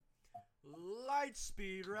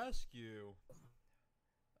Lightspeed Rescue.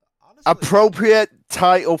 Honestly, Appropriate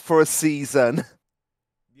title for a season.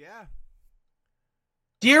 Yeah.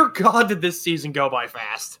 Dear God, did this season go by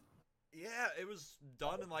fast? Yeah, it was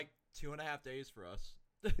done in like 2.5 days for us.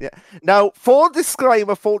 Yeah. Now, full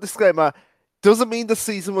disclaimer, doesn't mean the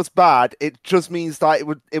season was bad. It just means that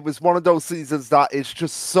it was one of those seasons that is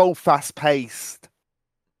just so fast paced.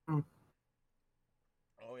 Oh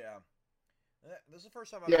yeah. This is the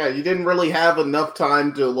first time Yeah, you didn't really have enough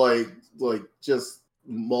time to like just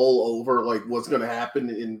mull over like what's gonna happen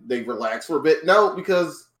and they relax for a bit. No,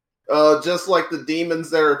 because just like the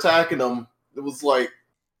demons that are attacking them, it was like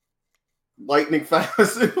lightning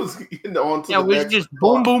fast. It was getting on to the we next just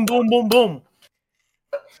plot. boom, boom, boom, boom, boom.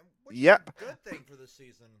 Which Yep. is a good thing for this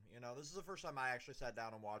season. This is the first time I actually sat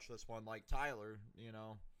down and watched this one like Tyler,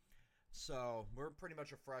 So we're pretty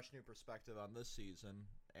much a fresh new perspective on this season,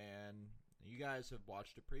 and you guys have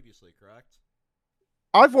watched it previously, correct?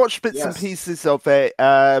 I've watched bits and pieces of it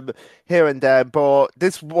here and there, but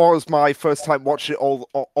this was my first time watching it all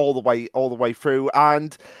the way through,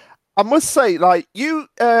 and I must say, like you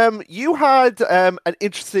had an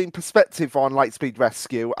interesting perspective on Lightspeed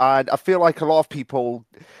Rescue, and I feel like a lot of people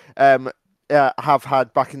have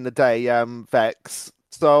had back in the day, Vex.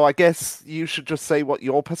 So I guess you should just say what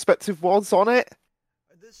your perspective was on it.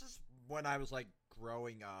 This is when I was like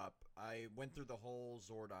growing up. I went through the whole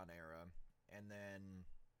Zordon era, and then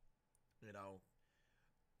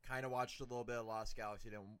kind of watched a little bit of Lost Galaxy.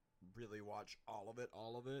 Didn't really watch all of it.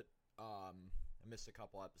 I missed a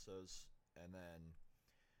couple episodes, and then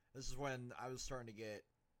this is when I was starting to get,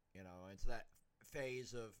 into that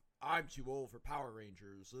phase of I'm too old for Power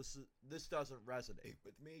Rangers. This doesn't resonate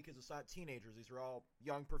with me because it's not teenagers. These are all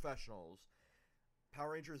young professionals.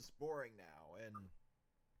 Power Rangers is boring now, and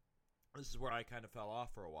this is where I kind of fell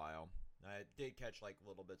off for a while. I did catch like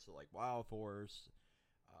little bits of like Wild Force,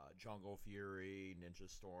 Jungle Fury, Ninja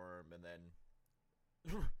Storm, and then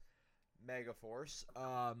Mega Force.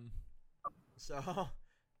 So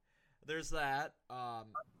there's that.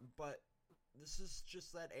 But this is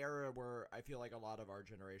just that era where I feel like a lot of our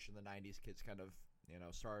generation, the 90s kids, kind of,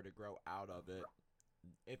 started to grow out of it.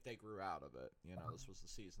 If they grew out of it, this was the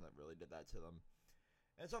season that really did that to them.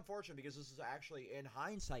 And it's unfortunate because this is actually, in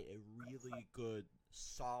hindsight, a really good,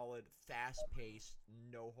 solid, fast-paced,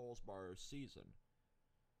 no-holds-barred season.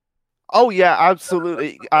 Oh yeah,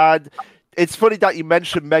 absolutely. And it's funny that you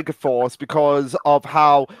mentioned Megaforce because of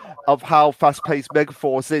how fast-paced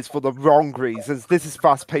Megaforce is for the wrong reasons. This is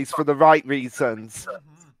fast-paced for the right reasons.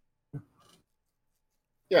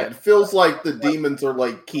 Yeah, it feels like the demons are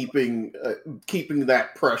like keeping that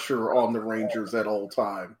pressure on the Rangers at all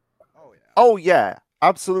time. Oh yeah,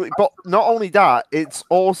 absolutely. But not only that, it's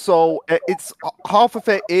half of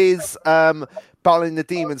it is battling the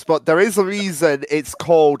demons, but there is a reason it's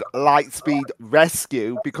called Lightspeed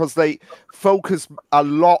Rescue because they focus a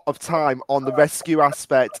lot of time on the rescue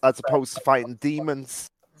aspect as opposed to fighting demons.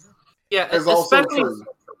 Yeah, it's also true.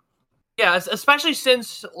 Yeah, especially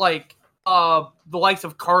since like the likes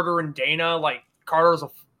of Carter and Dana, like Carter's a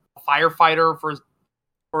firefighter for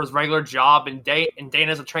his regular job, and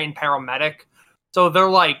Dana's a trained paramedic, so they're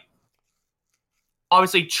like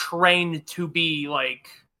obviously trained to be like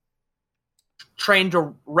trained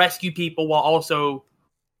to rescue people while also,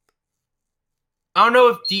 I don't know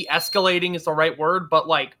if de-escalating is the right word, but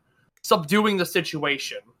like subduing the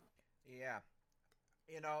situation. Yeah.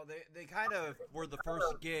 They kind of were the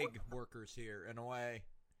first gig workers here in a way.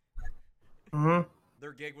 Mm-hmm.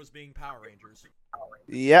 Their gig was being Power Rangers.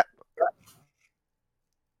 Yep.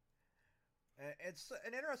 It's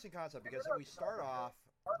an interesting concept because we start off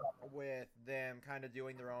with them kind of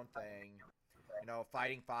doing their own thing.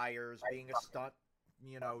 Fighting fires, being a stunt,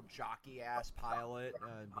 jockey-ass pilot,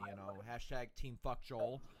 hashtag Team Fuck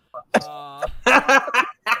Joel.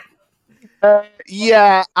 We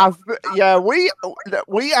had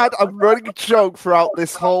a running joke throughout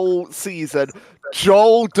this whole season.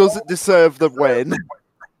 Joel doesn't deserve the win.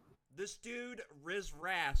 This dude Riz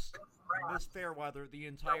Rast Miss Fairweather the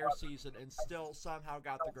entire season and still somehow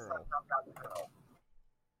got the girl.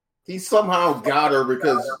 He somehow got her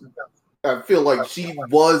because I feel like she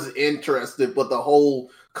was interested, but the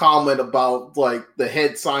whole comment about like the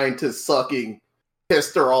head scientist sucking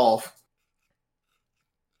pissed her off.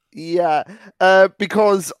 Yeah,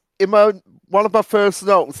 because one of my first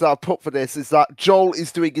notes that I put for this is that Joel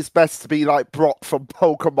is doing his best to be like Brock from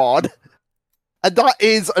Pokemon. And that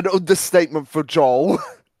is an understatement for Joel.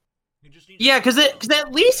 Yeah, because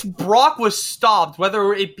at least Brock was stopped,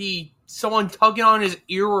 whether it be someone tugging on his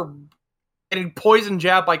ear or getting poison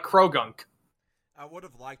jabbed by Krogunk. I would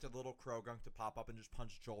have liked a little Krogunk to pop up and just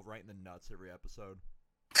punch Joel right in the nuts every episode.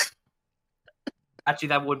 Actually,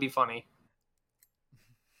 that would be funny.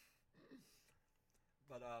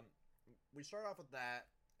 But we start off with that,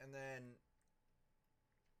 and then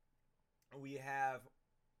we have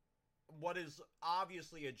what is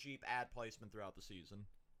obviously a Jeep ad placement throughout the season.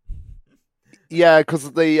 Yeah, because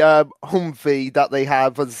of the Humvee that they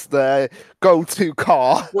have as their go-to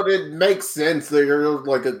car. But it makes sense. They're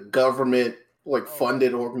like a government,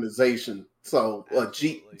 funded organization. So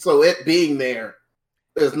Jeep, so it being there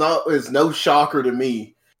is no shocker to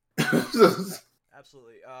me.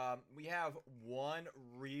 Absolutely. We have one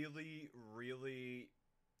really, really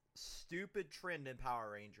stupid trend in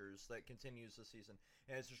Power Rangers that continues this season,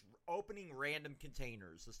 and it's just opening random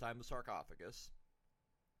containers. This time, the sarcophagus.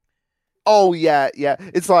 Oh yeah.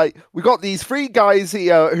 It's like we got these three guys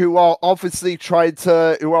here who are obviously trying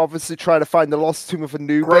to find the lost tomb of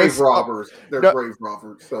Anubis. Grave robbers. They're grave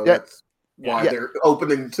robbers. So that's why they're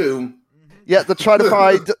opening the tomb. Yeah, they're trying to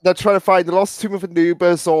find the lost tomb of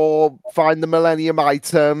Anubis or find the Millennium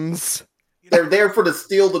items. They're there to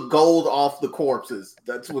steal the gold off the corpses.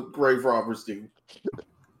 That's what grave robbers do.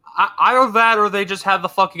 Either that, or they just have the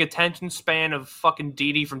fucking attention span of fucking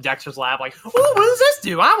Dee Dee from Dexter's Lab. Like, oh, what does this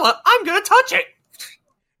do? I'm gonna touch it.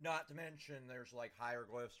 Not to mention, there's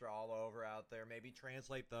hieroglyphs are all over out there. Maybe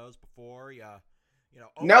translate those before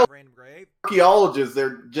no random grave. Archaeologists,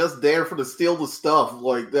 they're just there to steal the stuff.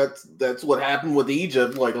 That's what happened with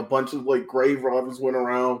Egypt. A bunch of grave robbers went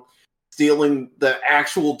around stealing the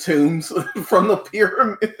actual tombs from the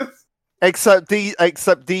pyramids. Except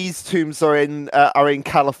these tombs are in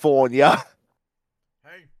California.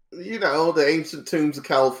 Hey, the ancient tombs of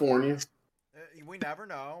California. We never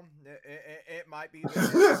know. It might be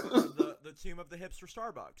the tomb of the hipster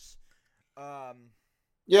Starbucks.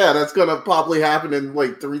 Yeah, that's gonna probably happen in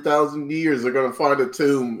 3,000 years. They're gonna find a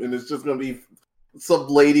tomb, and it's just gonna be some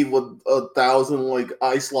lady with 1,000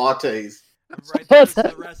 iced lattes. Right, that's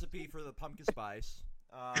the recipe for the pumpkin spice.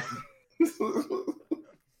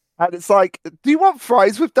 And it's like, do you want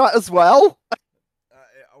fries with that as well?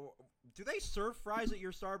 Do they serve fries at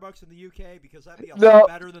your Starbucks in the UK? Because that'd be a lot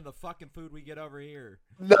better than the fucking food we get over here.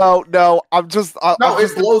 No,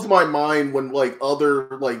 it blows my mind when other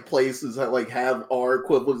places that have our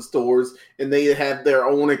equivalent stores and they have their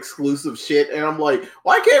own exclusive shit, and I'm like,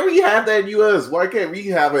 why can't we have that in US? Why can't we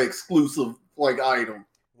have an exclusive item?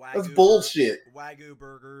 That's bullshit. Wagyu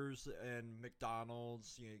burgers and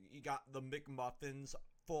McDonald's. You got the McMuffins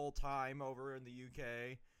full time over in the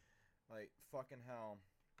UK. Fucking hell.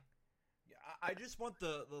 Yeah, I just want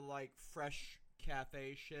the fresh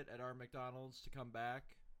cafe shit at our McDonald's to come back.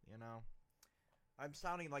 I'm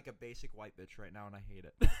sounding like a basic white bitch right now, and I hate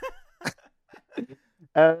it.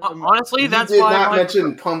 Honestly, that's why you did not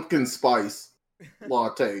mention pumpkin spice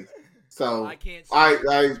latte. So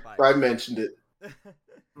I mentioned it.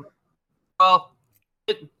 Well,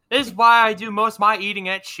 it is why I do most of my eating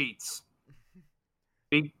at Sheetz.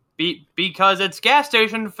 Because it's gas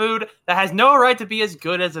station food that has no right to be as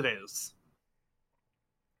good as it is.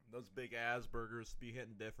 Those big ass burgers be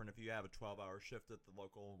hitting different if you have a 12-hour shift at the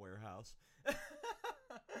local warehouse.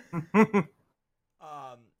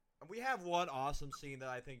 We have one awesome scene that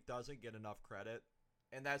I think doesn't get enough credit,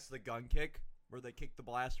 and that's the gun kick, where they kick the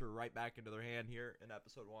blaster right back into their hand here in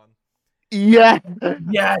episode 1. Yeah.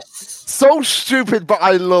 Yes. So stupid, but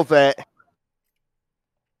I love it.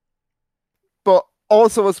 But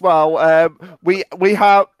also as well, we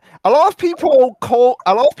have a lot of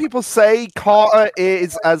people say Carter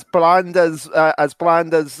is as bland as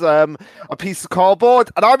a piece of cardboard,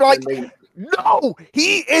 and I'm like, no,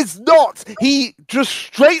 he is not. He just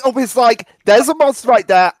straight up is like, there's a monster right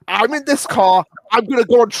there. I'm in this car. I'm gonna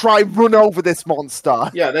go and try and run over this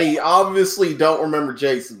monster. Yeah, they obviously don't remember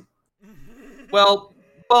Jason. Well,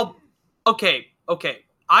 okay.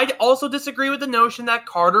 I also disagree with the notion that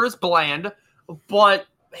Carter is bland, but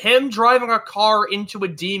him driving a car into a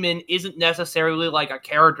demon isn't necessarily a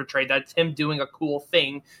character trait. That's him doing a cool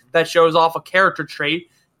thing that shows off a character trait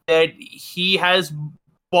that he has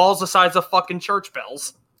balls the size of fucking church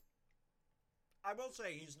bells. I will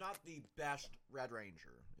say he's not the best Red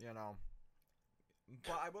Ranger,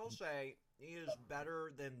 but I will say he is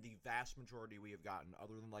better than the vast majority we have gotten,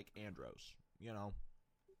 other than Andros.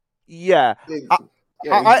 Yeah. He's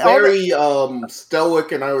very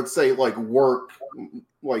stoic, and I would say work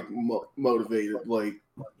motivated.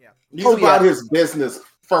 He's about his business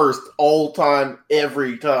first, all time,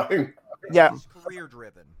 every time. Yeah, he's career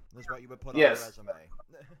driven. That's what you would put on a resume.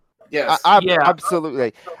 Yes,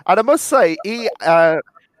 absolutely. And I must say,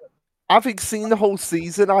 having seen the whole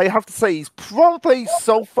season, I have to say he's probably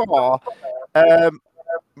so far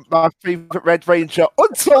my favorite Red Ranger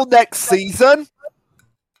until next season.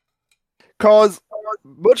 Because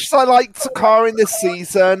much as I like Takara in this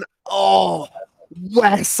season,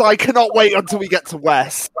 Wes, I cannot wait until we get to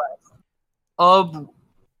Wes.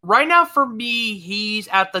 Right now for me, he's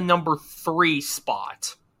at the number 3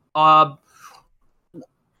 spot. And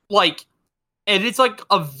it's like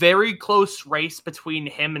a very close race between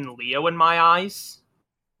him and Leo in my eyes.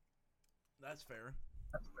 That's fair.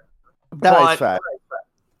 That is fair.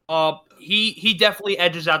 He definitely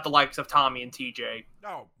edges out the likes of Tommy and TJ.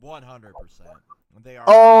 Oh, 100%. They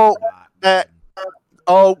are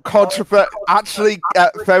actually,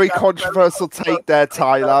 very controversial take there,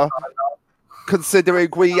 Tyler. Considering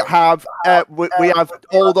we have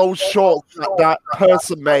all those shorts that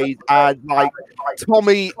person made, and like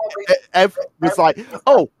Tommy was like,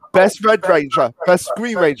 best Red Ranger, best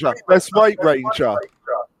Green Ranger, best White Ranger.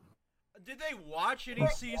 Did they watch any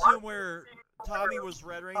season where Tommy was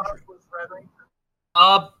Red Ranger?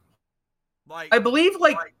 I believe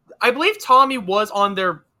Tommy was on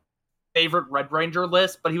their favorite Red Ranger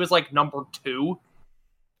list, but he was like number 2.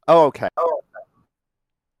 Oh, okay.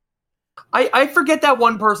 I forget that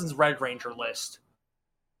one person's Red Ranger list.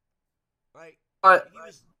 Right. He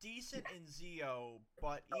was decent in Zeo,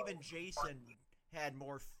 but even Jason had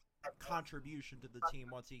more contribution to the team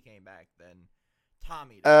once he came back than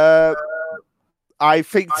Tommy did. I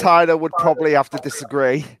think Tyler would probably have to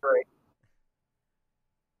disagree.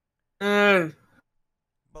 But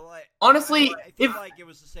like, honestly, I feel like it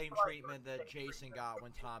was the same treatment that Jason got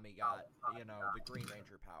when Tommy got, the Green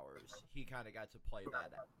Ranger powers. He kind of got to play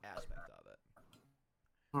that aspect of it.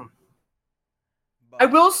 I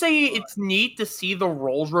will say it's neat to see the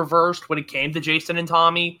roles reversed when it came to Jason and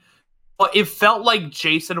Tommy, but it felt like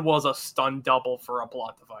Jason was a stun double for a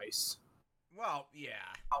plot device. Well, yeah.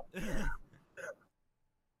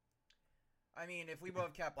 I mean, if we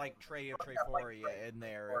both kept, like, Trey of Treforia in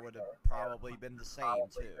there, it would have probably been the same,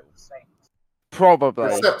 too.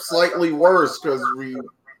 Probably. Except slightly worse, because we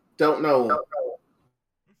don't know.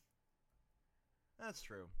 That's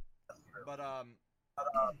true. But,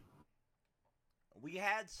 we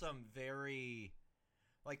had some very...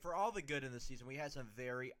 Like, for all the good in the season, we had some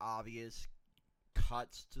very obvious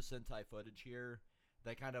cuts to Sentai footage here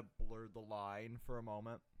that kind of blurred the line for a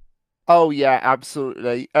moment. Oh yeah,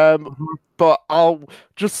 absolutely. But I'll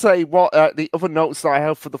just say what the other notes that I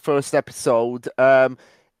have for the first episode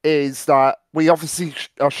is that we obviously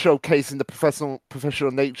are showcasing the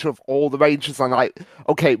professional nature of all the Rangers, and like,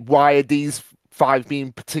 okay, why are these 5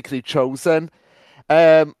 being particularly chosen?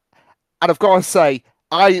 And I've got to say,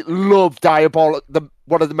 I love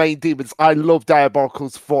one of the main demons. I love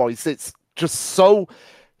Diabolical's voice. It's just so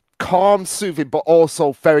calm, soothing, but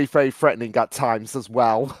also very, very threatening at times as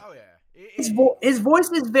well. Oh yeah. His voice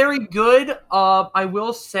is very good. I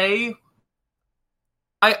will say,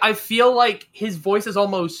 I feel like his voice is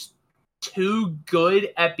almost too good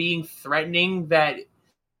at being threatening that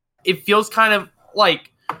it feels kind of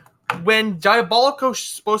like when Diabolico's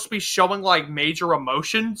supposed to be showing like major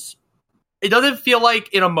emotions, it doesn't feel like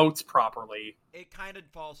it emotes properly. It kind of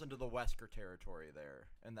falls into the Wesker territory there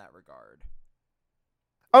in that regard.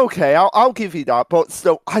 Okay, I'll give you that, but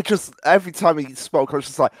still, every time he spoke, I was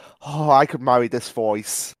just like, I could marry this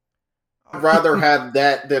voice. I'd rather have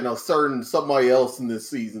that than a certain somebody else in this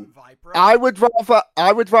season. Vipra? I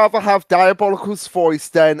would rather have Diabolical's voice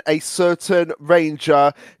than a certain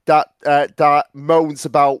ranger that moans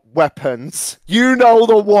about weapons. You know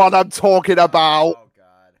the one I'm talking about. Oh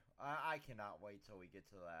god, I cannot wait till we get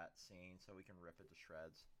to that scene so we can rip it to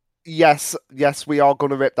shreds. Yes, we are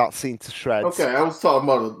going to rip that scene to shreds. Okay, I was talking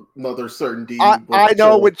about another certain demon. I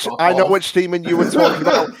know which demon you were talking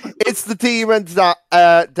about. It's the demon that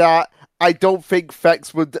I don't think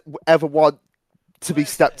Vex would ever want to be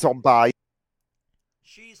stepped on by.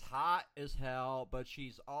 She's hot as hell, but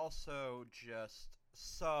she's also just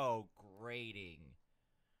so grating.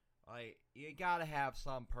 Like, you gotta have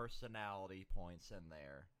some personality points in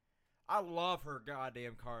there. I love her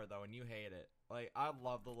goddamn car though, and you hate it. Like, I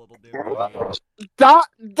love the little dude. That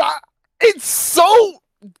it's so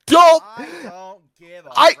dumb. I don't give a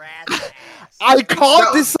rat's ass.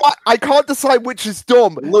 I can't decide which is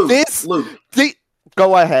dumb. Luke.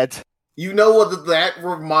 Go ahead. You know what that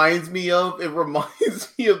reminds me of? It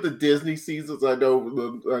reminds me of the Disney seasons. I know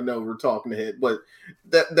we're talking ahead, but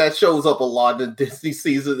that shows up a lot in the Disney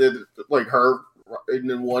season. And like her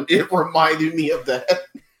in one, it reminded me of that.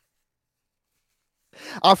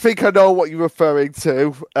 I think I know what you're referring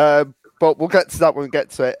to, but we'll get to that when we get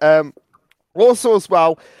to it. Also, as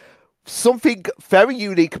well, something very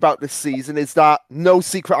unique about this season is that no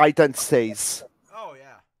secret identities. Oh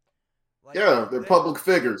yeah, Like, yeah, they're public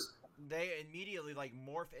figures. They immediately like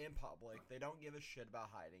morph in public. They don't give a shit about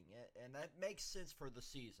hiding it, and that makes sense for the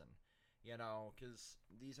season, you know, because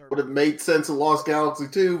these are. Would have made sense in Lost Galaxy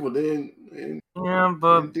too, but then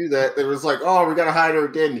but didn't do that. They was like, oh, we gotta hide her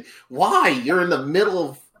again. Why? You're in the middle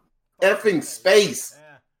of effing space.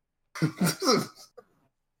 Yeah.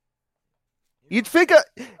 You'd figure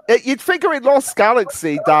in Lost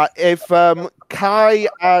Galaxy that if Kai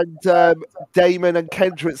and Damon and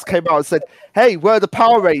Kendricks came out and said, "Hey, we're the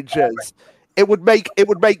Power Rangers," it would make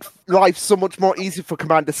life so much more easy for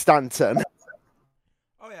Commander Stanton.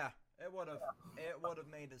 Oh yeah, it would have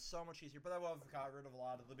made it so much easier. But that would have got rid of a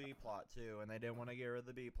lot of the B plot too, and they didn't want to get rid of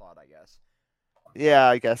the B plot, I guess. Yeah,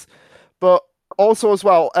 I guess. But also as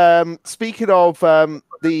well, speaking of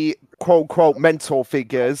the quote unquote mentor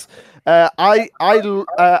figures, I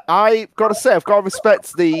gotta say I've got to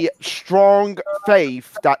respect the strong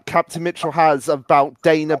faith that Captain Mitchell has about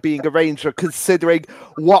Dana being a Ranger, considering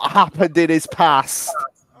what happened in his past.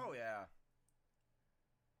 Oh yeah,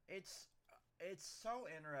 it's so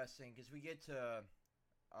interesting because we get to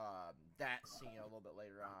that scene a little bit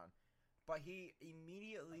later on, but he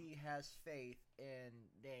immediately has faith in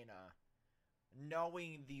Dana,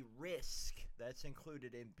 knowing the risk that's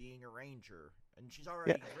included in being a ranger, and she's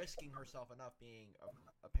already risking herself enough being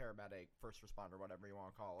a paramedic, first responder, whatever you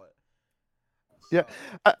want to call it. So, yeah,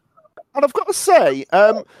 and I've got to say,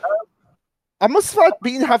 I must have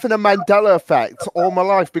been having a Mandela effect all my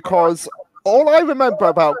life, because all I remember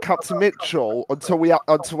about Captain Mitchell until we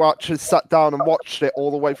actually sat down and watched it all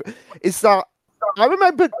the way through, is that I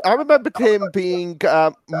remembered him being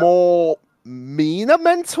more meaner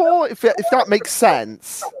mentor, if that makes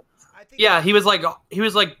sense. Yeah, he was like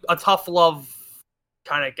a tough love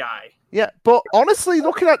kind of guy. Yeah, but honestly,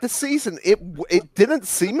 looking at the season, it didn't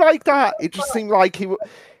seem like that. It just seemed like he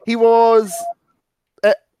was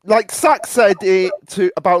like Zach said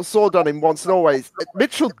about Zordon in Once and Always.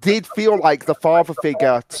 Mitchell did feel like the father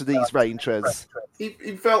figure to these Rangers. He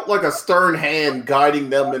felt like a stern hand guiding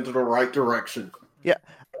them into the right direction. Yeah,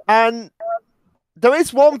 and there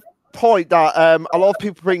is one point that a lot of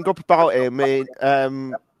people bring up about him when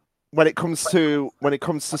it comes to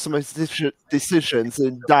some of his decisions,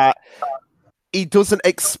 and that he doesn't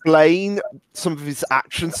explain some of his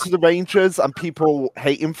actions to the Rangers, and people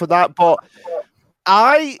hate him for that. But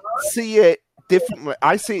I see it differently.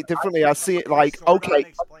 I see it like, okay,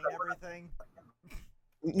 explain everything.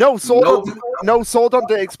 No, Zordon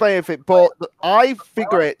didn't explain everything, but I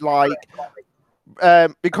figure it like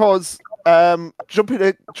because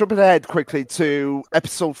jumping ahead quickly to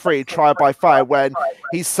episode 3, Trial by Fire, when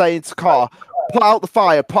he's saying to Carr, put out the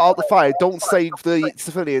fire, don't save the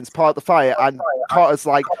civilians, put out the fire, and Carter's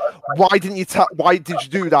like, why did you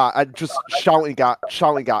do that? And just shouting at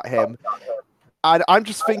him. And I'm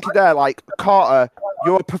just thinking there, like, Carter,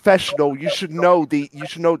 you're a professional, you should know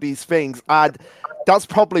these things, and that's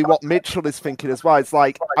probably what Mitchell is thinking as well. It's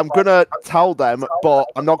like, I'm gonna tell them, but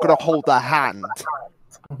I'm not gonna hold their hand.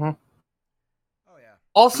 Mm-hmm. Oh yeah.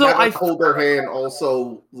 Also, I hold their hand.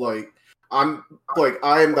 Also, I am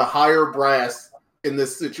the higher brass in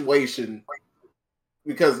this situation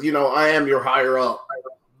because I am your higher up,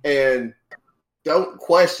 and don't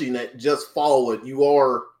question it. Just follow it. You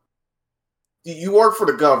work for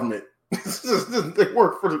the government. They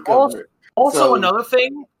work for the government. Also, another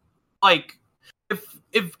thing, like,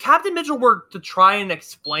 if Captain Mitchell were to try and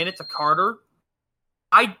explain it to Carter,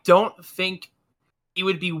 I don't think he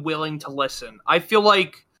would be willing to listen. I feel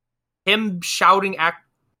like him shouting at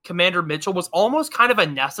Commander Mitchell was almost kind of a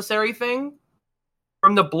necessary thing for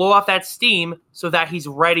him to blow off that steam so that he's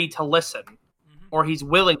ready to listen, or he's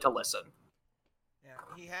willing to listen. Yeah,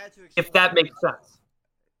 he had to. If that makes sense.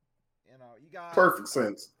 You got perfect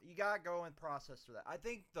sense. You got to go and process through that. I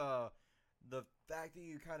think the fact that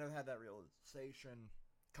you kind of had that realization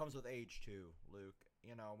comes with age too, Luke.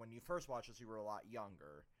 When you first watched this, you were a lot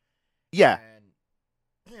younger. Yeah. And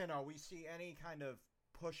we see any kind of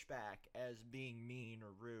pushback as being mean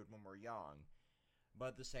or rude when we're young. But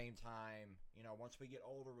at the same time, once we get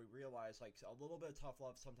older, we realize like a little bit of tough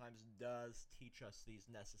love sometimes does teach us these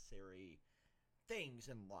necessary things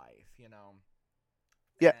in life,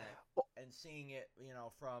 Yeah. And seeing it,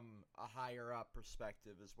 from a higher up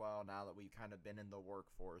perspective as well, now that we've kind of been in the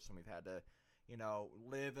workforce and we've had to,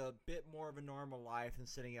 live a bit more of a normal life than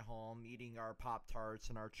sitting at home, eating our Pop-Tarts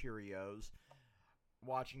and our Cheerios,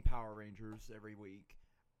 watching Power Rangers every week.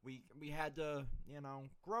 We had to,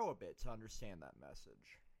 grow a bit to understand that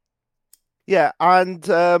message. Yeah, and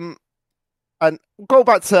go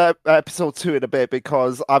back to episode 2 in a bit,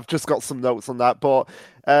 because I've just got some notes on that, but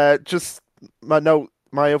just my other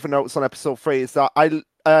notes on episode 3 is that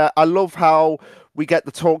I love how we get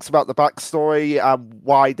the talks about the backstory and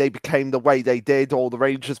why they became the way they did, all the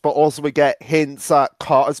Rangers, but also we get hints at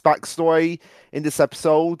Carter's backstory in this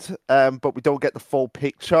episode, but we don't get the full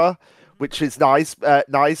picture, which is nice.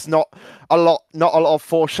 Nice, not a lot of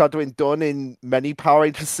foreshadowing done in many Power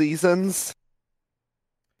Rangers seasons.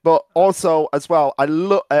 But also, as well,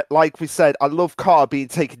 like we said, I love Carter being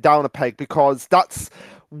taken down a peg because that's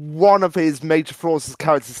one of his major flaws as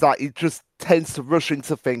character, is that he just tends to rush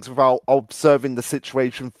into things without observing the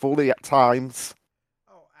situation fully at times.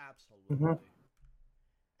 Oh, absolutely.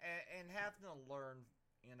 And having to learn,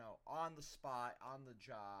 on the spot, on the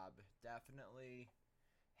job, definitely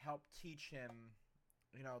helped teach him,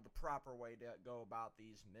 the proper way to go about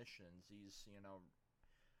these missions, these,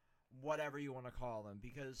 whatever you want to call them,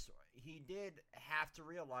 because he did have to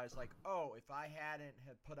realize, like, oh, if I hadn't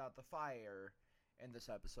had put out the fire in this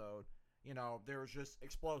episode, there was just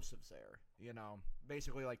explosives there,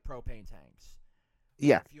 basically like propane tanks.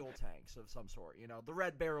 Yeah. Fuel tanks of some sort, the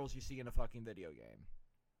red barrels you see in a fucking video game.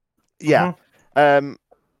 Yeah.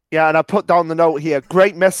 Yeah, and I put down the note here,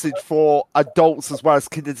 great message for adults as well as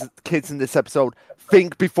kids in this episode.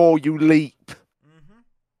 Think before you leap.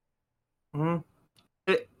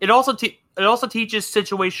 It also teaches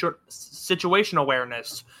situation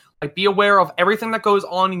awareness. Like, be aware of everything that goes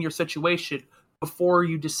on in your situation before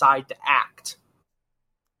you decide to act.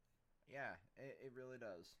 Yeah, it really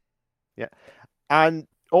does. Yeah, and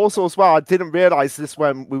also as well, I didn't realize this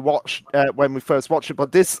when we first watched it,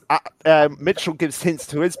 but this Mitchell gives hints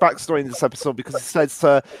to his backstory in this episode because he says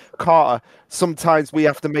to Carter, sometimes we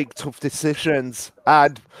have to make tough decisions,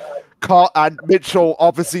 and Mitchell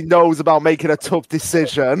obviously knows about making a tough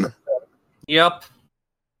decision. Yep.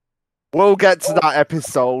 We'll get to that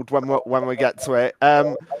episode when we get to it.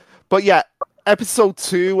 But yeah, episode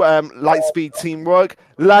 2, Lightspeed teamwork,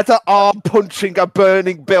 ladder arm punching a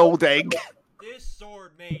burning building. This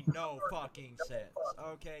sword made no fucking sense.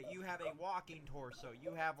 Okay, you have a walking torso,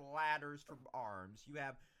 you have ladders for arms, you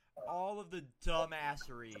have all of the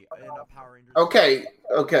dumbassery in a Power Rangers. Okay,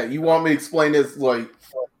 you want me to explain this? Like,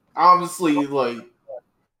 obviously, like,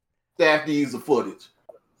 they have to use the footage.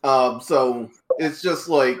 So it's just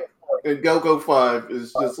like in Go-Go 5,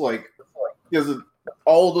 it's just like, because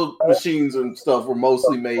all the machines and stuff were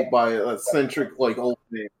mostly made by a eccentric, like, old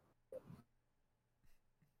man.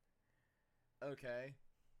 Okay.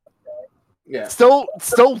 Yeah. Still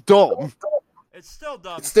dumb. It's still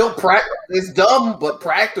dumb. It's still it's dumb but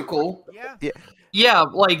practical. Yeah.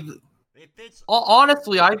 Like,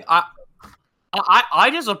 honestly, I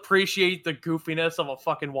just appreciate the goofiness of a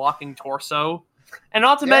fucking walking torso. And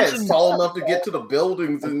not to mention, it's tall enough to get to the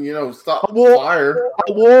buildings and stop fire.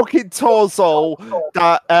 A walking torso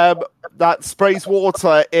that sprays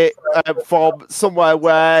water from somewhere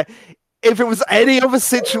where, if it was any other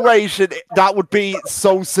situation, that would be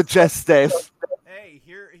so suggestive. Hey,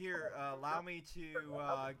 here, allow me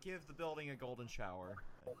to give the building a golden shower.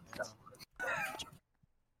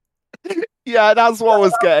 Yeah, that's what I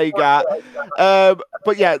was getting at.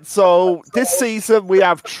 But yeah, so this season we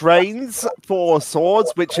have trains for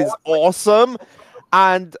swords, which is awesome.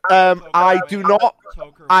 And I do not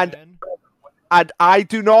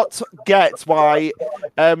get why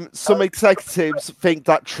some executives think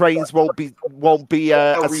that trains won't be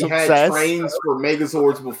a we success. Had trains for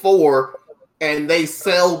Megazords before, and they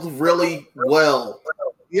sold really well.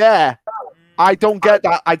 Yeah, I don't get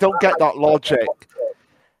that. I don't get that logic.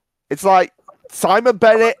 It's like, Simon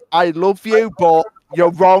Bennett, I love you, but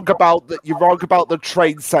you're wrong about the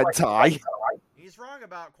train Sentai. He's wrong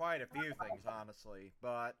about quite a few things, honestly,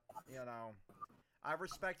 but I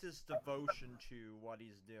respect his devotion to what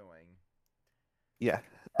he's doing. Yeah.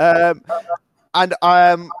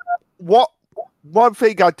 One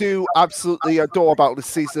thing I do absolutely adore about this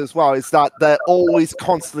season as well is that they're always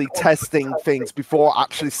constantly testing things before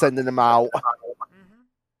actually sending them out.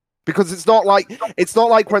 Because it's not like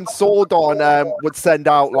when Zordon would send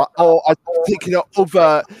out, like, a particular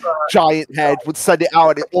other giant head would send it out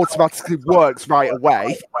and it automatically works right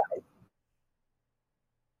away.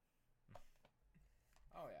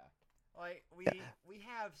 Oh yeah, like we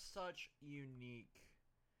have such unique,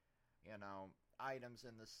 items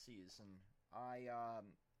in this season. I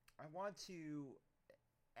want to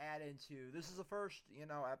add into, this is the first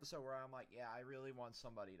episode where I'm like, yeah, I really want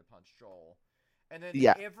somebody to punch Joel. And then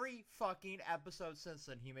every fucking episode since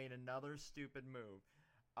then, he made another stupid move.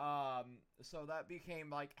 So that became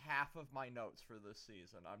like half of my notes for this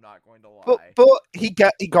season. I'm not going to lie. But he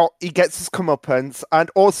gets his comeuppance,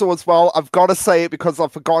 and also as well, I've got to say it because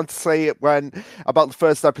I've forgotten to say it about the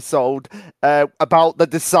first episode about the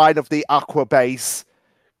design of the Aqua base.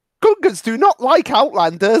 Gungans do not like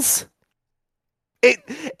Outlanders. It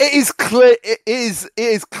is clear. It is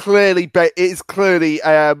clearly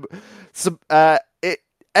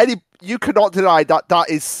you cannot deny that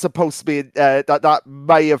is supposed to be that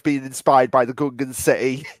may have been inspired by the Gungan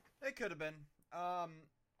city. It could have been.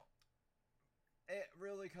 It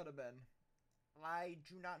really could have been. I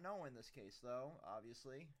do not know in this case, though.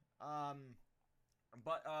 Obviously.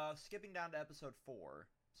 But skipping down to episode 4,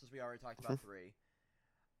 since we already talked about 3.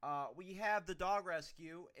 We have the dog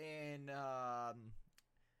rescue, and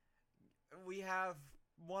we have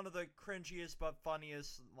one of the cringiest but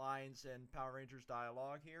funniest lines in Power Rangers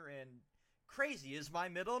dialogue here, and crazy is my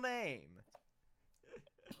middle name.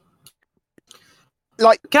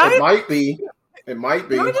 Like, it might be. Can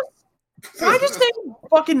I just say,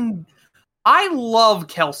 fucking, I love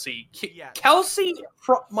Kelsey. Yes. Kelsey,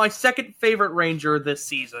 my second favorite Ranger this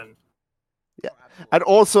season. Yeah, and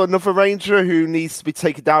also another Ranger who needs to be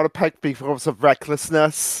taken down a peg because of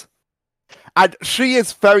recklessness. And she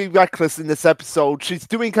is very reckless in this episode. She's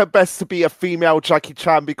doing her best to be a female Jackie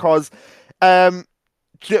Chan because when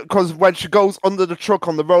she goes under the truck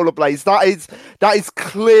on the rollerblades, that is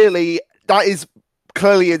clearly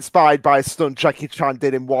inspired by a stunt Jackie Chan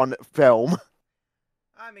did in one film.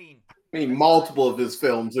 I mean, multiple of his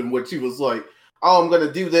films in which he was like, "Oh, I'm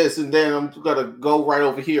gonna do this, and then I'm gonna go right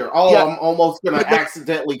over here. Oh, yeah. I'm almost gonna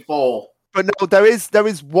accidentally fall." But no, there is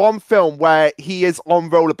one film where he is on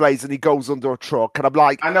rollerblades and he goes under a truck, and I'm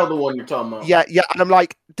like, I know the one you're talking about. Yeah, and I'm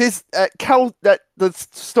like, this the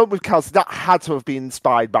stunt with Kelsey, that had to have been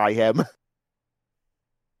inspired by him.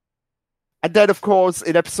 And then, of course,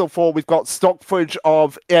 in episode 4, we've got stock footage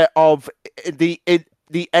of the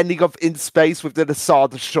ending of In Space with the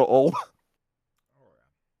Nasada shuttle.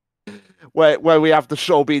 Where we have the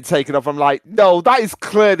shuttle being taken off. I'm like, no, that is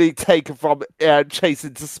clearly taken from Chase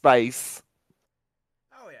into Space.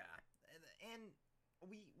 Oh yeah, and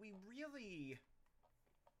we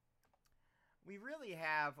really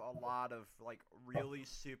have a lot of like really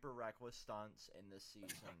super reckless stunts in this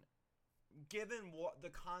season, given what the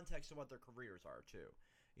context of what their careers are too.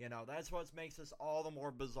 You know, that's what makes this all the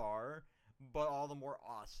more bizarre, but all the more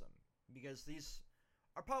awesome, because these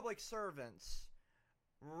are public servants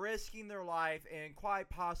risking their life in quite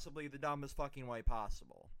possibly the dumbest fucking way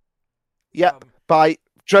possible. Yep, by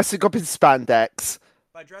dressing up in spandex.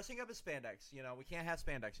 By dressing up in spandex. You know, we can't have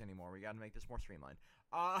spandex anymore. We gotta make this more streamlined.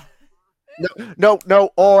 No,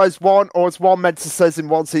 or as one mentor says in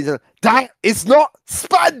one season, that is not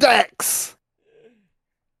spandex!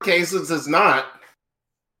 Cases is not.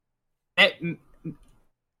 It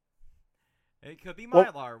could be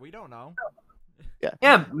Mylar, we don't know.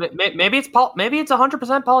 Yeah, maybe it's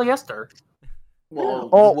 100% polyester. Well,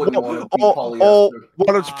 or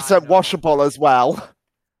 100% washable as well.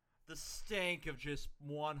 The stank of just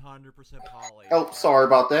 100% poly. Oh, sorry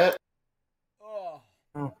about that. Oh.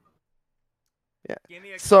 Yeah. Give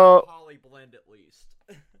me a poly blend at least.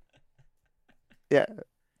 Yeah.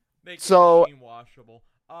 Make it machine washable.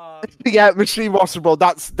 Yeah, machine washable.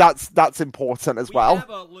 That's important as well. We have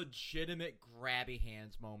a legitimate grabby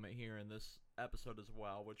hands moment here in this episode as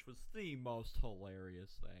well, which was the most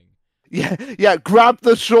hilarious thing. Yeah, grab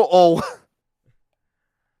the shuttle.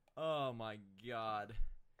 Oh my god.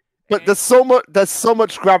 But there's so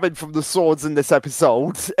much grabbing from the swords in this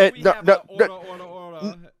episode.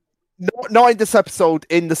 Not in this episode,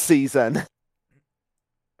 in the season.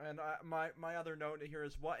 And my other note here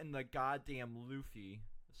is, what in the goddamn Luffy?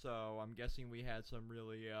 So I'm guessing we had some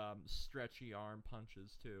really stretchy arm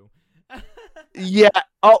punches too. Yeah.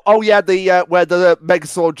 Oh yeah. The where the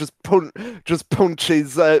Megazord just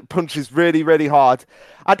punches really, really hard,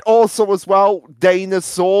 and also as well Dana's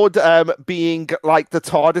sword being like the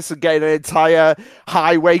TARDIS and getting an entire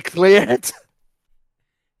highway cleared.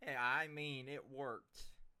 Hey, I mean, it worked.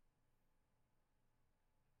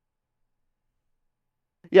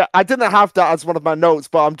 Yeah, I didn't have that as one of my notes,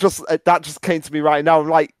 but that just came to me right now. I'm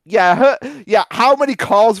like, yeah, how many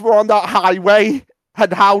cars were on that highway,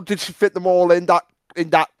 and how did she fit them all in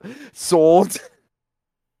that sword?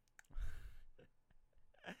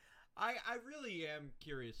 I really am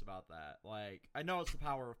curious about that. Like, I know it's the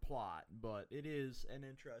power of plot, but it is an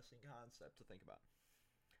interesting concept to think about.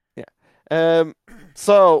 Yeah.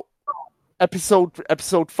 So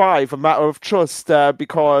episode 5, A Matter of Trust,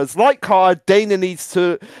 because like Card, Dana needs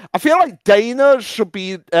to. I feel like Dana should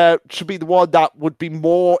be the one that would be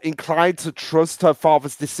more inclined to trust her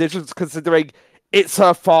father's decisions, considering it's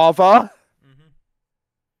her father. Mm-hmm.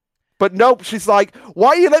 But nope, she's like,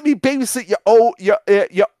 "Why you let me babysit your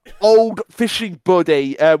old fishing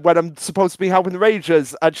buddy when I'm supposed to be helping the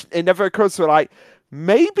Rangers?" And it never occurs to her, like,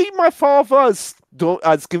 maybe my father has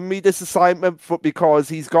has given me this assignment because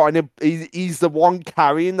he's he's the one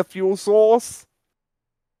carrying the fuel source.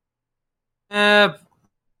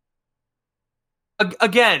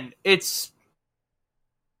 Again, it's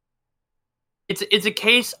a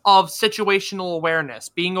case of situational awareness,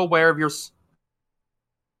 being aware of your,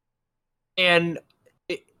 and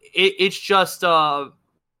it's just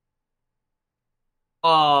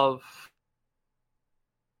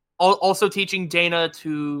also teaching Dana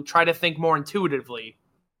to try to think more intuitively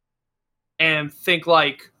and think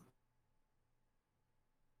like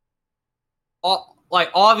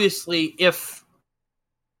obviously if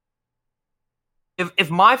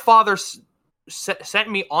my father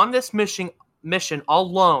sent me on this mission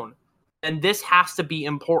alone, then this has to be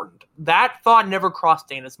important. That thought never crossed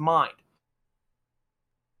Dana's mind.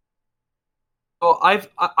 So I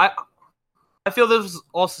feel this was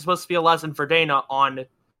also supposed to be a lesson for Dana on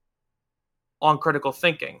critical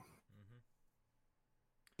thinking.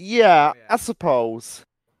 Yeah, I suppose.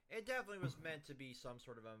 It definitely was meant to be some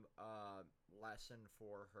sort of a lesson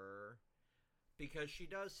for her, because she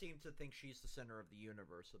does seem to think she's the center of the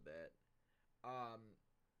universe a bit.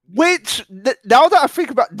 Which, now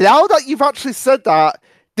that you've actually said that,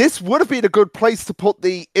 this would have been a good place to put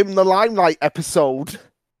the In the Limelight episode.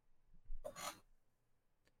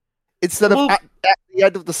 Instead of at the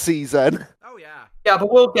end of the season. Oh, yeah. Yeah,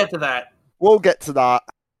 but we'll get to that. We'll get to that.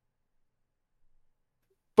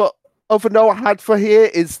 But other note I had for here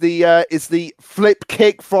is the flip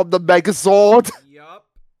kick from the Megazord. Yup.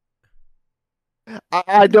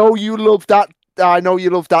 I know you love that. I know you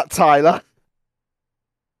love that, Tyler.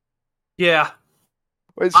 Yeah.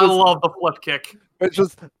 I love the flip kick. It's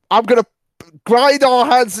just, I'm gonna grind our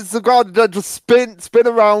hands into the ground and then just spin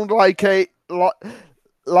around like a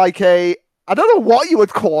I don't know what you would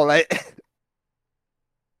call it.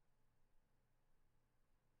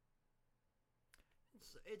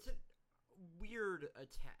 It's a weird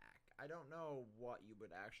attack. I don't know what you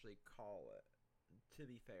would actually call it, to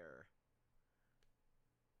be fair.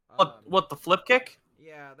 What, the flip kick?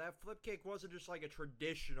 Yeah, that flip kick wasn't just like a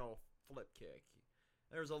traditional flip kick.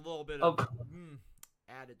 There's a little bit of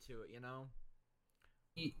added to it, you know?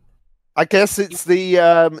 I guess it's the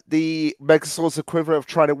Megazord's equivalent of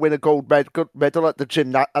trying to win a gold medal at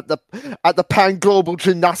the Pan Global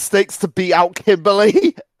Gymnastics to beat out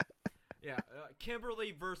Kimberly. Yeah,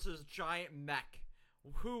 Kimberly versus Giant Mech.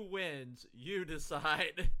 Who wins? You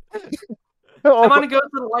decide. I want to go to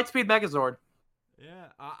the Lightspeed Megazord. Yeah,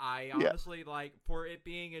 I honestly like, for it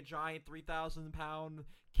being a giant 3,000-pound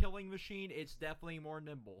killing machine, it's definitely more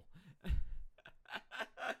nimble.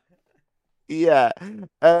 Yeah.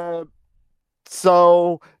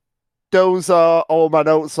 So those are all my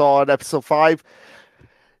notes on episode 5.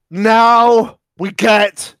 Now we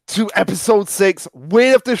get to episode 6,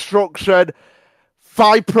 Wind of Destruction,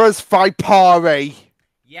 Viper's Vipari.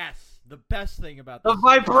 Yes, the best thing about the this.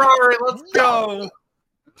 Viperari, let's go!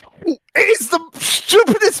 It is the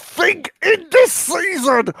stupidest thing in this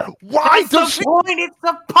season! Why does she... point? It's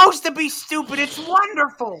supposed to be stupid, it's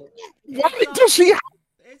wonderful! Why does she...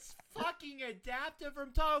 It's fucking adapted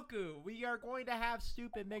from Toku. We are going to have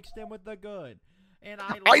stupid mixed in with the good. And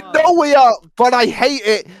I know we are, but I hate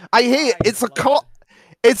it. I hate it. It's a car.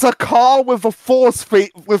 It's a car with a force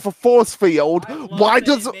field. Why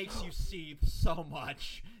does it makes you see so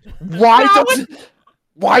much?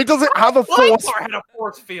 Why does it have a force? Car had a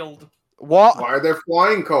force field. What? Why are there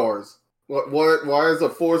flying cars? Why is a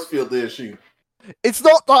force field the issue? It's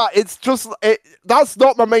not that. It's just that's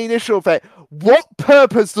not my main issue of it. What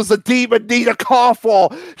purpose does a demon need a car for?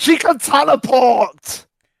 She can teleport.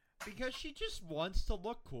 Because she just wants to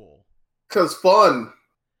look cool. 'Cause fun.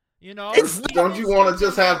 You know? Don't you want to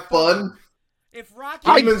just have fun? If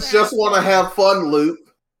Rocky Demons just want to have fun, Luke.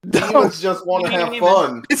 Demons just want to have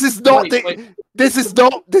fun. This is not This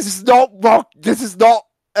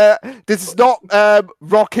is not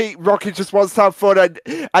Rocky. Rocky just wants to have fun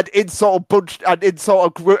and insult an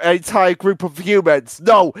entire group of humans.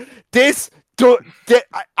 No,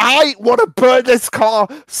 I want to burn this car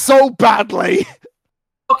so badly.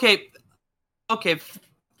 Okay.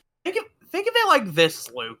 Think of it like this,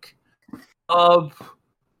 Luke.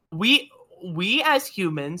 We as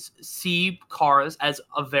humans see cars as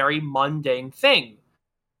a very mundane thing,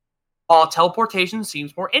 while teleportation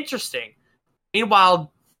seems more interesting.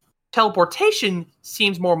 Meanwhile, teleportation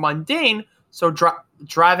seems more mundane, so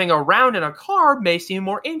driving around in a car may seem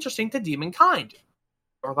more interesting to demon kind.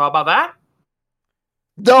 Ever thought about that?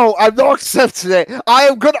 No, I'm not accepting it. I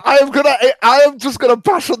am just gonna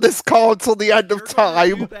bash on this car until the end of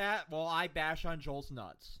time. Do that while I bash on Joel's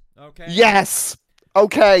nuts. Okay. Yes.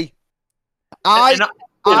 Okay. I'll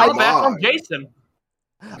bash on Jason.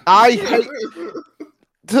 I hate.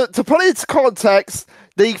 To put it into context,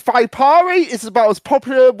 the Vipari is about as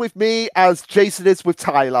popular with me as Jason is with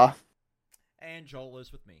Tyler. And Joel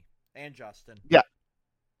is with me. And Justin. Yeah.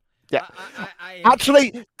 Yeah. I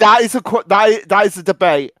Actually, that is a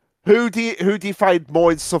debate. Who do you find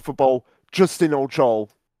more insufferable, Justin or Joel?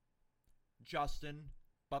 Justin,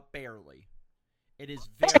 but barely. It is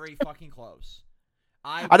very fucking close.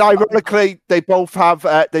 And ironically, they both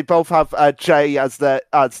have J as the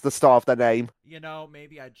start of their name. You know,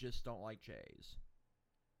 maybe I just don't like J's.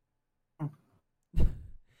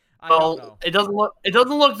 Well, it doesn't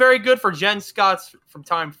look very good for Jen Scott from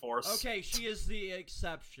Time Force. Okay, she is the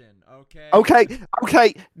exception. Okay.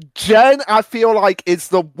 Okay. Jen, I feel like is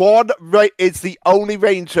the only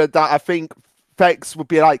Ranger that I think Vex would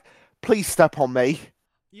be like, please step on me.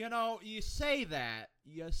 You know, you say that,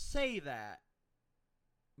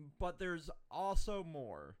 but there's also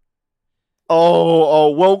more.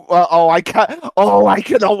 I cannot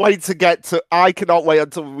wait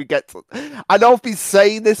until we get to. I know I've been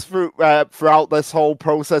saying this throughout this whole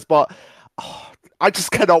process, but I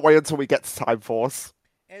just cannot wait until we get to Time Force.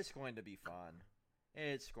 It's going to be fun.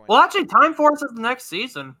 Actually, Time Force is the next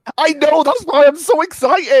season. I know, that's why I'm so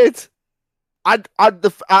excited. And I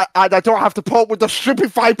don't have to put up with the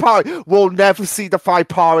stupid Vipari. We'll never see the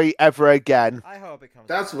Vipari ever again. I hope it comes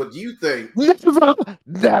That's back. what you think.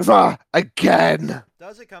 Never again.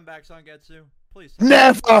 Does it come back, Sangetsu? Please.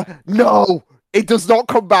 Never. No. It does not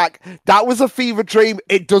come back. That was a fever dream.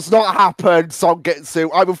 It does not happen,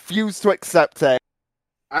 Sangetsu. I refuse to accept it.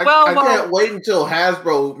 I can't wait until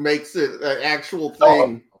Hasbro makes it an actual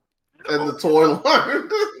thing in the toy line.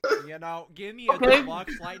 You know, give me a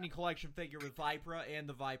deluxe Lightning Collection figure with Vipra and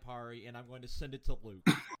the Vipari, and I'm going to send it to Luke.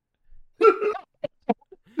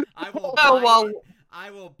 I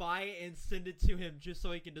will buy it and send it to him just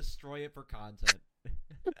so he can destroy it for content.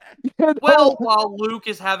 Well, while Luke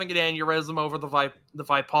is having an aneurysm over the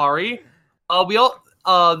Vipari,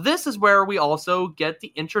 this is where we also get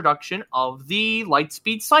the introduction of the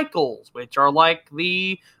Lightspeed cycles, which are like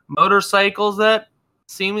the motorcycles that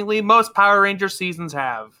seemingly most Power Ranger seasons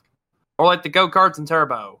have. Or like the go-karts and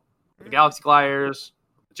Turbo. The Galaxy Gliders,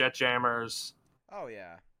 the Jet Jammers. Oh,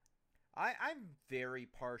 yeah. I'm very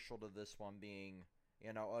partial to this one being,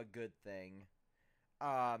 you know, a good thing.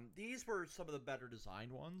 These were some of the better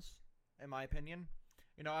designed ones, in my opinion.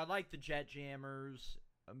 You know, I like the Jet Jammers,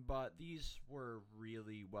 but these were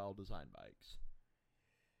really well-designed bikes.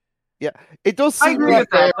 Yeah, it does seem I agree with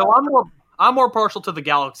that, though I'm more partial to the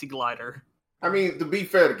Galaxy Glider. I mean, to be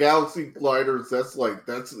fair, the Galaxy Gliders, that's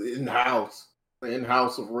in-house. The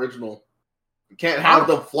in-house original. You can't have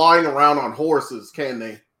them flying around on horses, can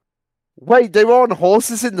they? Wait, they were on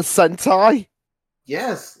horses in the Sentai?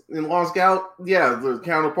 Yes. In Lost the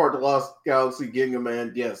counterpart to Lost Galaxy Ginga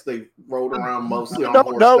Man, yes, they rode around mostly on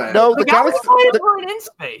horseback. No, the Galaxy Gliders weren't in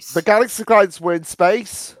space. The Galaxy Gliders were in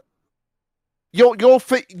space. You're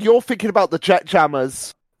thinking about the Jet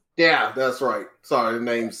Jammers. Yeah, that's right. Sorry, the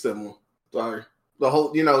name's similar. Sorry. The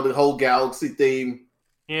whole Galaxy theme.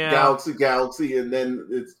 Yeah. Galaxy, and then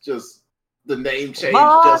it's just the name change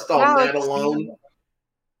just on that alone.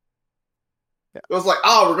 Yeah. It was like,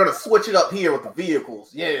 we're gonna switch it up here with the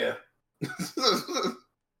vehicles. Yeah.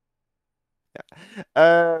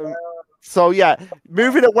 So yeah,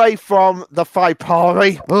 moving away from the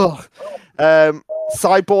Vipari.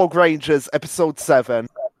 Cyborg Rangers, episode 7.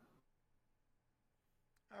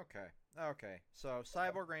 Okay. So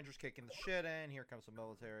Cyborg Rangers kicking the shit in. Here comes the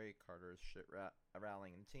military. Carter's shit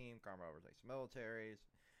rallying the team. Karma overtakes the militaries.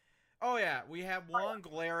 Oh yeah, we have one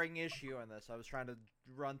glaring issue in this. I was trying to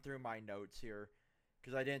run through my notes here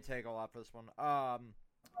because I didn't take a lot for this one.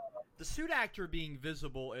 The suit actor being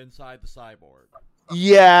visible inside the cyborg.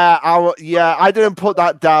 Yeah, I didn't put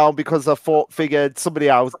that down because I figured somebody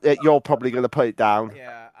else. You're probably gonna put it down.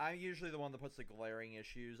 Yeah, I'm usually the one that puts the glaring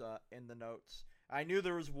issues in the notes. I knew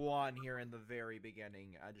there was one here in the very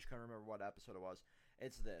beginning. I just couldn't remember what episode it was.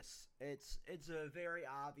 It's this. It's a very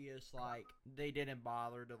obvious, like, they didn't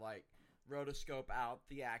bother to, like, rotoscope out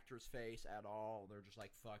the actor's face at all. They're just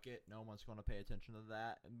like, fuck it. No one's going to pay attention to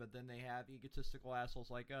that. But then they have egotistical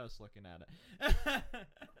assholes like us looking at it.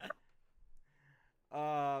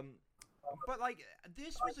 But, like,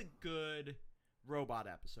 this was a good robot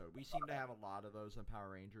episode. We seem to have a lot of those in Power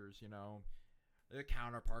Rangers, you know. The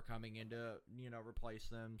counterpart coming in to, you know, replace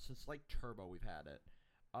them. Since, like, Turbo, we've had it.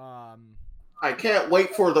 I can't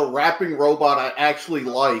wait for the rapping robot I actually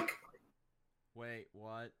like. Wait,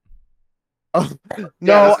 what? No,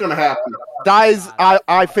 that's gonna happen. That is,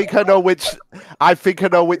 I think I know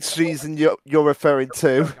which season you're referring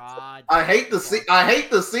to. God. I hate the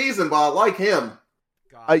season, but I like him.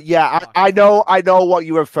 God I know what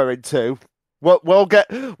you're referring to. We'll get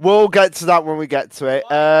to that when we get to it.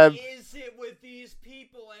 What is it with these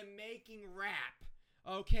people and making rap?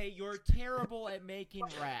 Okay, you're terrible at making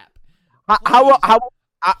rap.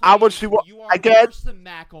 How much you want? You are again, worse than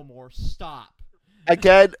Macklemore. Stop.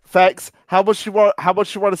 Again, Vex. How much you want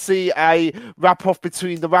to see a rap off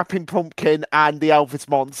between the rapping pumpkin and the Elvis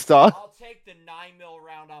monster? I'll take the 9mm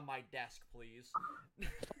round on my desk, please.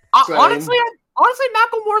 Honestly,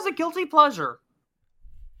 Macklemore's a guilty pleasure.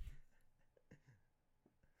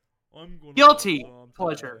 Guilty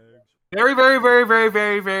pleasure. Very, very, very, very,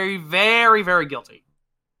 very, very, very, very guilty.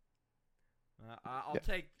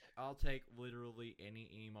 I'll take literally any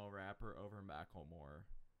emo rapper over Macklemore.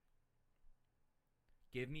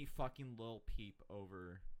 Give me fucking Lil Peep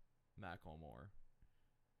over Macklemore.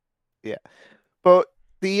 Yeah, but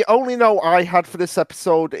the only note I had for this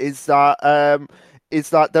episode is that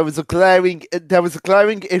there was a glaring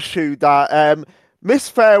issue that Miss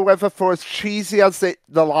Fairweather, for as cheesy as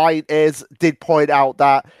the line is, did point out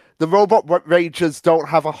that the robot rangers don't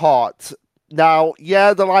have a heart. Now,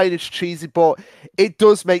 yeah, the line is cheesy, but it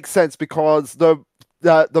does make sense because the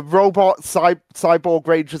robot cyborg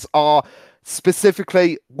rangers are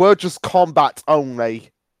specifically we're just combat only,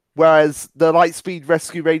 whereas the Lightspeed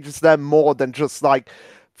Rescue Rangers, they're more than just like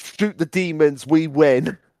shoot the demons, we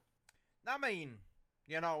win. I mean,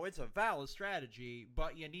 it's a valid strategy,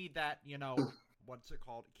 but you need that, what's it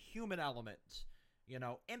called? Human element,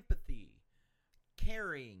 empathy,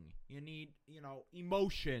 caring. You need,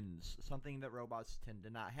 emotions, something that robots tend to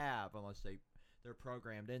not have unless they're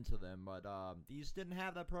programmed into them. But these didn't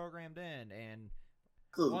have that programmed in, and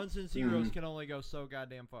ones and zeros can only go so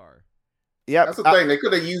goddamn far. Yeah, that's the thing. They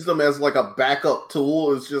could have used them as like a backup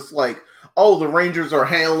tool. It's just like, oh, the Rangers are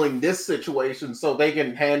handling this situation, so they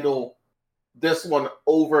can handle this one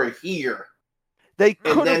over here. And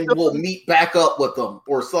then we'll meet back up with them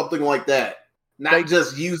or something like that. Not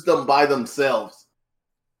just use them by themselves.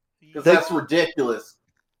 Because that's ridiculous.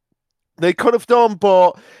 They could have done,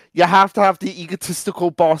 but you have to have the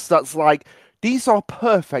egotistical boss that's like, these are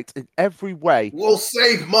perfect in every way. We'll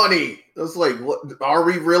save money. It's like, what? Are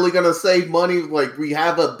we really going to save money? Like, we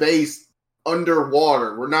have a base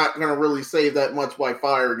underwater. We're not going to really save that much by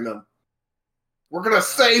firing them. We're going to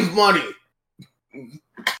save money.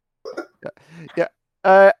 Yeah.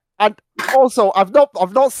 And also, I've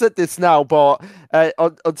not said this now, but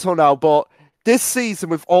until now, but this season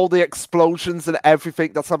with all the explosions and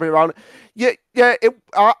everything that's happening around, it's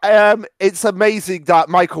amazing that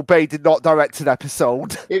Michael Bay did not direct an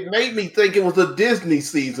episode. It made me think it was a Disney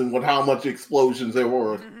season with how much explosions there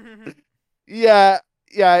were. Yeah.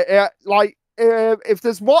 Like if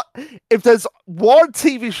there's one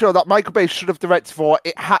TV show that Michael Bay should have directed for,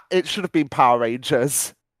 it should have been Power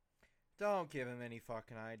Rangers. Don't give him any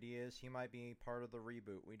fucking ideas. He might be part of the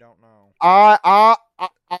reboot. We don't know. I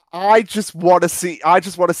just want to see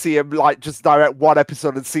him like just direct one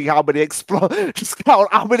episode and see how many just count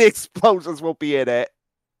how many explosions will be in it.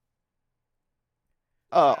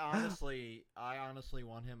 I honestly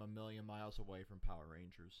want him a million miles away from Power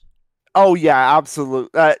Rangers. Oh yeah,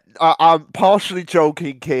 absolutely. I'm partially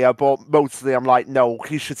joking here, but mostly I'm like, no,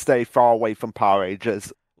 he should stay far away from Power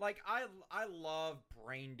Rangers. Like I love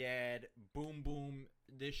Brain Dead, boom boom,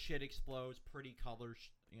 this shit explodes, pretty colors,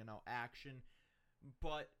 action.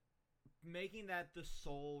 But making that the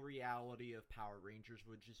sole reality of Power Rangers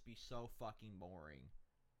would just be so fucking boring.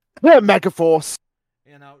 Yeah, Megaforce.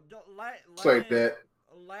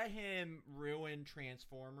 Let him ruin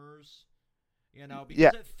Transformers.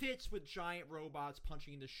 Because it fits with giant robots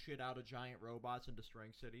punching the shit out of giant robots and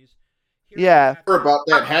destroying cities. Yeah. Heard about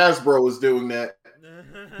that. Hasbro is doing that.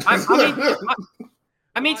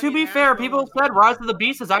 I mean, to be fair, people said Rise of the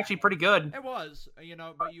Beast is actually pretty good. It was,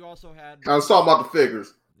 but you also had... I was talking about the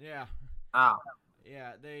figures. Yeah. Oh.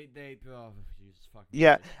 Yeah, they oh, Jesus fucking...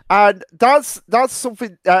 Yeah, and that's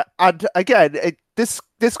something, and again, this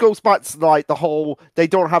goes back to, like, the whole, they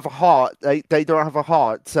don't have a heart, they don't have a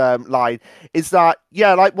heart line, is that,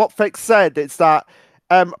 yeah, like what Fix said, it's that,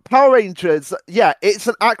 Power Rangers, yeah, it's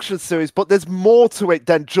an action series, but there's more to it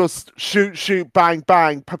than just shoot, bang,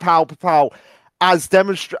 bang, pow, pow, as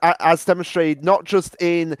demonstrated not just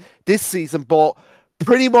in this season, but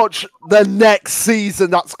pretty much the next season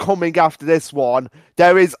that's coming after this one.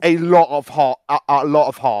 There is a lot of heart.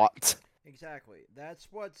 Exactly. That's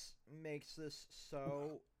what makes this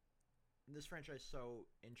franchise so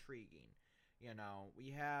intriguing. We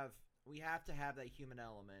have to have that human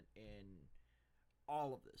element in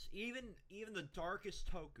all of this. Even the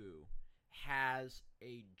darkest Toku has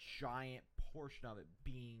a giant portion of it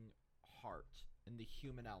being heart and the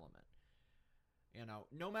human element. You know,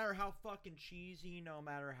 no matter how fucking cheesy, no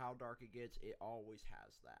matter how dark it gets, it always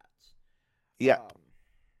has that. Yeah.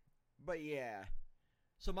 But yeah.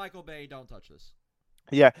 So Michael Bay, don't touch this.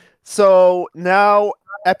 Yeah. So now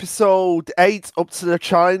episode 8 up to the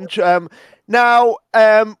challenge. Now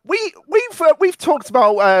we've talked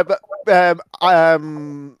about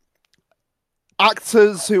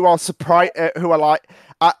actors who are surprised, who are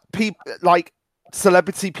people like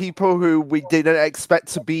celebrity people who we didn't expect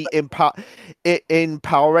to be in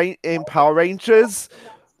Power Rangers.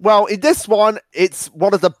 Well, in this one, it's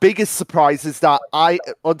one of the biggest surprises that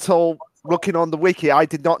until looking on the wiki, I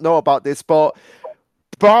did not know about this, but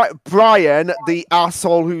Brian, the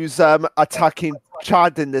asshole who's attacking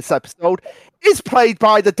Chad in this episode, is played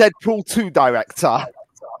by the Deadpool 2 director.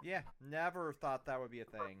 Yeah, never thought that would be a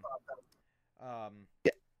thing. Yeah.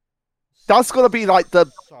 That's gonna be like the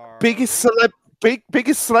biggest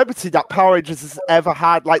celebrity that Power Rangers has ever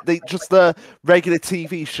had, like just the regular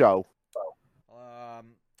TV show.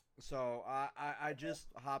 So I just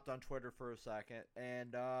hopped on Twitter for a second,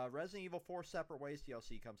 and Resident Evil 4 Separate Ways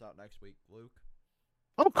DLC comes out next week, Luke.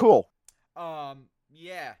 Oh, cool.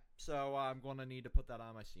 Yeah, so I'm gonna need to put that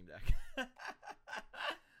on my Steam Deck.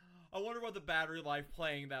 I wonder what the battery life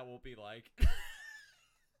playing that will be like.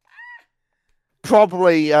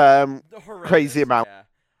 Probably crazy amount.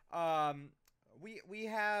 Yeah. We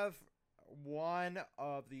have one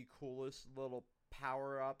of the coolest little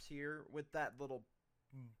power-ups here with that little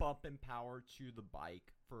bump in power to the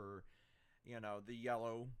bike for, you know, the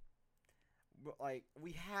yellow. Like,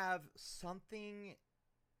 we have something.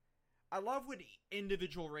 I love when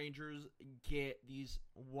individual Rangers get these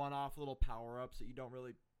one-off little power-ups that you don't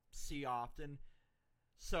really see often.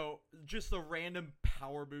 So, just a random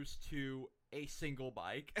power boost to a single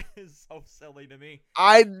bike is so silly to me.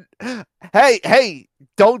 Hey,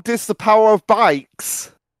 don't diss the power of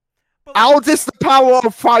bikes. But I'll diss the power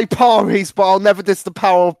of 5 Paris, but I'll never diss the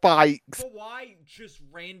power of bikes. But why just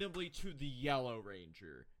randomly to the Yellow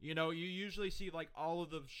Ranger? You know, you usually see, like, all of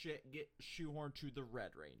the shit get shoehorned to the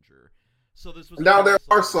Red Ranger. So this was... Now, there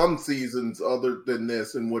are some seasons other than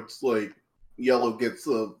this in which, like, Yellow gets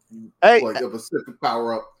a specific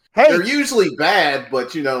power-up. Hey, they're usually bad,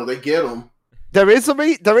 but, you know, they get them. There is a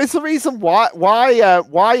reason why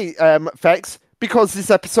Fex, because this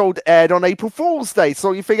episode aired on April Fool's Day,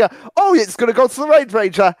 so you figure, oh, it's gonna go to the Red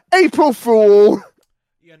Ranger, April Fool.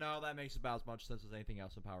 You know, that makes about as much sense as anything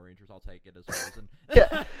else in Power Rangers. I'll take it as reason.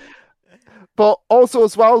 Yeah. But also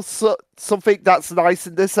as well, something that's nice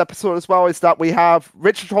in this episode as well is that we have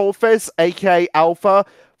Richard Holfist, aka Alpha,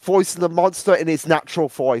 voicing the monster in his natural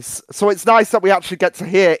voice. So it's nice that we actually get to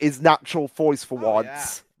hear his natural voice for once. Yeah.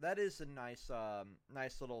 That is a nice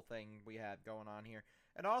little thing we had going on here,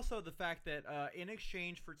 and also the fact that in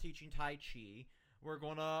exchange for teaching Tai Chi, we're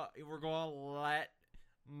gonna let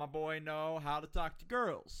my boy know how to talk to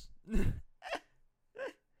girls.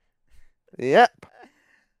 Yep.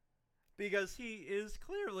 Because he is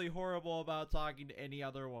clearly horrible about talking to any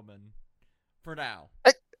other woman, for now.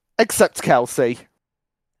 Except Kelsey.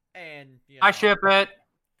 And you know, I ship it.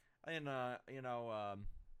 And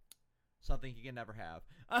something he can never have.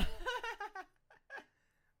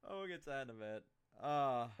 We'll get to that in a bit.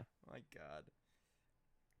 Oh my god.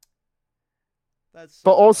 That's.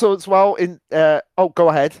 But also as well in go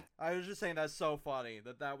ahead. I was just saying that's so funny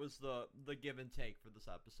that was the give and take for this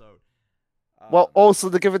episode. Well, also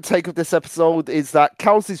the give and take of this episode is that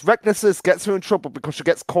Kelsey's recklessness gets her in trouble because she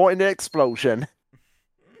gets caught in an explosion.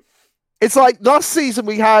 It's like last season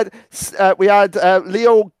we had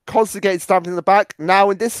Leo constantly getting stabbed in the back.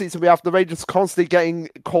 Now in this season we have the Rangers constantly getting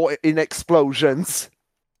caught in explosions.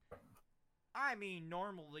 I mean,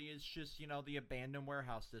 normally it's just, you know, the abandoned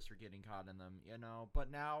warehouse district getting caught in them, you know.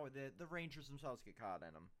 But now the Rangers themselves get caught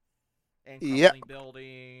in them. And crumbling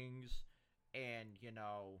buildings, and, you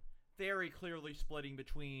know, very clearly splitting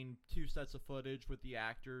between two sets of footage with the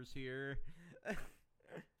actors here.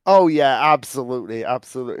 Oh yeah, absolutely. All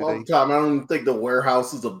the time, I don't think the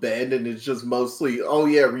warehouse is abandoned. It's just mostly, oh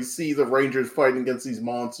yeah, we see the Rangers fighting against these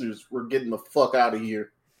monsters. We're getting the fuck out of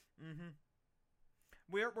here. Mm-hmm.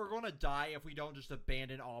 We're gonna die if we don't just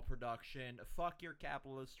abandon all production. Fuck your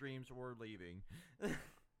capitalist dreams. We're leaving.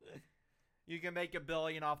 You can make $1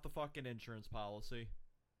 billion off the fucking insurance policy.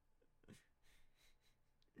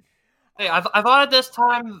 Hey, I thought at this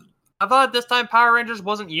time Power Rangers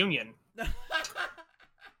wasn't union.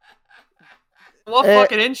 What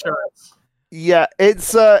fucking insurance? Yeah,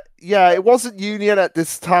 it's it wasn't union at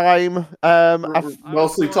this time. We're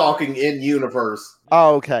mostly talking in universe.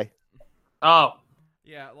 Oh, okay. Oh.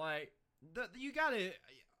 Yeah, like you gotta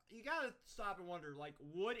stop and wonder, like,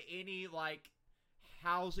 would any like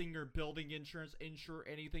housing or building insurance insure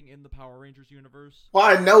anything in the Power Rangers universe? Well,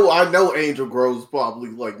 I know Angel Grove's probably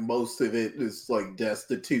like most of it is like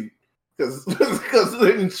destitute because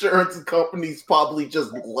the insurance companies probably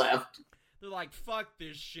just left. They're like, fuck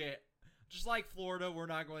this shit. Just like Florida, we're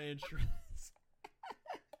not going to insure this.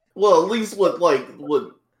 Well, at least with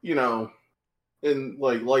you know, in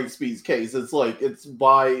like Lightspeed's case, it's like it's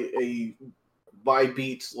by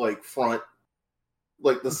beach like front,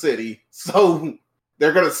 like the city, so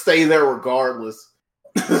they're gonna stay there regardless.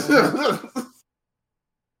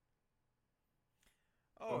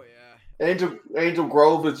 Oh yeah. Angel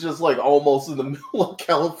Grove is just like almost in the middle of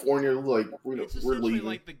California, like It's we're essentially leaving.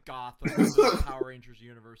 like the Gotham of the Power Rangers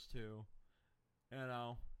universe too. You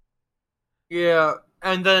know. Yeah,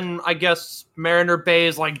 and then I guess Mariner Bay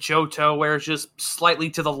is like Johto, where it's just slightly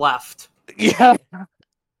to the left. Yeah.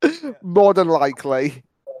 More than likely.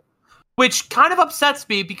 Which kind of upsets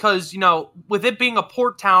me because, you know, with it being a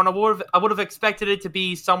port town, I would have expected it to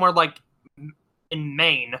be somewhere like in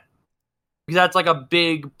Maine. Because that's like a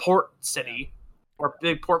big port city or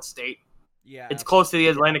big port state. Yeah. It's close to the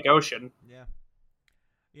Atlantic Ocean. Yeah.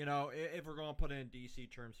 You know, if we're going to put it in DC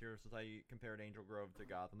terms here, since I compared Angel Grove to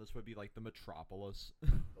Gotham, this would be like the metropolis.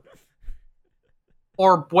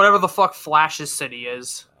 Or whatever the fuck Flash's city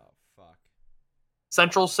is. Oh, fuck.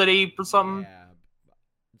 Central City or something? Yeah.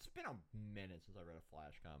 It's been a minute since I read a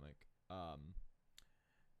Flash comic. I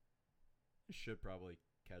should probably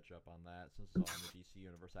catch up on that since it's on the DC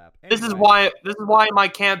Universe app. Anyway. This is why my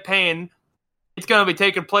campaign it's going to be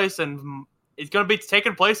taking place in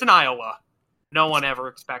Iowa. No one ever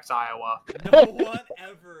expects Iowa. No one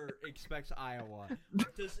ever expects Iowa.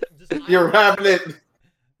 Does You're Iowa, having it.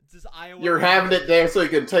 Does Iowa? You're having it there so you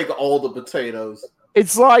can take all the potatoes.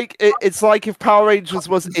 It's like if Power Rangers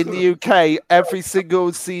was in the UK, every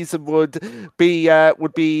single season would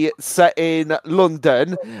be set in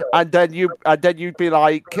London, and then you'd be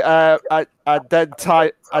like, and then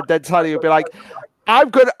Tiny would be like, I'm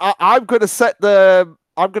gonna set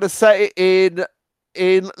it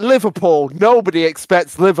in Liverpool. Nobody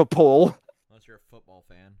expects Liverpool. Unless you're a football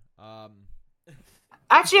fan.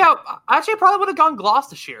 Actually, I probably would have gone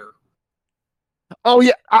Gloucestershire. Oh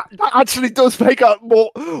yeah, that actually does make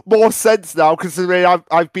more sense now, considering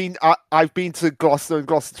I've been to Gloucester and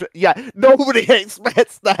Gloucester. Yeah, nobody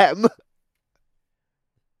expects them.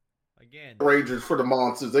 Again, Rangers for the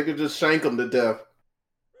monsters. They could just shank them to death.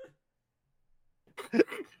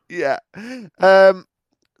 Yeah.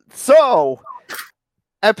 So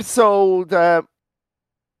episode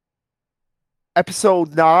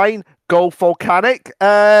 9, Go Volcanic.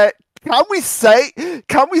 Can we say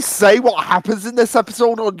what happens in this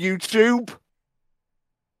episode on YouTube?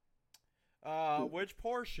 which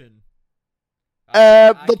portion?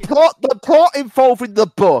 The plot involving the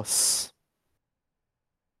bus.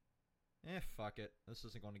 Fuck it. This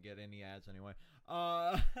isn't going to get any ads anyway.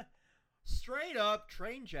 Straight up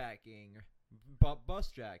train jacking,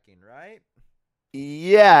 bus jacking, right?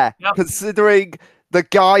 Yeah, Yep. Considering the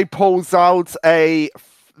guy pulls out a.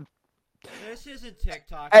 This isn't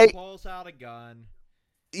TikTok. Hey. He pulls out a gun.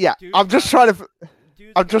 Yeah, Dude's I'm just got- trying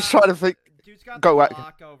to think. Dude's got Go the ahead.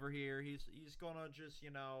 block over here. He's gonna just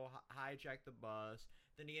hijack the bus.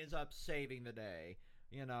 Then he ends up saving the day.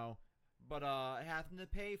 But having to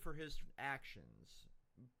pay for his actions.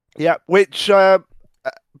 Yeah, which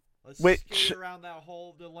Let's Which- skate around that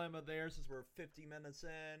whole dilemma there since we're 50 minutes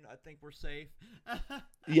in. I think we're safe.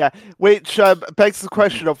 begs the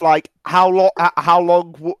question of like how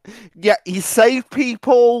long. Yeah, he saved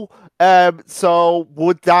people. So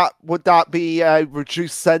would that be a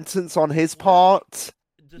reduced sentence on his part?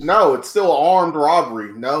 No, it's still armed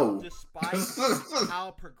robbery. No. Despite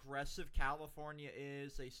how progressive California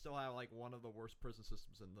is, they still have like one of the worst prison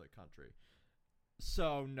systems in the country.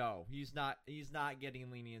 So no, he's not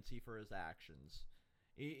getting leniency for his actions.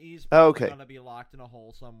 He's probably gonna be locked in a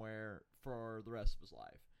hole somewhere for the rest of his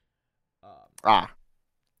life. Yeah.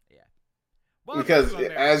 But Because,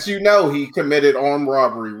 as you know, he committed armed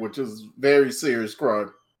robbery, which is very serious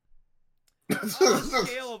crime. on the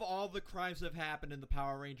scale of all the crimes that have happened in the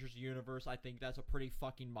Power Rangers universe, I think that's a pretty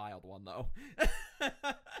fucking mild one, though.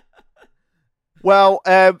 Well,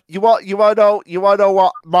 you want to know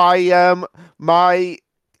what my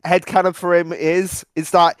headcanon for him is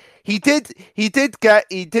that he did get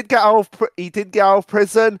out of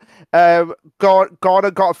prison, got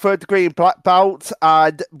a 3rd degree in black belt,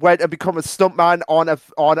 and went and become a stuntman on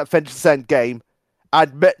Avengers Endgame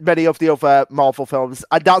and many of the other Marvel films.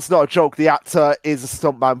 And that's not a joke. The actor is a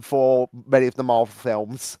stuntman for many of the Marvel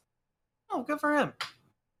films. Oh, good for him.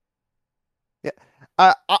 Yeah.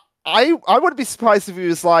 I wouldn't be surprised if he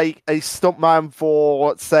was like a stuntman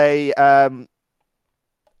for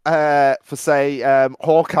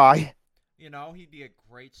Hawkeye. You know, he'd be a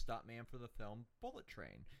great stuntman for the film Bullet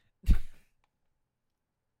Train.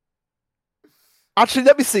 Actually,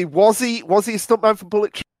 let me see. Was he a stuntman for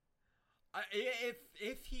Bullet Train?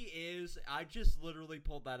 If he is, I just literally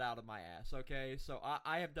pulled that out of my ass. Okay, so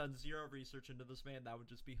I have done zero research into this man. That would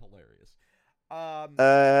just be hilarious.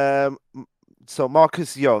 So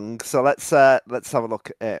Marcus Young. So let's have a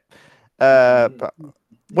look at it. But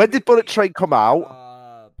when did Bullet Train come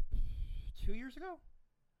out? 2 years ago.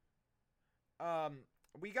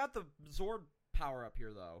 We got the Zord power up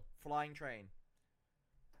here though. Flying train.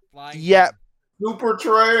 Yeah. Train. Super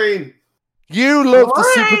train. You love the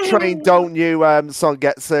super train, don't you,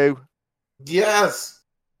 Songetsu? Yes.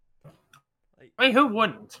 I mean, who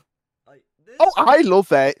wouldn't? I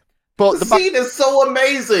love it. But the scene is so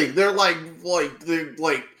amazing. They're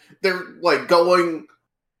going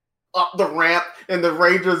up the ramp, and the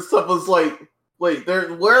ranger and stuff was like, "Wait,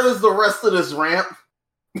 where is the rest of this ramp?"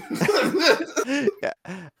 Yeah.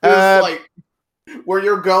 It's like, where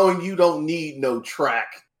you're going, you don't need no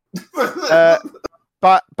track.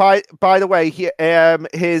 But by the way,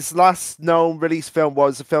 his last known release film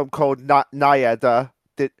was a film called Nyad, Nyad.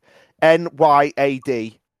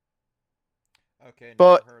 Okay,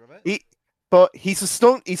 but never heard of it. He's a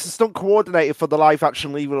stunt coordinator for the live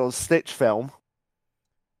action Lilo and Stitch film.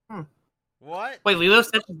 What? Wait, Lilo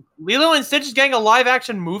and Stitch is getting a live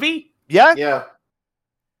action movie? Yeah. Yeah.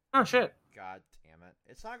 Oh shit. God damn it.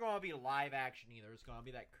 It's not going to be live action either. It's going to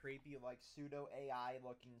be that creepy, like, pseudo AI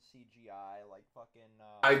looking CGI, like fucking.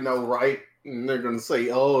 I know, right? And they're going to say,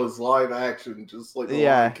 "Oh, it's live action," just like the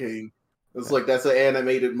Lion King. It's like, that's an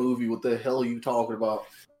animated movie. What the hell are you talking about?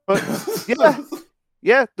 But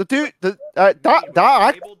yeah, the dude, that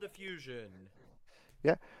diffusion.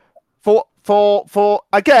 Yeah. For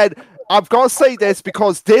again, I've got to say this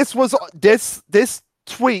because this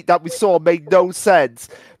tweet that we saw made no sense.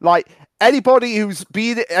 Like anyone who's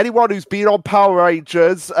been on Power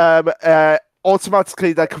Rangers,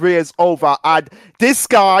 automatically their career's over, and this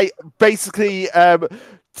guy basically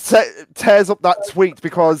tears up that tweet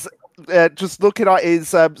because just looking at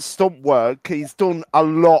his stunt work, he's done a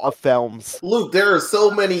lot of films. Luke, there are so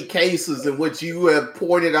many cases in which you have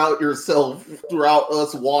pointed out yourself throughout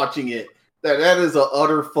us watching it that is an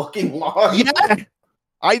utter fucking lie. Yeah,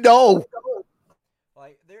 I know.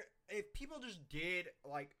 Like, if people just did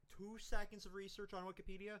like 2 seconds of research on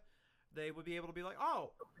Wikipedia, they would be able to be like, "Oh,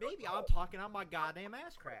 maybe I'm talking out my goddamn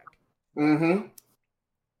ass crack." Mm-hmm.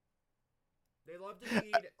 They love to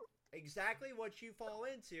read exactly what you fall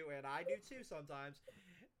into, and I do too sometimes.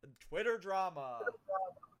 Twitter drama.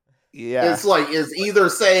 Yeah. It's either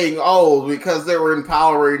saying, "Oh, because they were in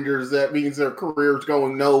Power Rangers, that means their career's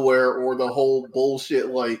going nowhere," or the whole bullshit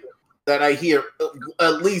like that I hear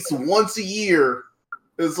at least once a year.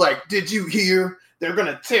 It's like, "Did you hear? They're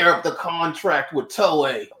gonna tear up the contract with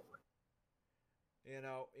Toei." You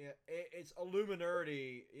know, it's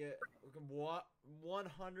Illuminati.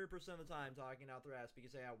 100% of the time talking out their ass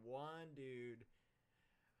because they have one dude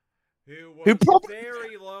who was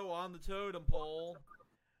very low on the totem pole.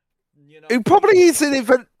 You know, who probably isn't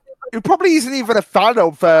even a fan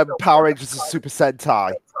of Power Rangers and Super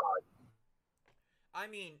Sentai. I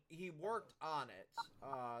mean, he worked on it.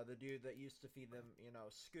 The dude that used to feed them,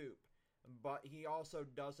 Scoop, but he also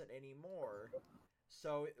doesn't anymore.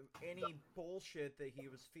 So any bullshit that he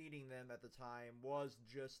was feeding them at the time was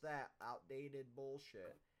just that outdated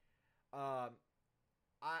bullshit.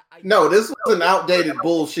 No, this wasn't outdated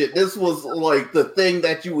bullshit. This was like the thing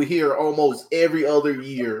that you would hear almost every other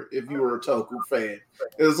year if you were a Toku fan.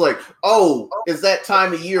 It was like, "Oh, it's that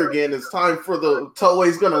time of year again. It's time for the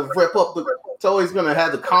Toei's gonna Toei's gonna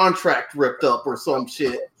have the contract ripped up or some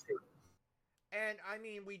shit." And I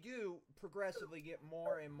mean, we do progressively get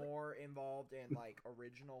more and more involved in like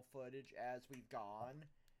original footage as we've gone,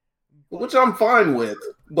 which I'm fine with.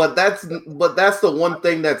 But that's the one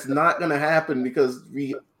thing that's not going to happen because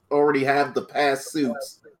we already have the past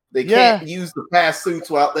suits. They can't use the past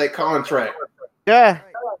suits without that contract. Yeah.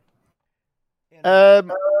 Right.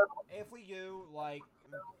 If we do like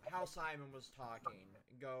how Simon was talking,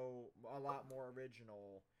 go a lot more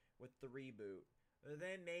original with the reboot,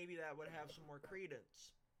 then maybe that would have some more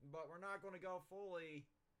credence. But we're not going to go fully,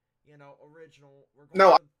 original.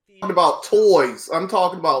 No, I'm talking about toys. I'm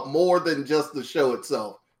talking about more than just the show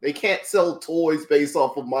itself. They can't sell toys based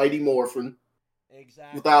off of Mighty Morphin.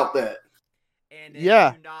 Exactly. Without that. And they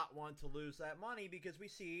do not want to lose that money because we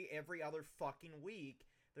see every other fucking week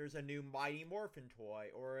there's a new Mighty Morphin toy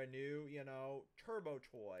or a new, Turbo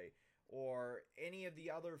toy or any of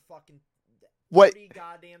the other fucking 30 Wait.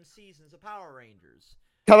 goddamn seasons of Power Rangers.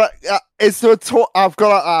 Can I? Is there a toy? I've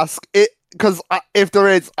got to ask it because if there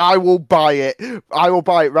is, I will buy it. I will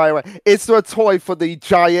buy it right away. Is there a toy for the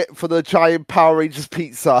giant Power Rangers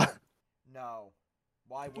pizza? No.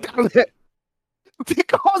 Why would it?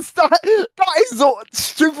 Because that is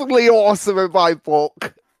stupidly awesome in my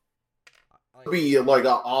book. Be like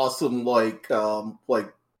an awesome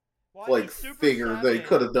figure they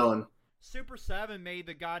could have done. Super 7 made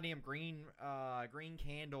the goddamn green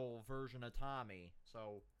candle version of Tommy,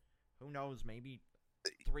 so who knows, maybe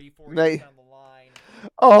 3-4 years down the line.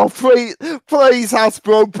 Oh, please,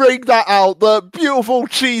 Hasbro, bring that out, the beautiful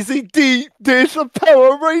cheesy deep dish of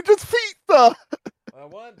Power Rangers pizza.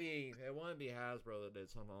 It wouldn't be Hasbro that did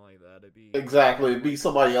something like that. It'd be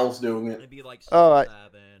somebody else doing it. It'd be like Super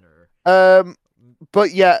 7 or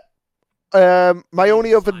but yeah, my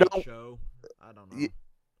only other note. Show. I don't know.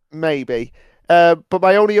 Maybe. But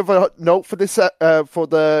my only other note for this, for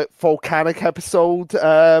the volcanic episode,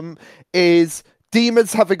 is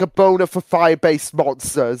demons having a boner for fire-based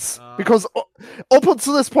monsters. Because up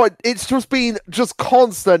until this point, it's just been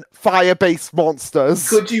constant fire-based monsters.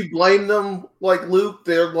 Could you blame them, Luke?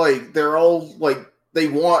 They're all they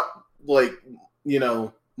want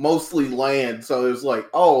mostly land. So it's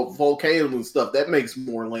volcanoes and stuff. That makes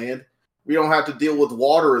more land. We don't have to deal with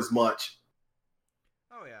water as much.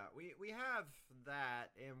 Oh yeah, we have that,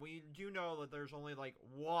 and we do know that there's only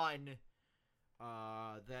one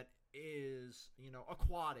that is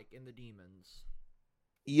aquatic in the demons.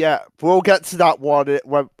 Yeah, we'll get to that one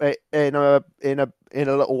in a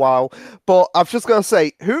little while. But I've just got to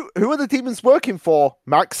say, who are the demons working for?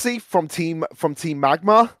 Maxi from Team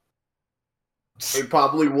Magma? They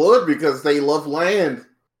probably would because they love land.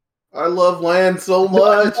 I love land so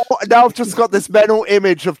much. Now I've just got this mental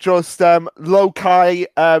image of just Loki,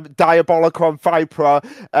 Diabolical, and Viper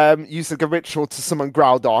using a ritual to summon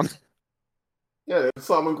Groudon. Yeah,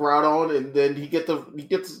 summon Groudon, and then he gets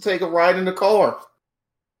to take a ride in the car.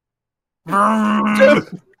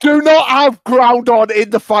 Do not have Groudon in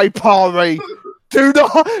the Vipari. Do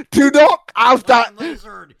not have that.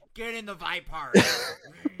 Lizard, get in the Viper.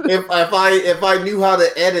 If I knew how to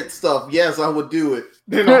edit stuff, yes, I would do it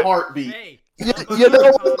in a heartbeat. Hey, you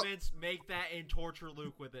know, comments, make that and torture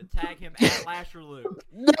Luke with it. Tag him at Lasher Luke.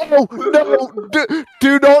 No,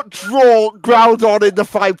 do not draw Groudon in the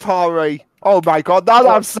Vipari. Oh my god, now that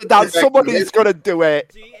I've said that, somebody's gonna do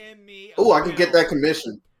it. DM me. Oh, I can get that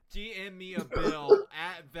commission. DM me a bill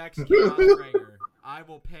at Vex Ringer. I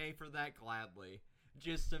will pay for that gladly,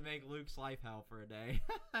 just to make Luke's life hell for a day.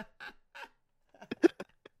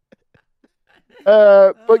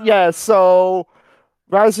 But yeah, so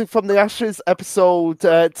Rising from the Ashes, episode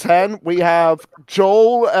 10, we have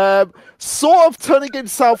Joel sort of turning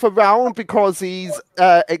himself around because he's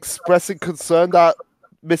expressing concern that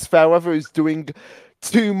Miss Fairweather is doing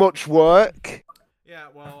too much work. Yeah,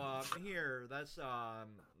 well, here, that's,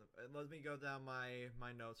 let me go down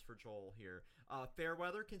my notes for Joel here.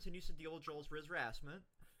 Fairweather continues to deal with Joel's harassment.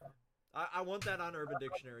 I want that on Urban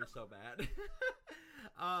Dictionary so bad.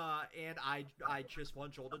 And I just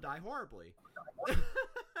want Joel to die horribly.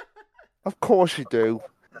 Of course you do.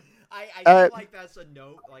 I feel like that's a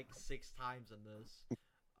note 6 times in this.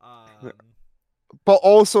 But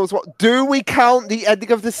also, as well, do we count the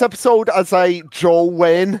ending of this episode as a Joel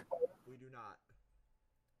win? We do not.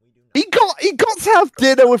 He got to have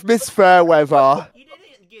dinner with Miss Fairweather. He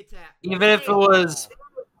didn't get to. Even if it was.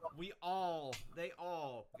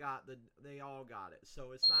 They all got it.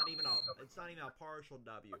 So it's not even a partial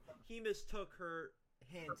W. He mistook her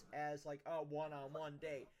hint as a one-on-one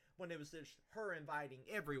date when it was just her inviting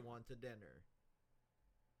everyone to dinner.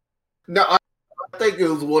 No, I think it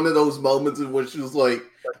was one of those moments in which she was like,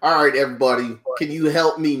 "All right, everybody, can you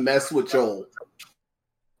help me mess with Joel?"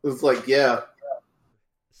 It was like, "Yeah."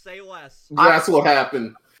 Say less. That's what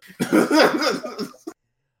happened.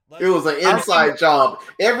 It was an inside job.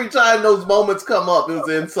 Every time those moments come up, it was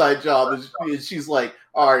an inside job. And she's like,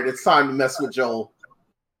 "All right, it's time to mess with Joel."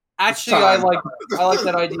 Actually, I like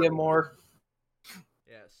that idea more.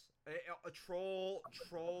 Yes, a troll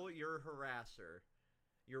your harasser,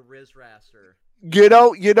 your Riz rasser.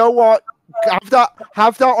 You know what? Have that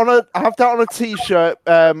on a t-shirt,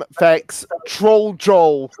 Vex. Troll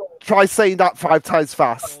Joel. Try saying that 5 times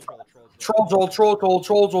fast. Troll Joel, troll Joel,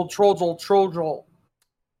 troll Joel, troll Joel, troll Joel.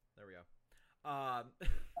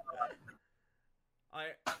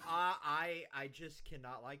 I just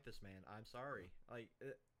cannot like this man. I'm sorry.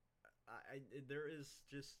 There is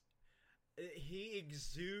just he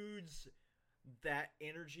exudes that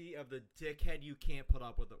energy of the dickhead you can't put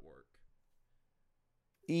up with at work.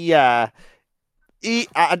 Yeah.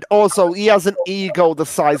 And also he has an ego the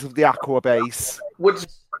size of the Aqua base. Which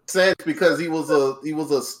makes sense because he was a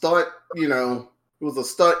stunt, he was a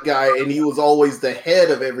stunt guy and he was always the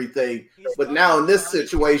head of everything. But now in this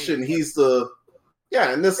situation,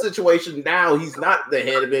 in this situation now he's not the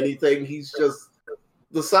head of anything. He's just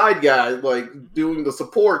the side guy, like doing the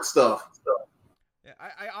support stuff. Yeah,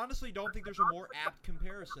 I honestly don't think there's a more apt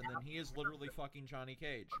comparison than he is literally fucking Johnny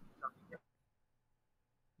Cage.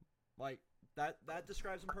 Like that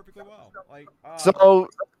describes him perfectly well. Like so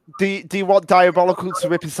do you want Diabolical to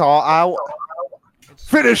rip his heart out?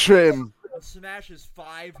 Finish him! And smash his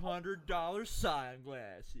 $500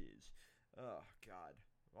 sunglasses. Oh god.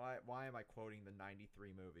 Why am I quoting the 93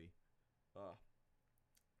 movie? Ugh.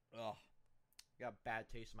 I got a bad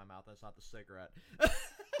taste in my mouth. That's not the cigarette.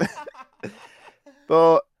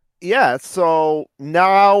 But yeah, so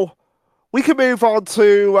now we can move on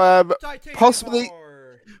to possibly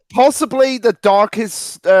the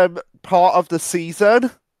darkest part of the season,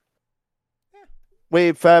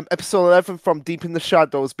 with episode 11 from Deep in the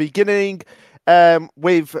Shadows, beginning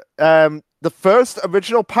with the first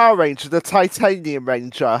original Power Ranger, the Titanium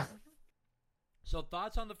Ranger. So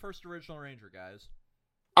thoughts on the first original Ranger, guys?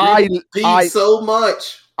 I so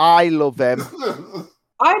much. I love him.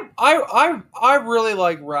 I really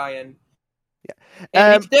like Ryan. Yeah.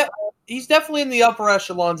 And he's definitely in the upper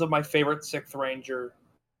echelons of my favorite Sixth Ranger.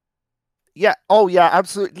 Yeah. Oh, yeah.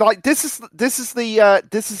 Absolutely. Like this is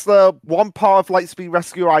the one part of Lightspeed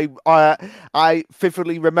Rescue I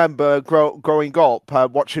vividly remember growing up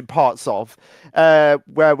watching parts of,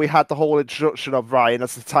 where we had the whole introduction of Ryan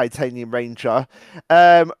as the Titanium Ranger,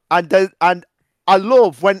 and I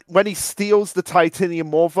love when he steals the Titanium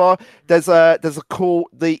Mother. There's a cool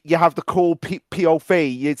you have the cool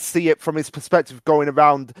POV. You see it from his perspective going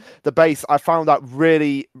around the base. I found that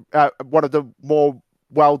really one of the more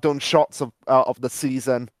well done shots of the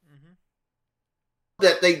season.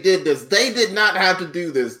 That they did this. They did not have to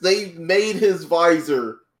do this. They made his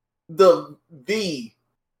visor the V,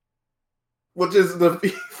 which is the V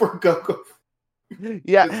for Goku.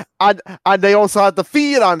 Yeah, and they also had the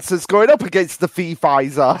freelancers going up against the fee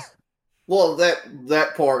visor. Well,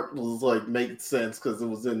 that part was like making sense because it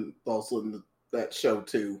was also in that show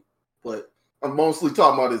too. But I'm mostly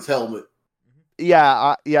talking about his helmet.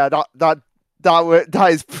 Yeah, that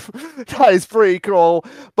is pretty cool.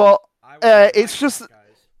 But it's just.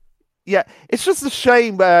 Yeah, it's just a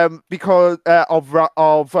shame because of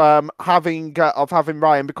having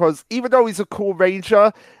Ryan, because even though he's a cool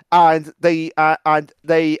Ranger, and they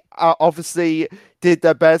obviously did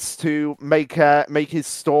their best to make his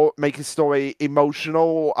story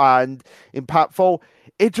emotional and impactful,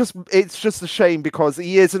 it's just a shame because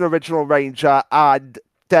he is an original Ranger and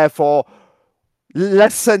therefore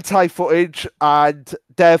less Sentai footage and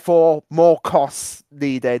therefore more costs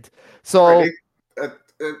needed. So.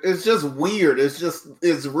 It's just weird. It's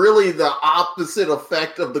really the opposite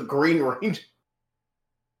effect of the Green Ranger.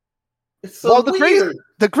 It's so weird.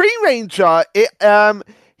 The Green Ranger, he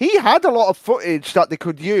had a lot of footage that they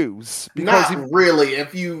could use. Not really.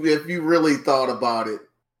 If you really thought about it,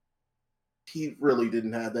 he really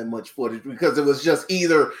didn't have that much footage because it was just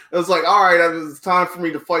it was like, all right, it's time for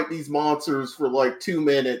me to fight these monsters for like 2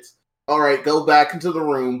 minutes. All right, go back into the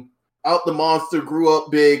room. Out the monster grew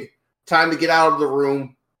up big. Time to get out of the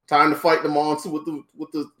room. Time to fight the monster with the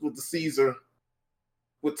Caesar.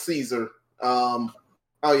 With Caesar. Oh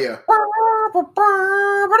yeah.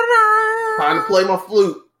 Time to play my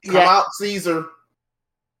flute. Come out, Caesar.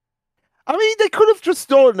 I mean, they could have just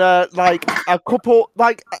done like a couple,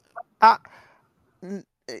 like.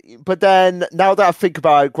 But then, now that I think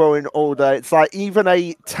about it, growing older, it's like even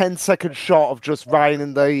a 10-second shot of just Ryan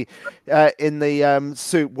in the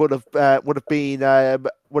suit would have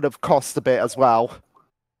cost a bit as well.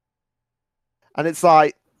 And it's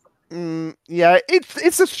like, yeah,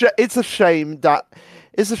 it's a shame, but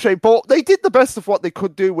they did the best of what they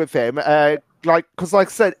could do with him. Because like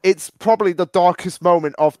I said, it's probably the darkest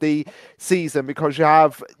moment of the season because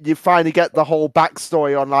you finally get the whole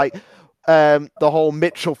backstory on like. The whole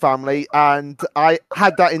Mitchell family, and I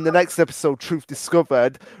had that in the next episode, Truth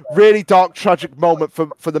Discovered. Really dark, tragic moment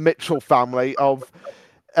for the Mitchell family of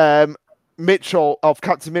Captain Mitchell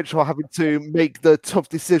having to make the tough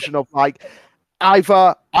decision of like,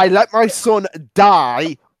 either I let my son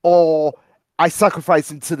die or I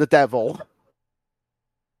sacrifice him to the devil.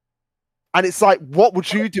 And it's like, what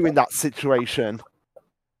would you do in that situation?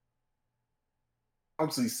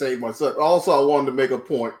 Obviously save myself. Also, I wanted to make a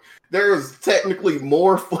point. There is technically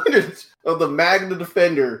more footage of the Magna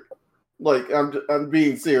Defender. Like, I'm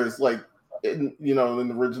being serious. Like, in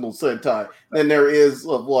the original Sentai than there is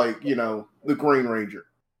of like the Green Ranger.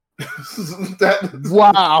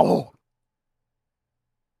 Wow,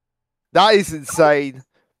 that is insane.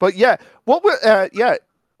 But yeah, what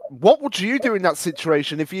would you do in that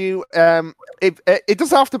situation if you if it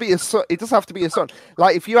doesn't have to be a son, it doesn't have to be a son.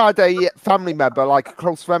 Like if you had a family member, like a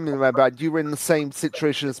close family member, and you were in the same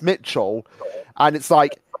situation as Mitchell, and it's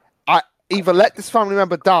like, I either let this family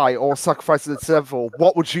member die or sacrifice the devil.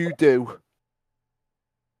 What would you do?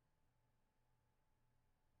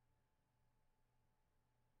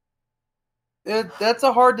 That's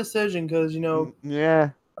a hard decision because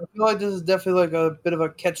Yeah. I feel like this is definitely like a bit of a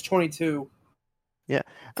catch-22. Yeah.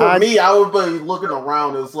 For me, I would be looking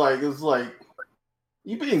around. It's like,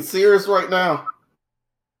 you being serious right now?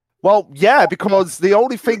 Well, yeah, because the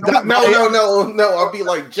only thing that no. I'll be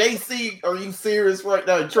like, JC, are you serious right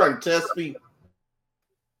now? You trying to test me?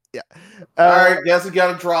 Yeah. All right, guess we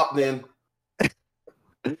got to drop then.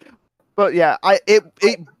 But yeah,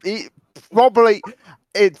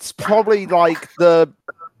 it's probably like the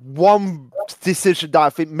one decision that I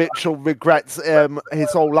think Mitchell regrets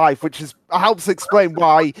his whole life, which helps explain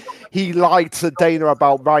why he lied to Dana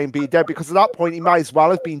about Ryan being dead, because at that point he might as well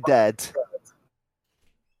have been dead.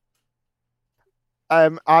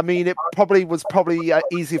 I mean, it was probably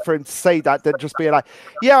easier for him to say that than just being like,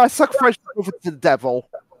 yeah, I sacrificed over to the devil.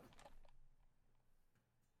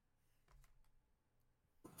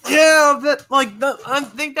 Yeah, I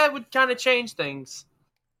think that would kind of change things.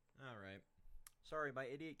 Sorry, my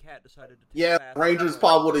idiot cat decided to take Yeah, a bath. Rangers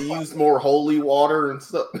probably would have used more holy water and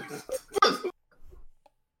stuff.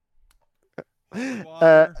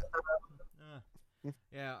 Water.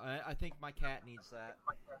 Yeah, I think my cat needs that.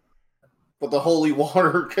 But the holy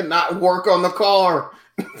water cannot work on the car.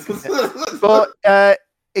 But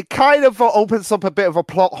it kind of opens up a bit of a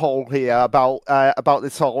plot hole here about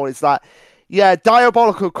this whole, is that, yeah,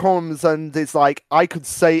 Diabolical comes and it's like, I could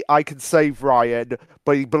save Ryan,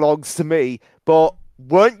 but he belongs to me. But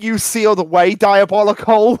weren't you sealed away,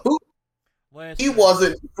 Diabolical? He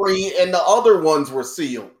wasn't free, and the other ones were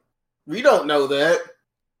sealed. We don't know that.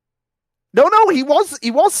 No, he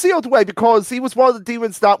was sealed away because he was one of the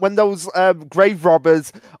demons that when those grave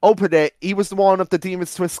robbers opened it, he was the one of the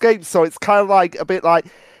demons to escape. So it's kind of like a bit like,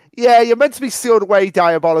 yeah, you're meant to be sealed away,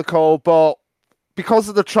 Diabolical, but because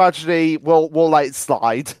of the tragedy, we'll let it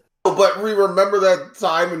slide. But we remember that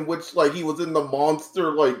time in which, like, he was in the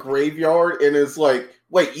monster, like, graveyard, and it's like,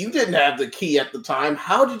 wait, you didn't have the key at the time.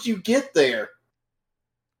 How did you get there?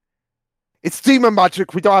 It's demon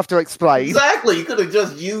magic. We don't have to explain. Exactly. You could have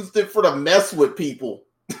just used it to mess with people.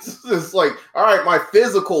 It's like, all right, my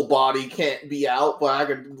physical body can't be out, but I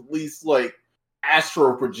can at least, like,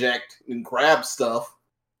 astro project and grab stuff.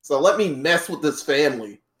 So let me mess with this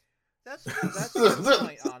family. That's a good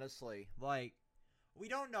point, honestly. Like, we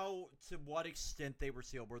don't know to what extent they were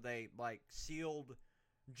sealed. Were they, like, sealed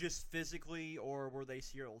just physically, or were they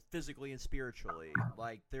sealed physically and spiritually?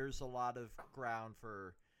 Like, there's a lot of ground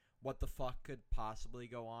for what the fuck could possibly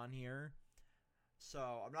go on here. So,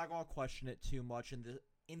 I'm not going to question it too much in the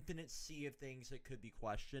infinite sea of things that could be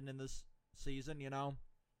questioned in this season, you know?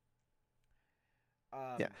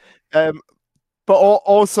 Yeah. But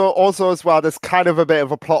also as well, there's kind of a bit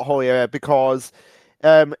of a plot hole here because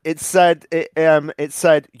it said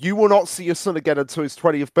you will not see your son again until his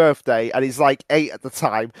 20th birthday, and he's like 8 at the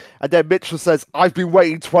time. And then Mitchell says, "I've been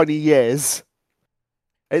waiting 20 years."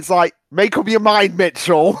 It's like, make up your mind,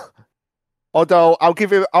 Mitchell. Although I'll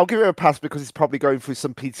give him a pass because he's probably going through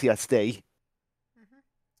some PTSD.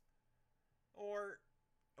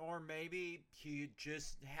 Or maybe he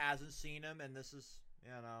just hasn't seen him, and this is,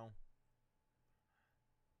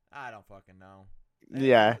 I don't fucking know.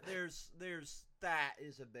 Yeah. There's that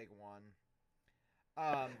is a big one.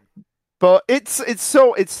 But it's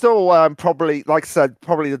still probably, like I said,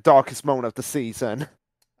 probably the darkest moment of the season.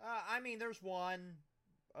 I mean, there's one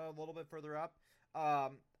a little bit further up. I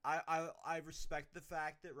respect the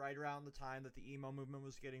fact that right around the time that the emo movement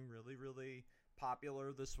was getting really, really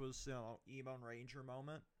popular, this was emo and ranger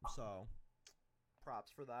moment. So,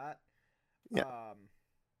 props for that. Yeah.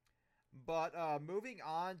 But moving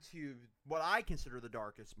on to what I consider the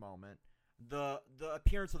darkest moment, the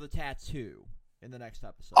appearance of the tattoo in the next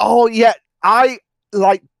episode. Oh yeah, I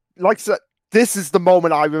like I said, this is the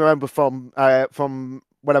moment I remember from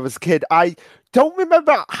when I was a kid. I don't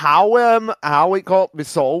remember how it got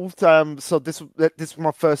resolved. So this was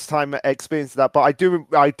my first time experiencing that, but I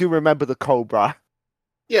do remember the cobra.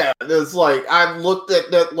 Yeah, there's like I looked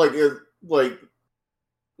at that like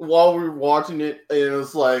while we were watching it, and it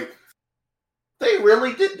was like they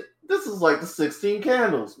really did. This is like the 16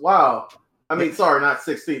 Candles. Wow. I mean, sorry, not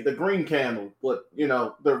 16. The green candle, but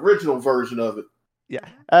the original version of it. Yeah.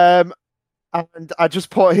 And I just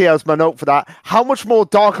put here as my note for that. How much more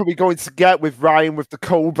dark are we going to get with Ryan with the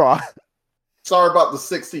Cobra? Sorry about the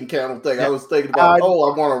 16 candle thing. I was thinking about, I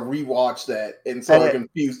want to rewatch that, and so I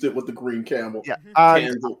confused it with the green candle. Yeah,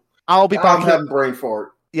 candle. I'll be back. I'm having brain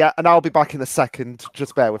fart. Yeah, and I'll be back in a second.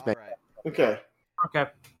 Just bear with me. Right. Okay.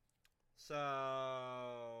 So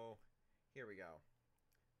here we go.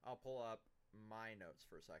 I'll pull up my notes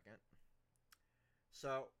for a second.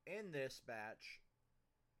 So in this batch,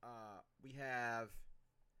 we have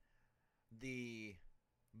the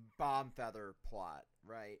bomb feather plot,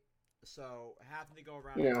 right? So having to go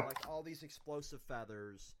around and collect all these explosive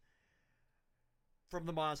feathers from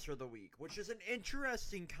the monster of the week, which is an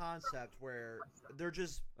interesting concept where they're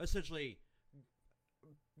just essentially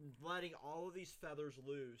letting all of these feathers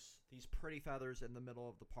loose, these pretty feathers in the middle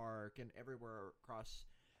of the park and everywhere across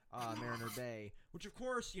Mariner Bay, which of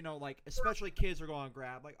course, especially kids are going to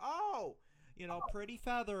grab, like, oh, pretty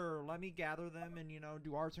feather, let me gather them and,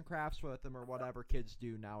 do arts and crafts with them or whatever kids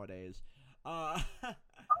do nowadays.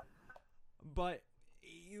 But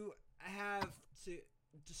you have to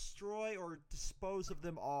destroy or dispose of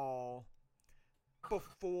them all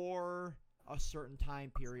before a certain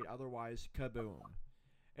time period, otherwise kaboom.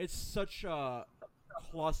 It's such a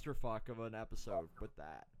clusterfuck of an episode with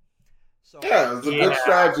that. So yeah, it's a good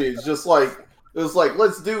strategy. It's just like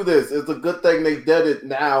let's do this. It's a good thing they did it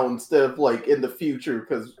now instead of in the future,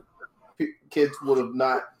 because kids would have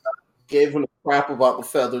not given a crap about the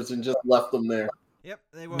feathers and just left them there. Yep,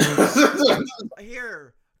 they will.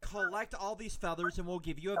 Here, collect all these feathers and we'll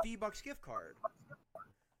give you a V-Bucks gift card.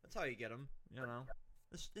 That's how you get them,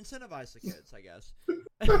 Just incentivize the kids, I guess.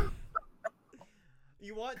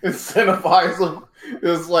 You want incentivize them?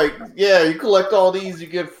 It's you collect all these, you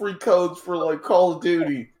get free codes for Call of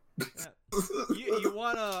Duty. You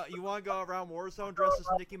wanna go around Warzone dressed as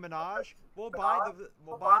Nicki Minaj? We'll buy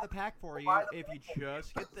the pack for you if you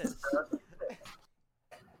just get this.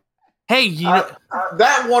 Hey,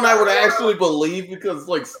 that one I would actually believe because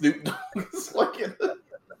Snoop Dogg is in it.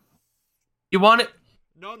 You want it?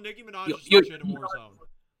 No, Nicki Minaj is shit in Warzone.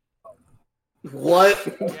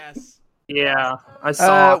 What? Yes. Yeah, I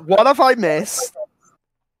saw. What have I missed?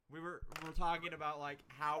 We're talking about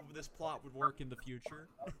how this plot would work in the future.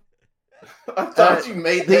 I thought you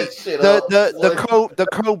made that shit up. The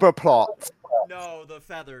Cobra plot. No, the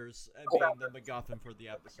feathers being the MacGuffin for the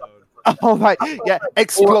episode. Oh my, yeah,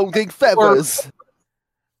 exploding feathers.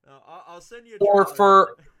 I'll send you. Or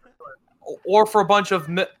for a bunch of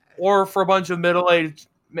middle-aged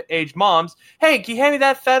moms. Hey, can you hand me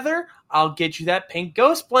that feather? I'll get you that pink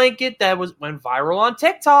ghost blanket that went viral on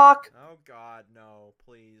TikTok. Oh God, no!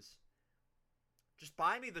 Please, just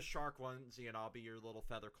buy me the shark onesie and I'll be your little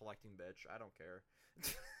feather collecting bitch. I don't care.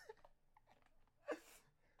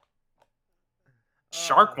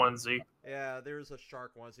 Shark onesie. Yeah, there's a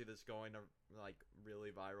shark onesie that's going to really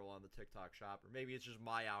viral on the TikTok shop, or maybe it's just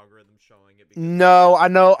my algorithm showing it. No, I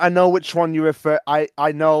know which one you refer.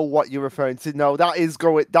 I know what you're referring to. No, that is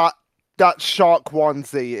going that shark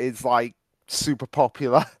onesie is super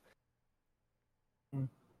popular.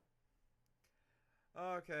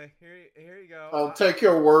 Okay, here you go. I'll take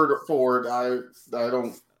your word for it. I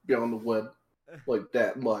don't be on the web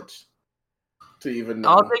that much to even know.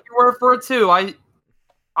 I'll take your word for it too.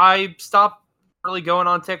 I stopped really going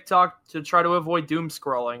on TikTok to try to avoid doom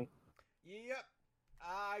scrolling. Yep,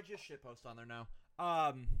 I just shitpost on there now.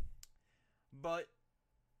 But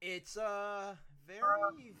it's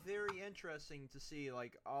very, very interesting to see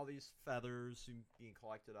all these feathers being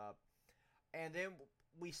collected up, and then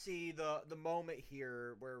we see the moment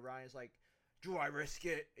here where Ryan's like, "Do I risk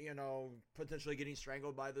it? Potentially getting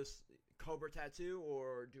strangled by this Cobra tattoo,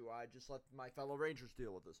 or do I just let my fellow Rangers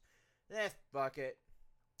deal with this? Fuck it.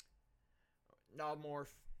 No morph.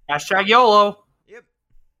 Hashtag YOLO. Yep.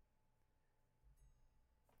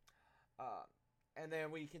 And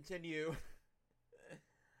then we continue.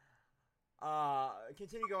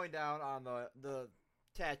 Continue going down on the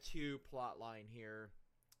tattoo plot line here,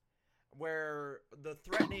 where the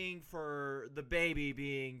threatening for the baby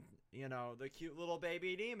being, the cute little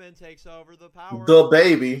baby demon takes over the power. The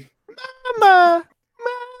baby. Mama.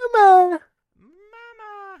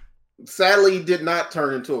 Sadly, did not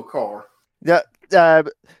turn into a car. Yeah,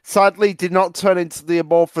 sadly, did not turn into the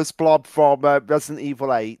amorphous blob from Resident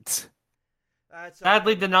Evil 8.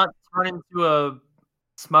 Sadly, did not turn into a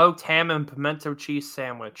smoked ham and pimento cheese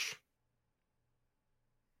sandwich.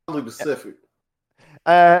 Really specific.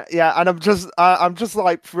 Yeah, and I'm just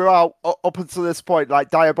throughout up until this point,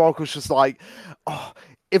 Diabolical's just oh,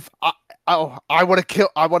 if I want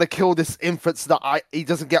to kill this infant so that he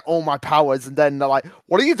doesn't get all my powers. And then they're like,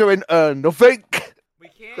 what are you doing? Nothing. We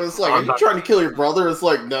can't. It's like, are you trying to kill your brother? It's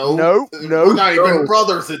like, no, we're not even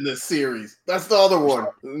brothers in this series. That's the other one.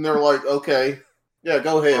 And they're like, okay, yeah,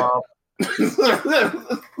 go ahead.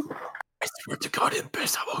 I swear to God, in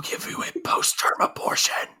piss, I will give you a post-term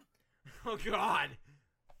abortion. Oh God.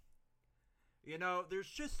 You know, there's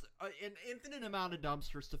just an infinite amount of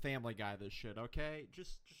dumpsters to Family Guy this shit, okay?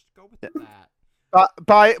 Just go with that.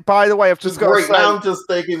 By the way, I've just got to say... Now I'm just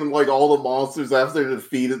thinking like all the monsters after they're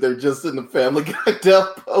defeated, they're just in the Family Guy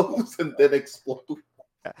death pose and then explode.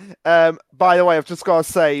 By the way, I've just got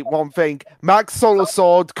to say one thing. Max Solar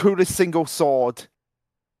Sword, coolest single sword.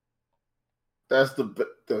 That's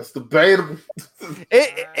debatable.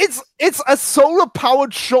 It's a solar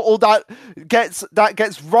powered shuttle that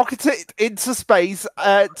gets rocketed into space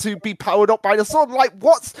to be powered up by the sun. Like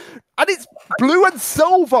and it's blue and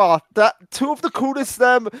silver. That two of the coolest.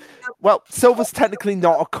 Well, silver's technically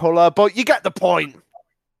not a color, but you get the point.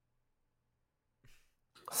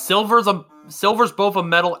 Silver's both a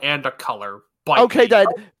metal and a color. Okay then,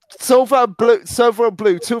 silver and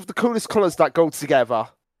blue, two of the coolest colors that go together.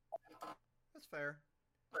 That's fair.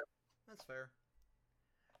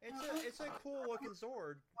 It's a cool looking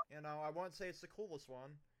Zord. You know, I won't say it's the coolest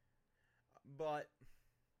one, but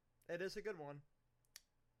it is a good one.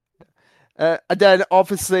 And then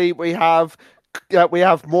obviously we have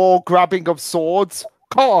more grabbing of swords.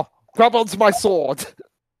 Car, grab onto my sword.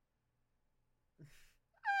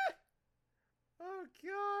 Oh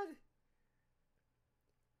God!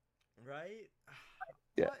 Right?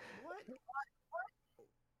 Yeah. What?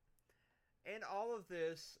 In all of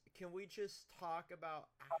this, can we just talk about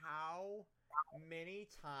how many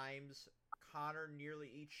times Connor nearly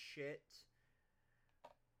eats shit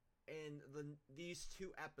in these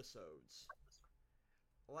 2 episodes?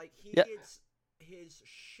 Like, he gets his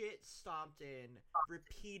shit stomped in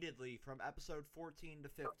repeatedly from episode 14 to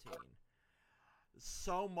 15.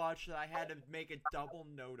 So much that I had to make a double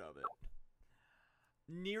note of it.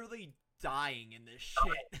 Nearly dying in this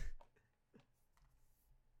shit.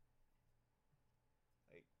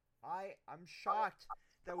 I'm shocked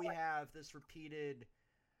that we have this repeated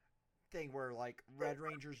thing where, like, Red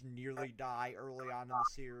Rangers nearly die early on in the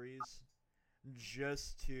series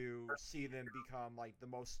just to see them become, like, the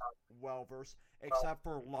most well-versed, except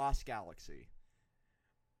for Lost Galaxy.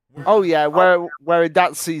 Where in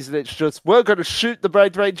that season it's just, we're going to shoot the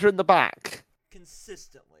Red Ranger in the back.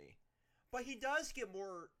 Consistently. But he does get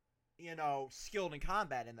more, skilled in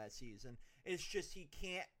combat in that season. It's just he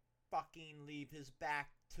can't fucking leave his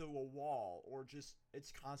back to a wall, or just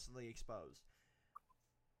it's constantly exposed.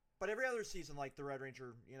 But every other season, like, the Red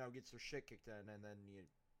Ranger, gets their shit kicked in, and then you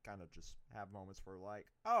kind of just have moments where, like,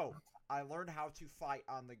 oh, I learned how to fight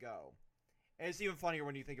on the go. And it's even funnier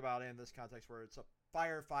when you think about it in this context where it's a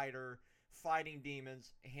firefighter fighting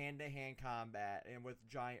demons, hand-to-hand combat, and with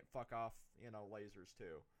giant fuck-off, lasers,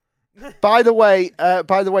 too. By the way,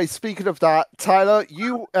 speaking of that, Tyler,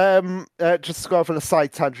 you just to go off on a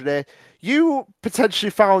side tangent here, you potentially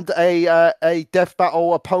found a death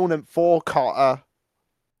battle opponent for Carter.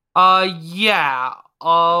 Yeah.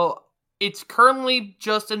 It's currently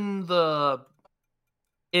just in the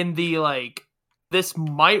like, this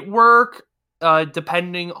might work,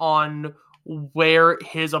 depending on where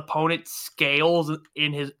his opponent scales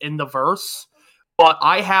in the verse. But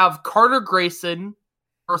I have Carter Grayson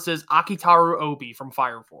versus Akitaru Obi from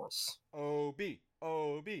Fire Force. Obi.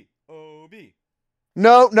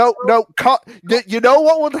 No. You know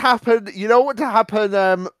what would happen?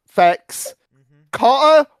 Fex? Mm-hmm.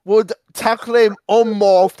 Carter would tackle him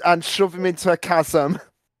unmorphed and shove him into a chasm.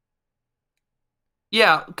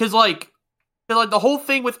 Yeah, because the whole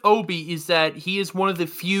thing with Obi is that he is one of the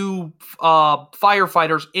few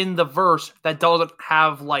firefighters in the verse that doesn't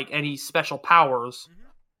have, like, any special powers. Mm-hmm.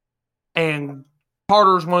 And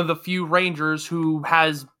Carter's one of the few Rangers who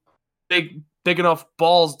has big enough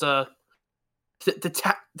balls to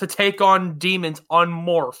take on demons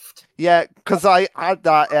unmorphed. Yeah, because I had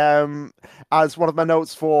that as one of my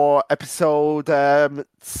notes for episode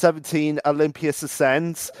 17, Olympius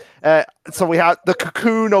Ascends. So we had the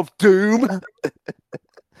Cocoon of Doom.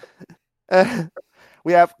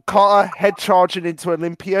 We have Carter head charging into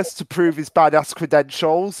Olympius to prove his badass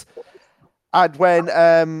credentials. And when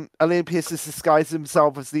Olympius has disguised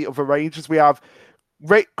himself as the other Rangers, we have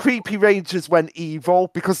creepy Rangers when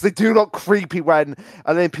evil, because they do look creepy when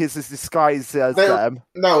Olympius is disguised as them.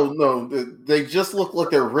 No, they just look like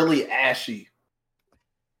they're really ashy.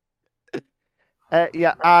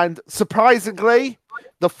 Yeah, and surprisingly,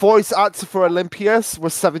 the voice actor for Olympius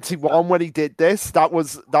was 71 when he did this. That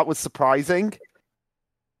was surprising.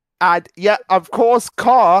 And yeah, of course,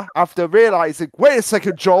 Carr, after realizing, wait a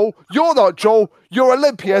second, Joel, you're not Joel, you're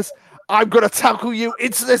Olympius. I'm gonna tackle you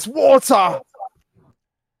into this water.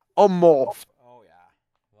 Unmorphed. Oh yeah,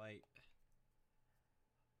 like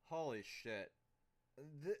holy shit.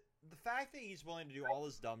 The fact that he's willing to do all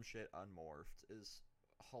this dumb shit unmorphed is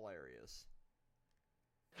hilarious.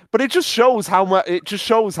 But it just shows how much. It just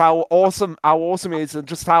shows how awesome he is, and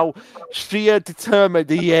just how sheer determined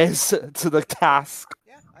he is to the task.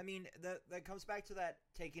 Yeah, I mean that comes back to that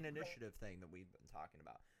taking initiative thing that we've been talking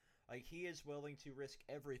about. Like he is willing to risk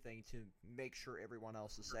everything to make sure everyone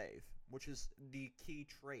else is safe, which is the key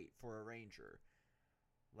trait for a ranger.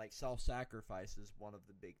 Like self-sacrifice is one of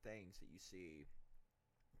the big things that you see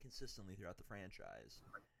consistently throughout the franchise.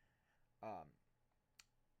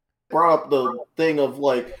 Brought up the thing of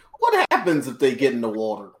like, what happens if they get in the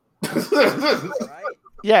water? Right?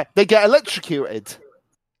 Yeah, they get electrocuted.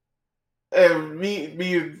 And me,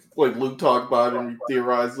 like Luke talked about it and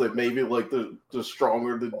theorized that maybe like the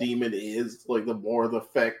stronger the demon is, like the more the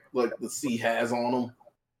effect like the sea has on them.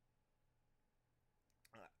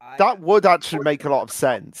 That would actually make a lot of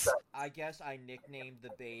sense. I guess I nicknamed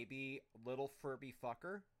the baby Little Furby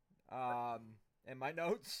Fucker. In my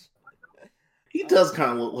notes. He does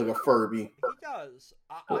kind of look like a Furby. He does.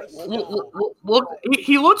 Look,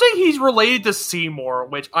 he looks like he's related to Seymour,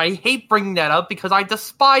 which I hate bringing that up because I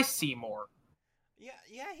despise Seymour.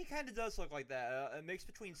 Yeah, he kind of does look like that. A mix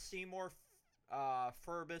between Seymour,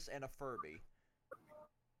 Furbus, and a Furby.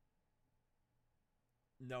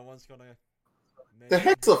 No one's gonna. The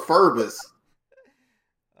heck's a Furbus?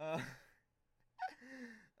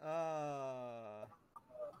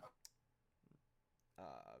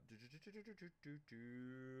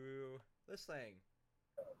 This thing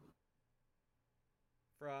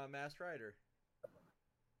from Masked Rider.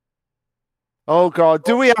 Oh god,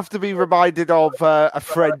 do we have to be reminded of a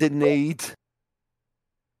friend in need?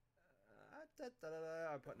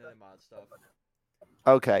 I'm putting it in mod stuff.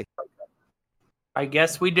 Okay. I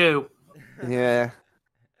guess we do. Yeah.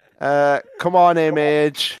 Come on,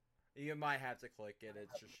 Image. You might have to click it.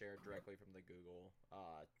 It's just shared directly from the Google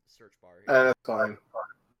search bar here. That's fine.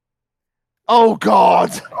 Oh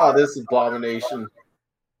god! Oh, this abomination.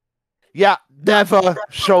 Yeah, never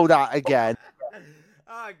show that again.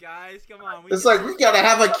 Oh, guys, come on. It's like, we gotta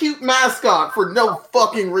have a cute mascot for no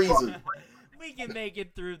fucking reason. We can make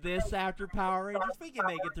it through this after Power Rangers. We can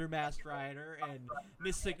make it through Masked Rider and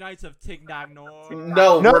Mystic Knights of Tignagnor.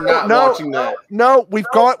 No, we're not watching that. No, we've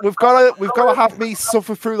got to have me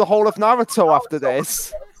suffer through the whole of Naruto after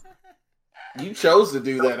this. You chose to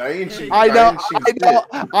do that. I know,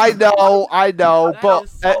 That but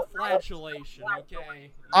is self-flagellation,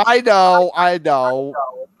 okay? I know.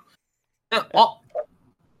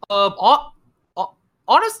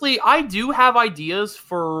 Honestly, I do have ideas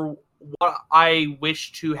for what I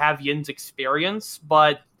wish to have Yin's experience,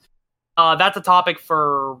 but that's a topic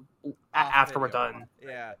for after we're done.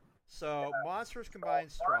 Yeah. So, monsters combine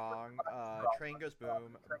strong, train goes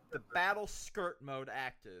boom, the battle skirt mode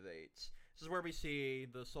activates. This is where we see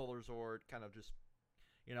the Solar Zord kind of just,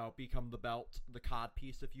 become the belt, the cod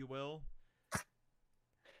piece, if you will.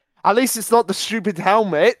 At least it's not the stupid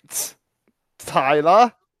helmet,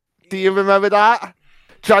 Tyler. Do you remember that?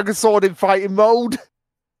 Dragon Sword in fighting mode?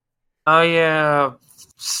 Oh yeah,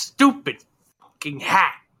 stupid fucking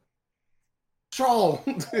hat. Troll.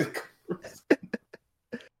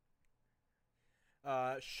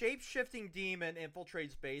 Shape-shifting demon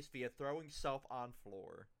infiltrates base via throwing self on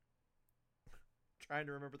floor. Trying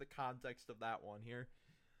to remember the context of that one here.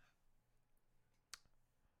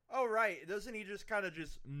 Oh, right. Doesn't he just kind of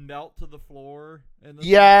just melt to the floor?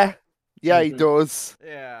 Yeah, he does.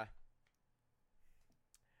 Yeah.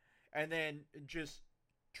 And then just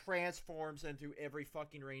transforms into every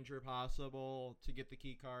fucking ranger possible to get the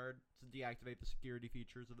key card to deactivate the security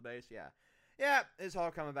features of the base. Yeah, it's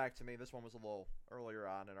all coming back to me. This one was a little earlier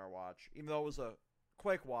on in our watch. Even though it was a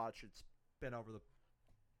quick watch, it's been over the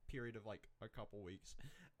period of like a couple weeks.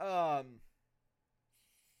 And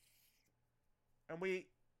we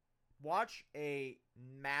watch a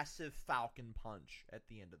massive Falcon punch at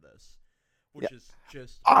the end of this, which is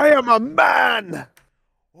just... I am a man!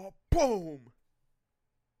 Oh, boom!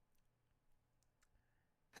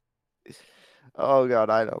 Oh god,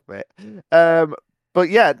 I know, mate. But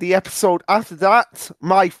yeah, the episode after that,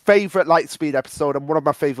 my favorite Lightspeed episode and one of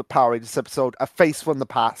my favorite Power Rangers episode, A Face from the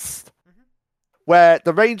Past, where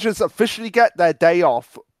the Rangers officially get their day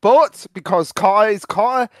off, but because Carter is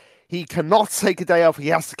Carter, he cannot take a day off. He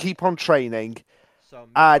has to keep on training, So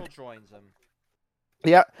And Mitchell joins him.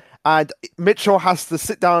 yeah, and Mitchell has to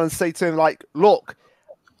sit down and say to him, like, look,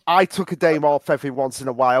 I took a day off every once in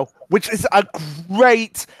a while, which is a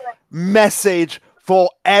great message for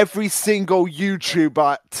every single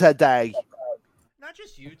YouTuber today. Not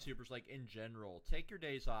just YouTubers, like in general. Take your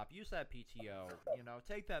days off. Use that PTO. You know,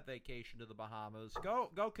 take that vacation to the Bahamas.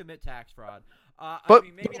 Go commit tax fraud. But I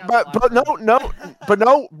mean, maybe not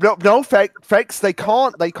no, fakes. They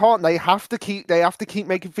can't. They have to keep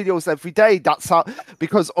making videos every day. That's how,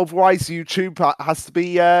 because otherwise YouTube has to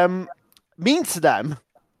be mean to them.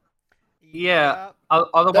 Yeah.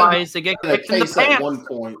 Otherwise, they get kicked in the case at pants. one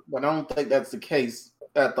point, but I don't think that's the case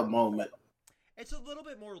at the moment. It's a little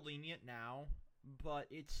bit more lenient now, but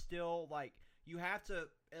it's still like you have to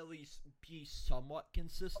at least be somewhat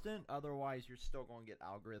consistent. Otherwise, you're still going to get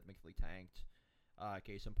algorithmically tanked.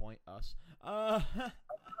 Case in point, us.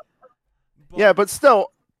 Yeah, but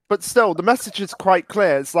still, the message is quite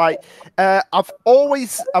clear. It's like I've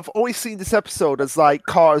always seen this episode as like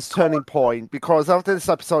Carter's turning point, because after this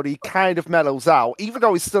episode he kind of mellows out. Even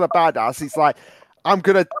though he's still a badass, he's like, I'm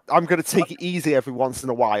gonna take it easy every once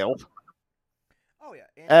in a while. Oh yeah,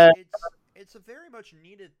 and it's a very much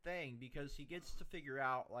needed thing, because he gets to figure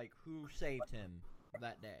out like who saved him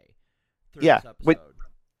that day through this episode.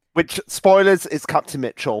 Which, spoilers, is Captain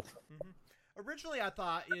Mitchell. Mm-hmm. Originally, I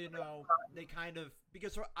thought, they kind of,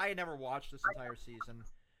 because I had never watched this entire season,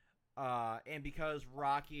 and because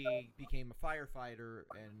Rocky became a firefighter,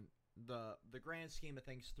 and the grand scheme of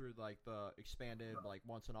things through like the expanded like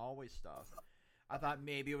once and always stuff, I thought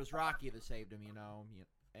maybe it was Rocky that saved him.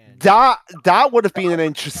 And that would have been an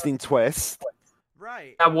interesting twist.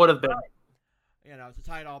 Right. That would have been. To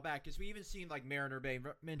tie it all back, because we even seen like Mariner Bay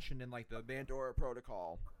mentioned in like the Bandora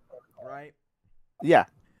Protocol, right? Yeah.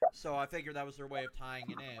 So I figured that was their way of tying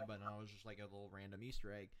it in, but no, it was just like a little random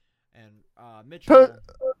Easter egg. And Mitchell,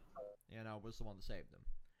 was the one that saved them.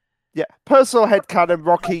 Yeah, personal headcanon.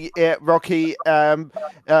 Rocky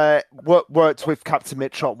worked with Captain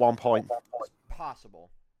Mitchell at one point. It's possible.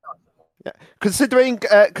 Yeah, considering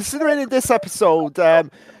in this episode,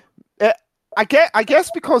 I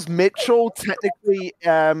guess because Mitchell technically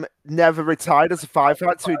never retired as a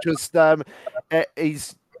firefighter, so he just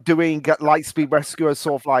he's doing Lightspeed Rescue as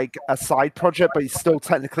sort of like a side project, but he's still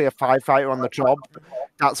technically a firefighter on the job.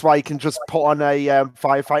 That's why he can just put on a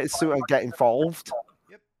firefighter suit and get involved.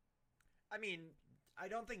 Yep. I mean, I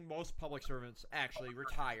don't think most public servants actually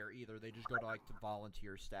retire either. They just go to like the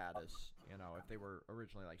volunteer status, if they were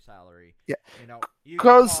originally like salary. Yeah. You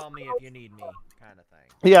can call me if you need me, kind of thing.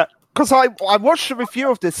 Yeah, because I watched a review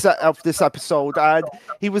of this episode, and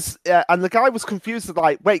he was and the guy was confused,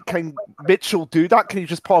 like, wait, can Mitchell do that? Can he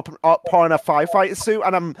just put on a firefighter suit?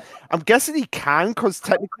 And I'm guessing he can, because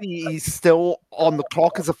technically he's still on the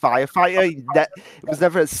clock as a firefighter. It was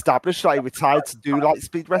never established that he retired to do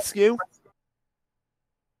Lightspeed Rescue.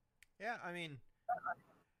 Yeah, I mean,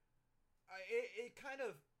 it kind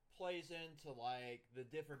of plays into like the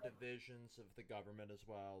different divisions of the government as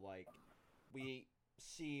well. Like, we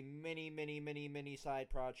see many side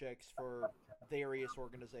projects for various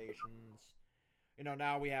organizations.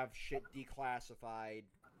 Now we have shit declassified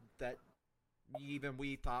that even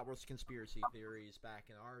we thought was conspiracy theories back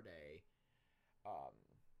in our day.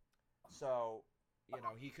 So,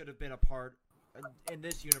 he could have been a part in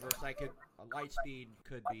this universe. Lightspeed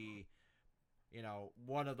could be,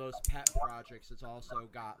 one of those pet projects that's also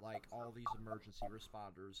got like all these emergency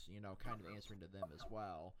responders, kind of answering to them as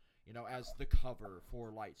well. As the cover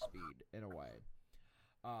for Lightspeed in a way.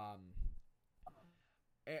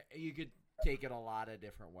 You could take it a lot of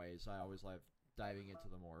different ways. I always love diving into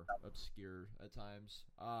the more obscure at times.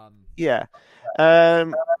 Yeah.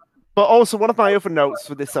 But also, one of my other notes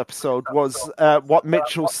for this episode was what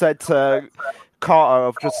Mitchell said to Carter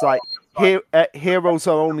of just like, heroes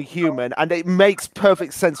are only human. And it makes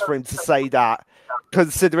perfect sense for him to say that,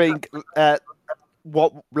 considering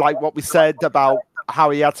what we said about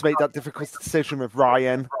how he had to make that difficult decision with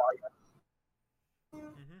Ryan.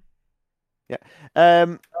 Mm-hmm. Yeah.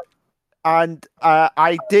 And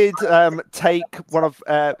I did take one of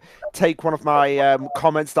my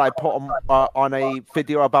comments that I put on a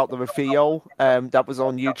video about the reveal that was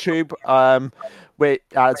on YouTube,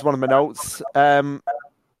 as one of my notes,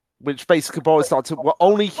 which basically boils down to, we're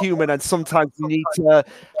only human, and sometimes we need to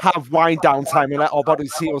have wind down time and let our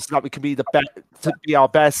bodies heal so that we can be to be our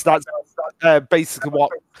best. That's basically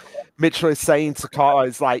what Mitchell is saying to Carter.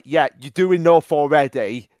 Is like, yeah, you're doing enough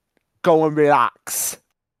already. Go and relax.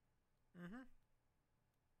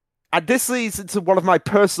 And this leads into one of my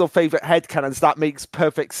personal favorite headcanons that makes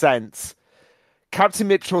perfect sense. Captain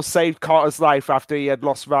Mitchell saved Carter's life after he had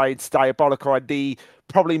lost Ryan's diabolical, and he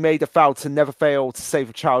probably made a vow to never fail to save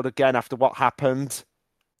a child again after what happened.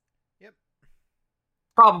 Yep.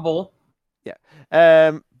 Probable. Yeah.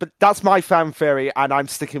 But that's my fan theory, and I'm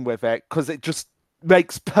sticking with it because it just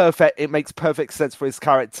makes perfect sense for his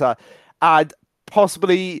character, and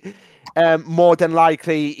possibly more than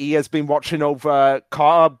likely he has been watching over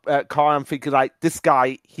Carter and thinking like, this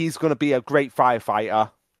guy, he's going to be a great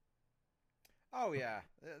firefighter. Oh yeah,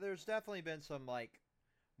 there's definitely been some like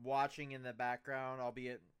watching in the background,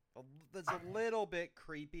 albeit that's a little bit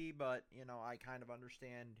creepy, but you know, I kind of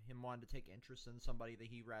understand him wanting to take interest in somebody that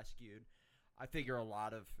he rescued. I figure a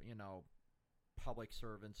lot of, you know, public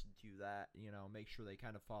servants do that, you know, make sure they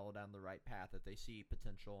kind of follow down the right path if they see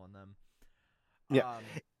potential in them. Yeah.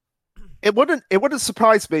 It wouldn't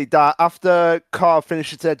surprise me that after Carr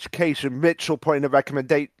finished his education, Mitchell put in a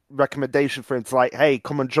recommendation for him to like, hey,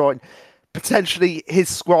 come and join potentially his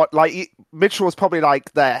squad. Like Mitchell was probably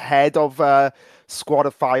like the head of a squad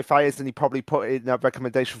of firefighters, and he probably put in a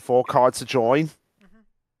recommendation for Carr to join.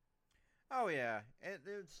 Oh yeah,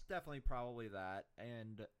 it's definitely probably that,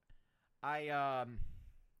 and I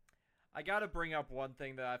gotta bring up one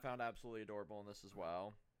thing that I found absolutely adorable in this as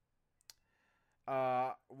well.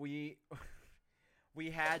 We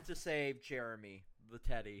had to save Jeremy, the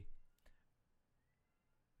teddy.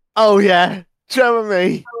 Oh yeah,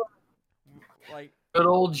 Jeremy. Like good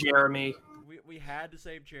old Jeremy. We had to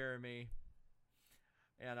save Jeremy.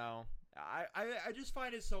 You know, I just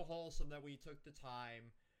find it so wholesome that we took the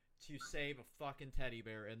time to save a fucking teddy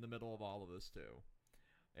bear in the middle of all of this too.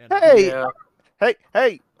 And,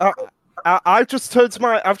 hey! I've just turned to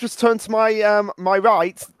my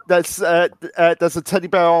right. There's a teddy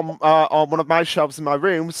bear on one of my shelves in my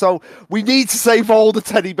room. So we need to save all the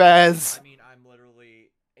teddy bears. I mean, I'm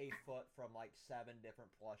literally 8 foot from like 7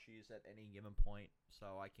 different plushies at any given point, so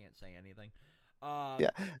I can't say anything.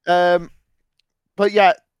 But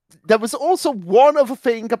yeah. There was also one other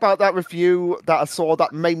thing about that review that I saw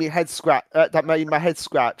that made me my head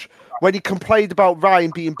scratch when he complained about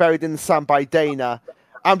Ryan being buried in the sand by Dana.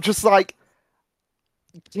 I'm just like,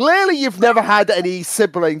 clearly you've never had any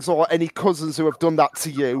siblings or any cousins who have done that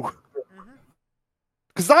to you.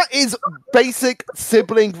 Because that is basic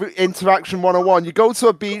sibling interaction 101. You go to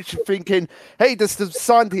a beach thinking, hey, there's the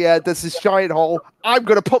sand here, there's this giant hole, I'm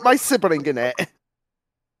going to put my sibling in it.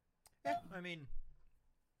 Yeah, I mean,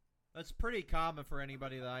 that's pretty common for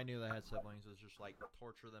anybody that I knew that had siblings, is just like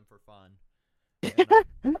torture them for fun. You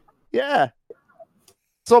know? Yeah.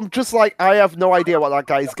 So I'm just like, I have no idea what that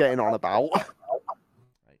guy's getting on about.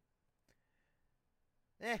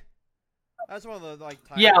 Right. That's one of the like.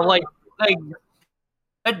 Yeah, like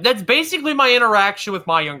that's basically my interaction with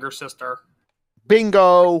my younger sister.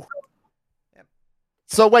 Bingo. Yep.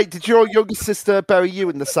 So wait, did your younger sister bury you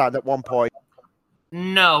in the sand at one point?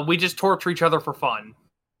 No, we just torture each other for fun.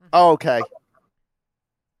 Oh, okay.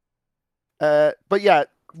 But yeah,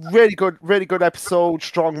 really good episode,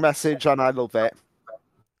 strong message, and I love it.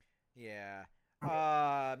 Yeah.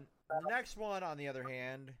 The next one, on the other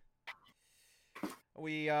hand,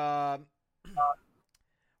 we have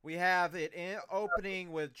it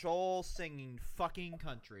opening with Joel singing "Fucking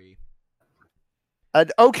Country."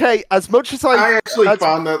 And okay, as much as I actually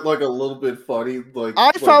found that like a little bit funny, like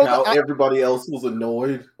how everybody else was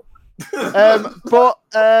annoyed. But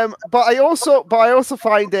I also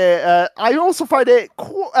find it a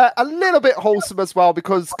little bit wholesome as well,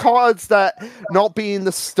 because Carter's that not being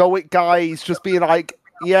the stoic guy, he's just being like,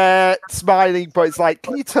 yeah, smiling, but it's like,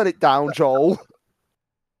 can you turn it down, Joel?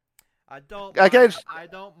 I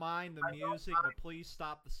don't mind the music, but please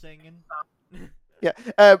stop the singing.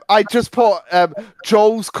 Yeah, I just put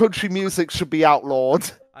Joel's country music should be outlawed.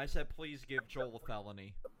 I said, please give Joel a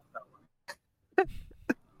felony.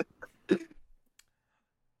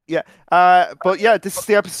 Yeah, but yeah, this is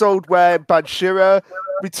the episode where Banshira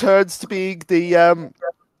returns to being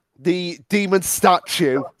the demon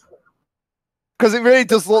statue, because it really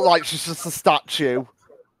does look like she's just a statue.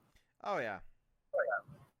 Oh yeah.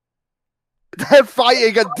 They're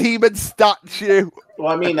fighting a demon statue.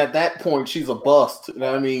 Well, I mean, at that point, she's a bust.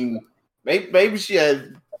 I mean, maybe she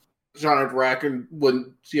had giant racking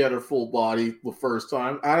when she had her full body the first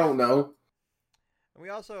time. I don't know. We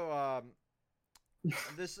also,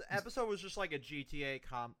 this episode was just like a GTA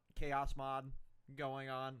chaos mod going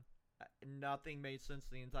on. Nothing made sense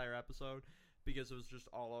the entire episode because it was just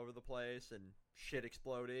all over the place and shit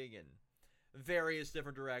exploding in various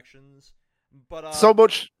different directions. But so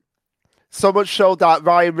much so that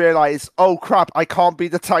Ryan realized, oh crap, I can't be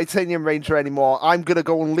the Titanium Ranger anymore. I'm gonna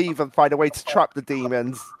go and leave and find a way to trap the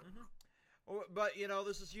demons. But,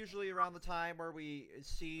 this is usually around the time where we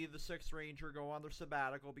see the 6th Ranger go on their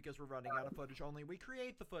sabbatical because we're running out of footage. Only we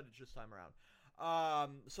create the footage this time around.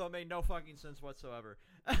 So it made no fucking sense whatsoever.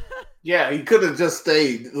 Yeah, he could have just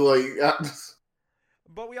stayed.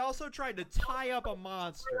 But we also tried to tie up a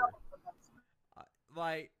monster.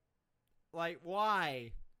 Like,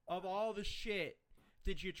 why? Of all the shit,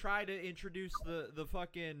 did you try to introduce the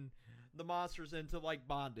monsters into,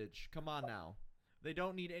 bondage? Come on now. They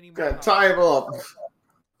don't need any more. Gotta tie him up.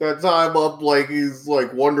 Gotta tie him up like he's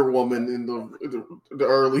like Wonder Woman in the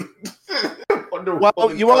early Wonder Woman.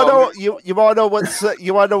 Well, you wanna know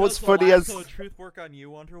what's funny as truth work on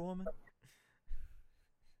you, Wonder Woman?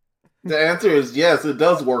 The answer is yes, it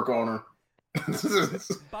does work on her.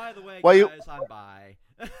 By the way, guys, I'm bi.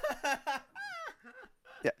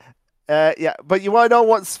 Yeah, but you want to know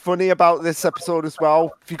what's funny about this episode as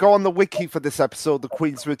well? If you go on the wiki for this episode, The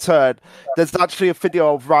Queen's Return, there's actually a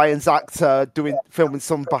video of Ryan's actor filming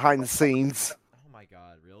some behind the scenes. Oh my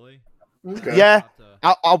god, really? Okay. Yeah,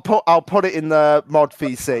 I'll put it in the mod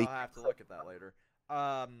VC. I'll have to look at that later.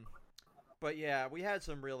 But yeah, we had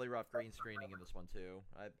some really rough green screening in this one too.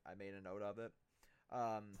 I made a note of it.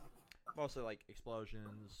 Mostly like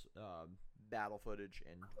explosions, battle footage,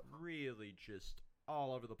 and really just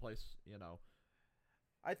all over the place,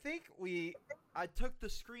 I think I took the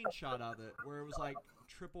screenshot of it where it was like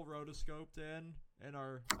triple rotoscoped in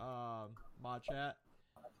our mod chat.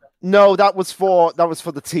 No, that was for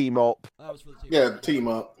the team up. That was for the team Yeah, up. team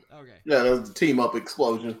up. Okay. Yeah, that was the team up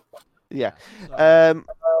explosion. Yeah. So,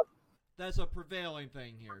 that's a prevailing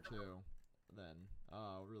thing here too. Then,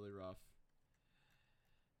 really rough.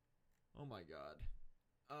 Oh my god.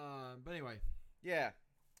 But anyway, yeah.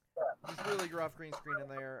 There's really rough green screen in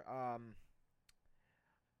there.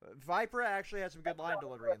 Viper actually had some good line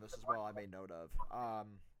delivery in this as well, I made note of.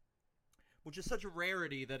 Which is such a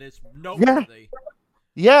rarity that it's noteworthy.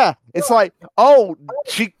 Yeah, it's like, now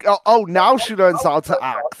she learns how to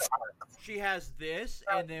act. She has this,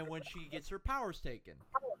 and then when she gets her powers taken.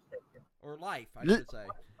 Or life, I should say.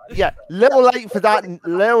 Yeah, little late for that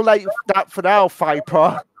for now,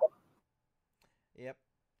 Viper. Yep.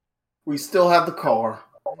 We still have the car.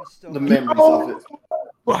 The memories of it.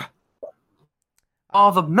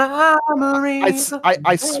 All the memories.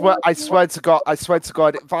 I swear to God,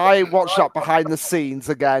 if I watch that behind the scenes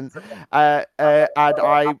again, and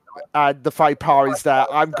the Viper is there,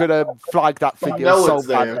 I'm gonna flag that video so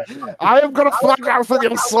badly. I am gonna flag that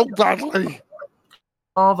video so badly.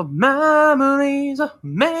 All the memories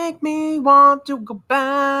make me want to go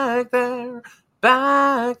back there.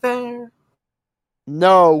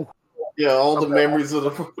 No. Yeah, all the memories of the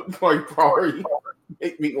Viper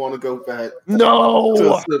make me want to go back. No. We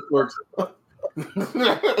don't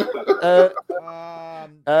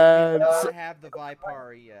have the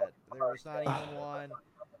Viper yet. There was not even one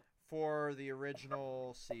for the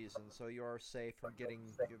original season, so you are safe from getting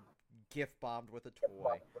gift bombed with a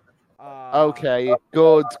toy. Okay,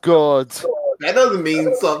 good. That doesn't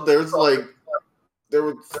mean something. There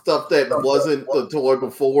was stuff that wasn't the toy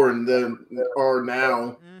before and then are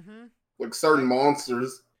now. Mm-hmm. Like certain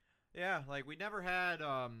monsters. Yeah, we never had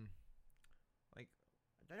I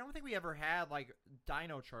don't think we ever had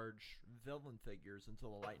Dino Charge villain figures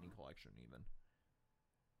until the Lightning Collection even.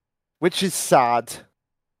 Which is sad.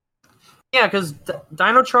 Yeah, because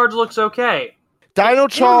Dino Charge looks okay. Dino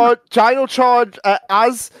Charge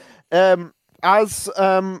as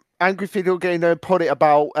Angry Video Gamer put it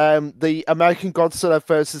about the American Godzilla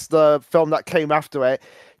versus the film that came after it.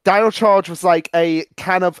 Dino Charge was like a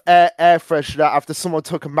can of air freshener after someone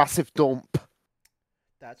took a massive dump.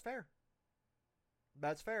 That's fair,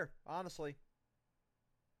 honestly.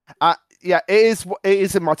 Yeah, it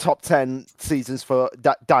is in my top 10 seasons for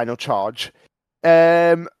Dino Charge.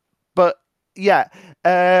 But yeah,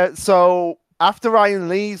 so after Ryan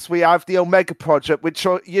leaves, we have the Omega Project, which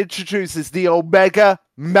introduces the Omega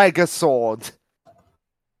Megazord.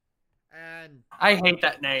 And I hate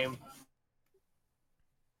that name.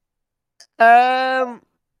 I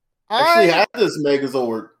had this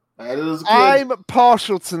Megazord. I had it as a kid. I'm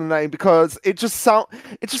partial to the name because it just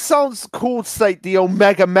sounds cool to say the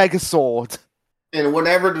Omega Megazord. And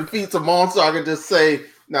whenever it defeats a monster, I can just say,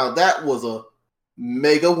 "Now that was a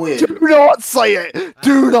mega win." Do not say it.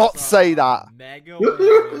 Do not say that. Mega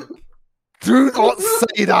win. Do not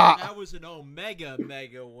say that. That was an mega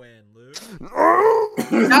win, Luke.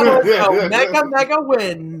 That was a mega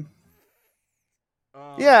win.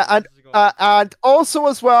 Yeah, and also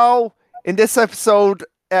as well in this episode,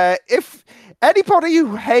 if anybody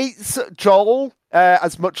who hates Joel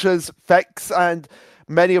as much as Vex and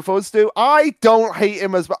many of us do. I don't hate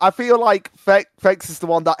him as much. I feel like Vex is the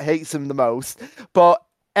one that hates him the most. But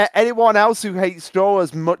anyone else who hates Joel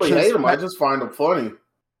as much as... I hate him. I just find him funny.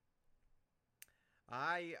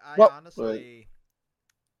 I well, honestly...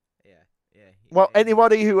 Well,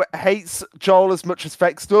 anybody who hates Joel as much as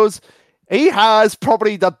Vex does, he has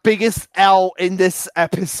probably the biggest L in this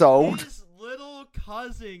episode. His little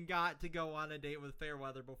cousin got to go on a date with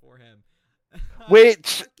Fairweather before him.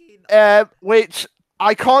 which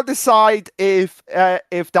I can't decide if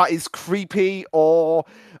that is creepy or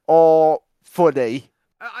funny.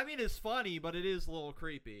 I mean, it's funny, but it is a little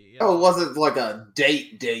creepy. Oh, it wasn't like a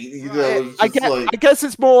date. You know, I guess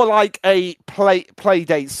it's more like a play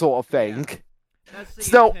date sort of thing. Yeah. That's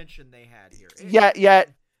the intention they had here.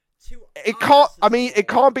 It can't. I mean, it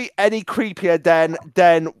can't be any creepier than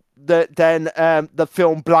the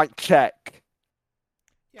film Blank Check.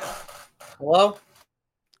 Yeah. Hello.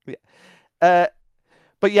 Yeah.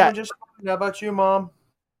 But yeah. Just how about you, Mom?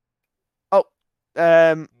 Oh.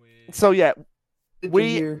 So yeah.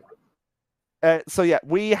 We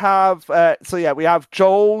have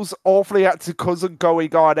Joel's awfully active cousin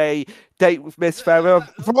going on a date with Miss Farrah.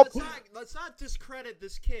 Let's not discredit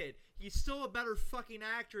this kid. He's still a better fucking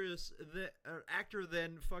actor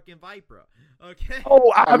than fucking Vipra. Okay.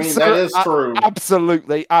 Oh, I mean, that is true.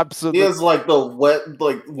 Absolutely. He is like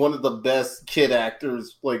one of the best kid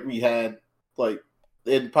actors we had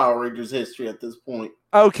in Power Rangers history at this point.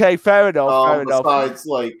 Okay, fair enough. Besides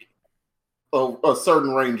a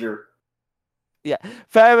certain Ranger. Yeah,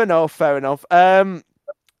 fair enough.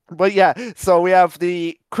 But yeah, so we have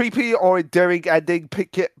the creepy or endearing ending.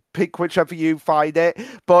 Pick whichever you find it.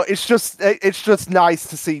 But it's just nice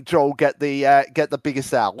to see Joel get the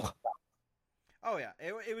biggest L. Oh yeah,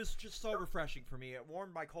 it was just so refreshing for me. It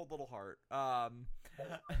warmed my cold little heart. Part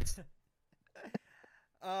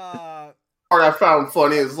I found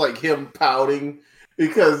funny is him pouting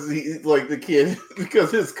because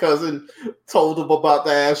because his cousin told him about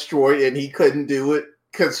the asteroid and he couldn't do it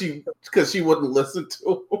because she wouldn't listen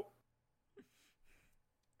to him.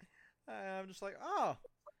 I'm just like, oh,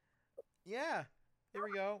 yeah, here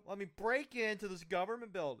we go. Let me break into this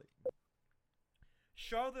government building,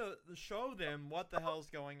 show them what the hell's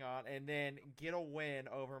going on, and then get a win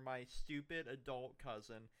over my stupid adult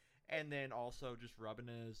cousin, and then also just rubbing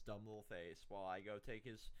in his dumb little face while I go take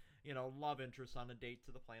his love interest on a date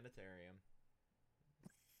to the planetarium.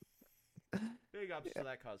 Big ups to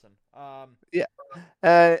that cousin.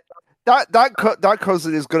 That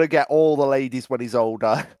cousin is gonna get all the ladies when he's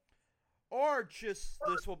older. Or just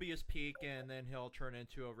this will be his peak, and then he'll turn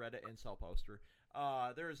into a Reddit incel poster.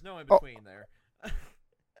 There is no in between there.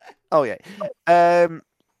 Oh yeah.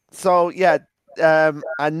 So yeah.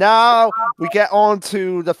 And now we get on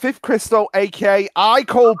to the fifth crystal, aka I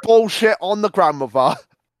call bullshit on the grandmother.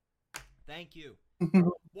 Thank you.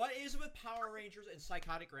 What is with Power Rangers and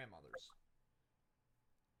psychotic grandmothers?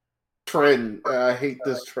 Trend. I hate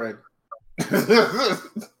this trend.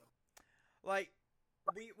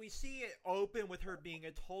 We see it open with her being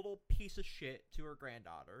a total piece of shit to her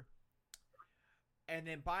granddaughter. And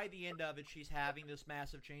then by the end of it, she's having this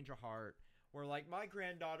massive change of heart. Where, my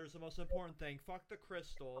granddaughter's the most important thing. Fuck the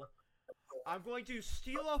crystal. I'm going to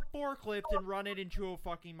steal a forklift and run it into a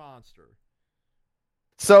fucking monster.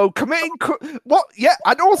 So, committing... What? Yeah,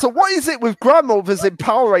 and also, what is it with grandmothers in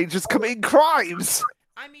Power Rangers committing crimes?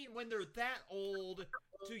 I mean, when they're that old,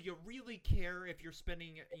 do you really care if you're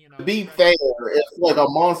spending, To be fair, if, a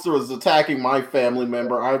monster was attacking my family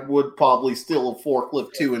member, I would probably steal a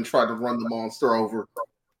forklift, too, and try to run the monster over.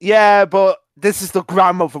 Yeah, but this is the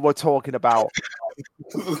grandmother we're talking about.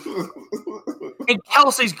 And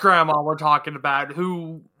Kelsey's grandma we're talking about,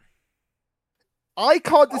 who... I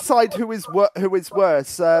can't decide who is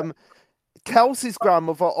worse. Kelsey's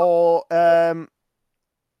grandmother or...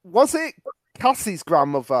 was it Cassie's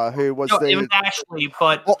grandmother who was it was Ashley,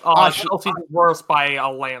 but Ashley. Kelsey's is worse by a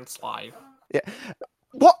landslide. Yeah.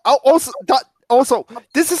 What? Also,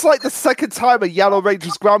 this is the second time a Yellow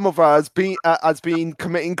Ranger's grandmother has been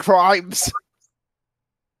committing crimes.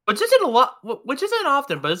 Which isn't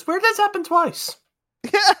often, but it's weird that's happened twice.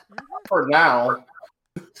 Yeah. For now.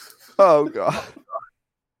 Oh god.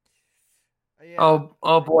 Yeah.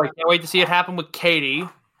 Oh boy, can't wait to see it happen with Katie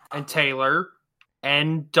and Taylor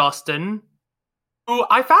and Dustin. Who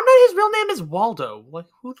I found out his real name is Waldo.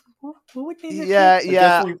 Who would name it? Yeah. I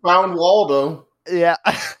guess we found Waldo. Yeah.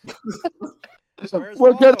 Where's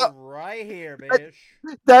Waldo? Right here, bitch.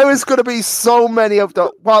 There is going to be so many of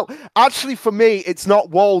them. Well, actually, for me, it's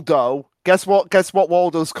not Waldo. Guess what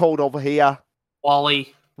Waldo's called over here?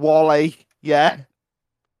 Wally. Yeah.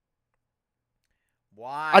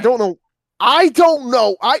 Why? I don't know I don't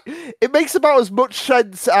know. It makes about as much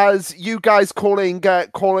sense as you guys calling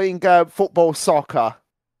football soccer.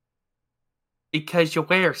 Because you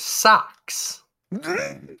wear socks.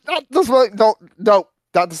 That doesn't no,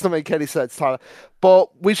 that doesn't make any sense, Tyler.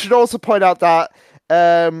 But we should also point out that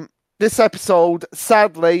this episode,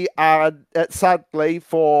 sadly,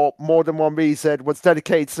 for more than one reason, was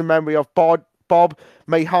dedicated to the memory of Bob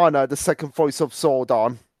Mayhana, the second voice of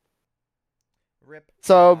Zordon. Rip.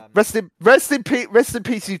 So rest in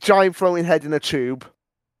peace, you giant floating head in a tube.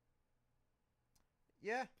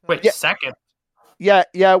 Yeah. Wait, second.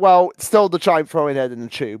 Yeah. Well, still the giant throwing head in the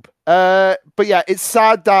tube. But yeah, it's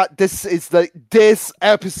sad that this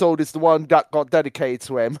episode is the one that got dedicated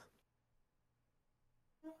to him.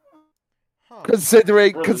 Huh.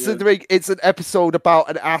 Considering it's an episode about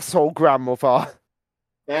an asshole grandmother.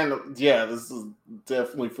 And yeah, this is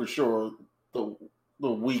definitely for sure the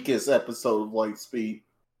weakest episode of Lightspeed.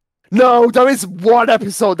 No, there is one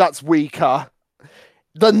episode that's weaker.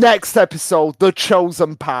 The next episode, The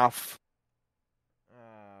Chosen Path.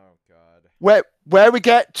 Oh God. Where we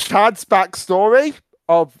get Chad's backstory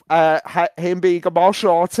of him being a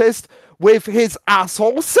martial artist with his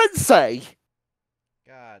asshole sensei.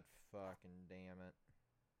 God fucking damn it.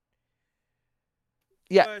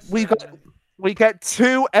 Yeah, Listen, we get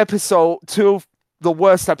two of the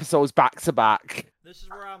worst episodes back to back. This is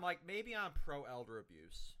where I'm like, maybe I'm pro elder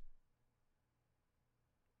abuse.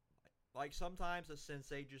 Like sometimes a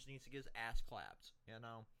sensei just needs to get his ass clapped, you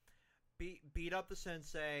know? Beat up the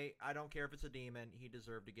sensei. I don't care if it's a demon. He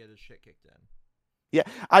deserved to get his shit kicked in. Yeah,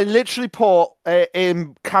 I literally put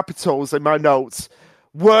in capitals in my notes,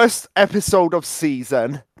 worst episode of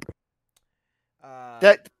season.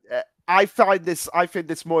 I find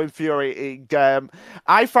this more infuriating.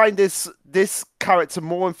 I find this character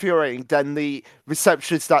more infuriating than the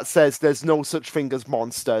receptionist that says there's no such thing as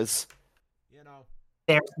monsters. You know,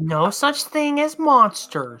 There's no such thing as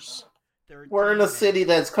monsters. We're in a city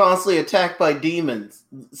that's constantly attacked by demons.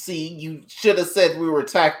 See, you should have said we were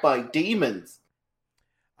attacked by demons.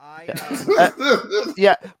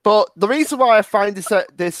 Yeah, but the reason why I find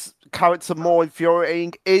this character more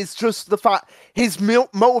infuriating is just the fact his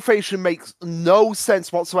motivation makes no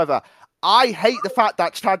sense whatsoever. I hate the fact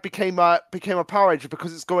that Chad became a Power Ranger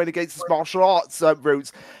because it's going against his martial arts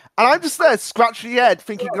roots, and I'm just there scratching your head,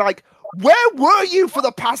 thinking like, where were you for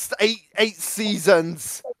the past eight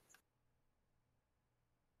seasons?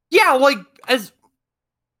 Yeah, like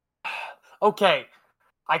okay,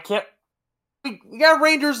 I can't. We got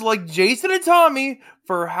Rangers like Jason and Tommy.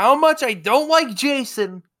 For how much I don't like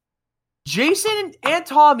Jason, Jason and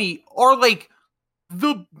Tommy are like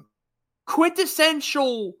the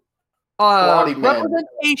quintessential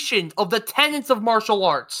representation of the tenets of martial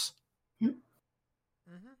arts. Mm-hmm.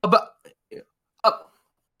 But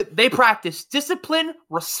they practice discipline,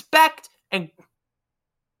 respect, and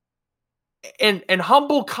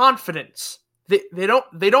humble confidence. They don't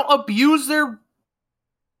abuse the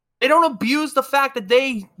fact that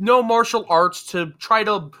they know martial arts to try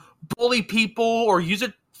to bully people or use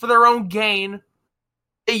it for their own gain.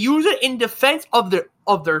 They use it in defense of their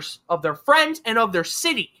friends and of their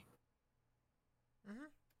city. Mm-hmm.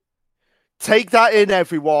 Take that in,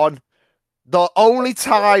 everyone. The only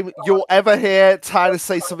time you'll ever hear Tyler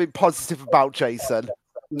say something positive about Jason.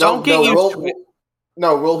 Don't get used to it.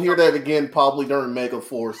 No, we'll hear that again probably during Mega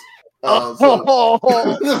Force. Oh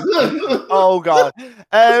God!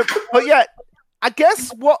 But yeah, I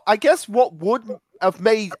guess what would have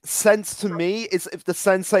made sense to me is if the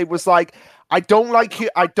sensei was like, I don't like you,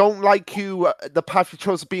 the path you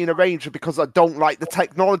chose of being a ranger because I don't like the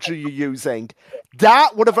technology you're using.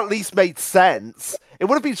 That would have at least made sense. It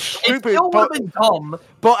would have been stupid, but been dumb.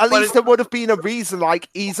 But at least there would have been a reason, like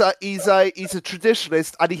he's a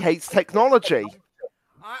traditionalist and he hates technology.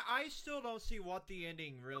 I still don't see what the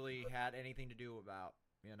ending really had anything to do about,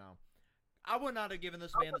 you know. I would not have given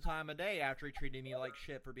this man the time of day after he treated me like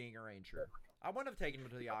shit for being a ranger. I wouldn't have taken him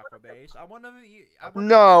to the Aqua Base. I wouldn't have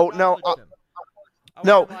acknowledged him. I would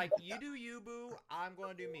have been like, you do you, boo. I'm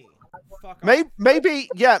going to do me. Fuck off. Maybe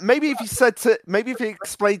if he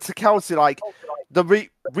explained to Kelsey, like, the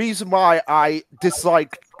reason why I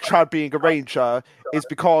dislike Chad being a ranger is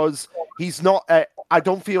because he's not. I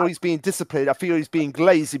don't feel he's being disciplined. I feel he's being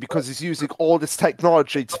lazy because he's using all this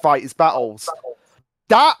technology to fight his battles.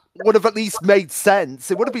 That would have at least made sense.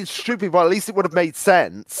 It would have been stupid, but at least it would have made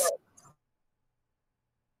sense.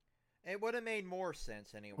 It would have made more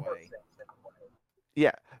sense anyway.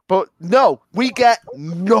 Yeah, but no, we get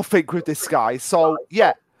nothing with this guy. So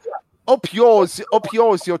yeah, up yours, your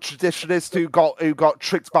traditionalist who got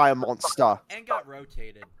tricked by a monster And got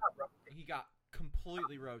rotated. He got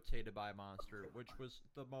completely rotated by a monster, which was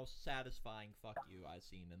the most satisfying fuck you I've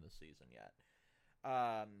seen in the season yet.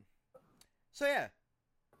 So yeah.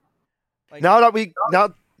 Like,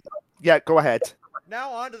 yeah, go ahead.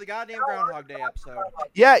 Now on to the goddamn Groundhog Day episode.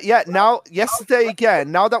 Yeah. Now, yesterday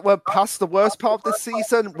again. Now that we're past the worst part of the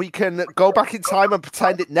season, we can go back in time and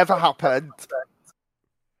pretend it never happened.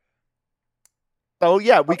 So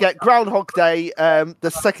yeah, we get Groundhog Day, the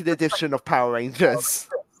second edition of Power Rangers.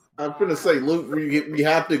 I'm gonna say, Luke, we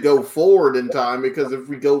have to go forward in time, because if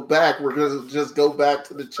we go back, we're gonna just go back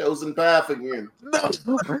to the chosen path again.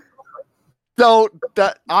 No,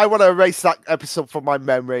 I want to erase that episode from my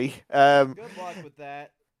memory. Good luck with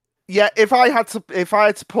that. Yeah, if I had to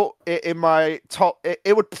put it in my top,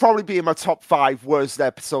 it would probably be in my top 5 worst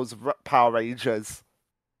episodes of Power Rangers.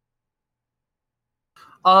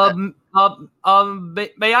 May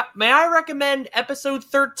I recommend episode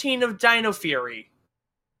 13 of Dino Fury?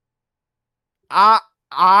 No.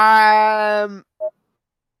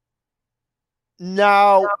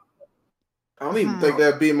 I don't even think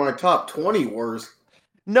that'd be in my top 20 worst.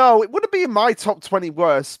 No, it wouldn't be in my top 20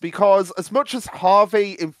 worst, because as much as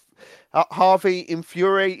Harvey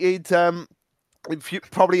infuriated,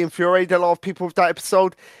 probably infuriated a lot of people with that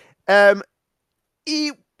episode,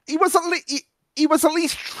 he was at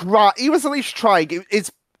least trying.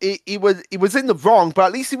 He was in the wrong, but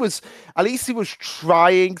at least he was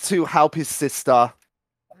trying to help his sister.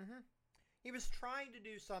 He was trying to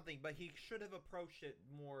do something, but he should have approached it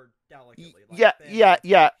more delicately. Yeah.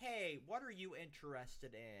 Hey, what are you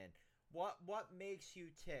interested in? What makes you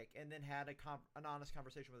tick? And then had an honest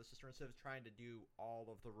conversation with his sister instead of trying to do all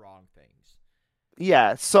of the wrong things.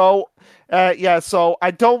 Yeah. So I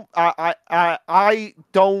don't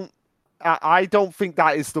think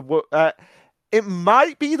that is the worst. It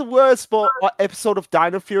might be the worst episode of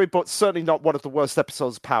Dino Fury, but certainly not one of the worst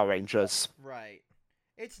episodes of Power Rangers. Right.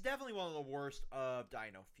 It's definitely one of the worst of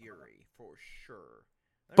Dino Fury, for sure.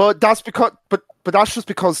 But that's just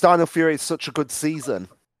because Dino Fury is such a good season.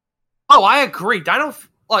 Oh, I agree.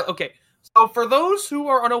 Okay. So for those who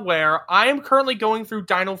are unaware, I am currently going through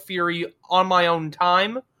Dino Fury on my own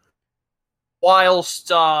time,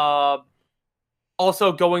 whilst also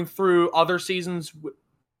going through other seasons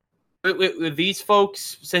with these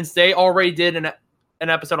folks, since they already did an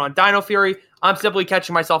episode on Dino Fury. I'm simply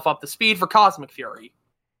catching myself up to speed for Cosmic Fury.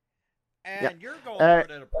 And you're going through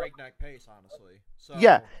it at a breakneck pace, honestly. So,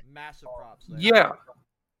 massive props there. Yeah.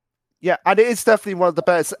 Yeah, and it is definitely one of the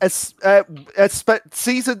best.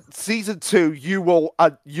 Season 2, you will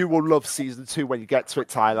love season 2 when you get to it,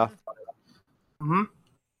 Tyler. Mm-hmm.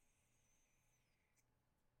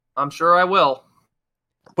 I'm sure I will.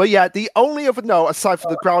 But yeah, the only other note aside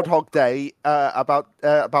from the Groundhog Day about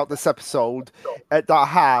this episode that I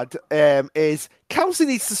had is Kelsey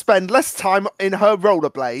needs to spend less time in her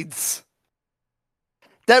rollerblades.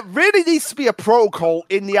 There really needs to be a protocol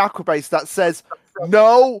in the Aquabase that says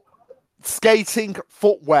no skating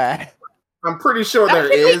footwear. I'm pretty sure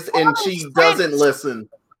there is, and she doesn't listen.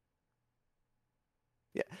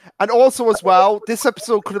 Yeah, and also as well, this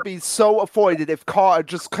episode could have been so avoided if Carter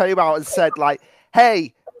just came out and said like,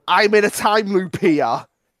 "Hey, I'm in a time loop here.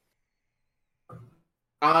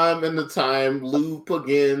 I'm in the time loop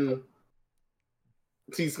again."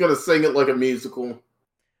 He's gonna sing it like a musical.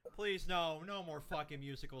 Please, no more fucking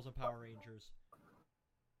musicals and Power Rangers.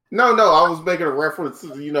 No, I was making a reference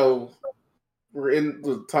to, we're in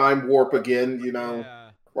the time warp again,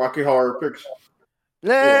 Rocky Horror Picture.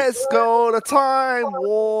 Let's go to time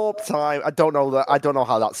warp time. I don't know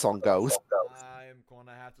how that song goes. I'm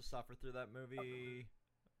gonna have to suffer through that movie.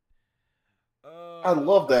 I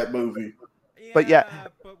love that movie. Yeah,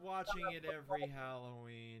 but watching it every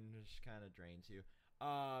Halloween just kind of drains you.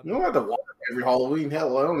 You don't have to watch it every Halloween.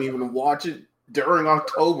 Hell, I don't even watch it during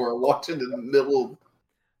October. I watch it in the middle of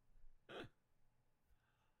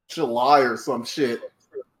July or some shit.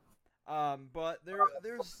 But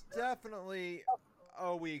there's definitely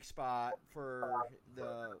a weak spot for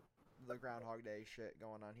the Groundhog Day shit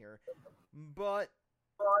going on here. But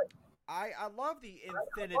I love the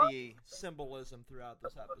infinity symbolism throughout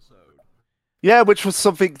this episode. Yeah, which was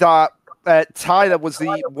something that Tyler was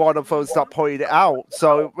the one of us that pointed it out.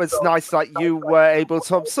 So it was nice that you were able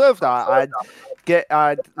to observe that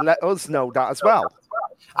and let us know that as well.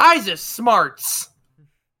 I just smarts.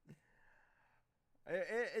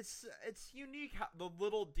 It's unique how the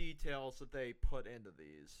little details that they put into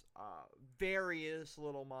these various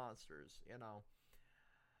little monsters.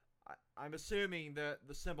 I'm assuming that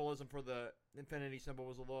the symbolism for the infinity symbol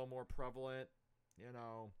was a little more prevalent.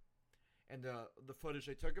 And the footage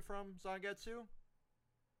they took it from Zangetsu?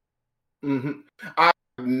 Mm-hmm.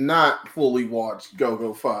 not fully watched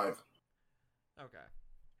Go-Go 5. Okay.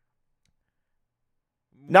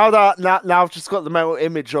 Now I've just got the mental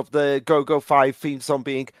image of the Go-Go 5 theme song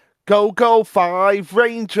being Go-Go 5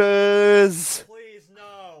 Rangers. Please,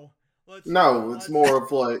 no. It's more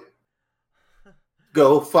of like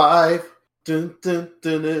Go 5. Dun, dun,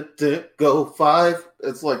 dun, dun, dun, Go 5.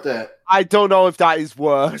 It's like that. I don't know if that is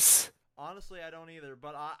worse. Honestly, I don't either.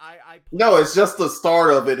 But I No, it's just the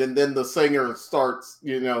start of it, and then the singer starts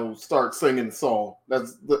singing the song.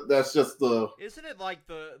 That's just the. Isn't it like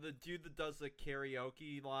the dude that does the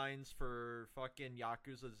karaoke lines for fucking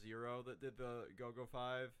Yakuza 0 that did the Go-Go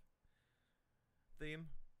 5 theme?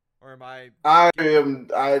 Or am I? I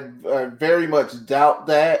very much doubt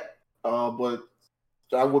that. But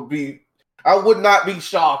I would not be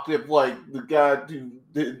shocked if like the guy who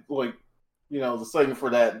did like the singer for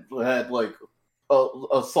that had like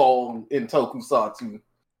a song in Tokusatsu.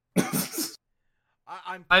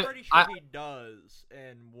 I'm pretty sure he does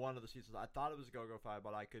in one of the seasons. I thought it was Go-Go 5,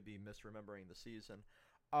 but I could be misremembering the season.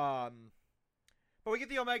 But we get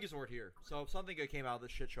the Omegazord here, so something good came out of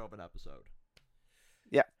this shit show of an episode.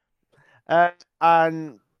 Yeah. And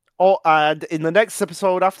in the next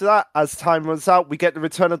episode after that, as time runs out, we get the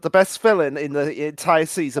return of the best villain in the entire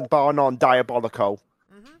season, bar none, Diabolico.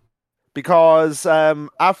 Mm-hmm. Because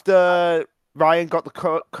after Ryan got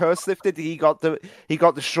the curse lifted, he got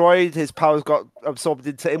destroyed, his powers got absorbed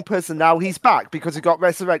into Impus, and now he's back because he got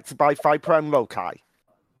resurrected by Viper and Loki.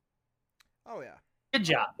 Oh yeah. Good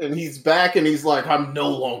job. And he's back, and he's like, I'm no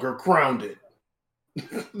longer grounded.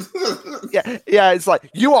 yeah, it's like,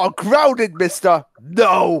 you are grounded, mister.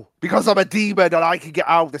 No, because I'm a demon and I can get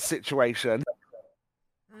out of the situation.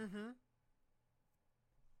 Mm-hmm.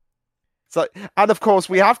 So, and of course,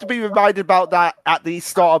 we have to be reminded about that at the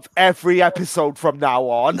start of every episode from now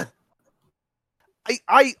on.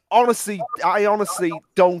 I honestly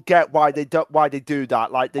don't get why they do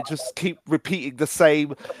that. Like, they just keep repeating the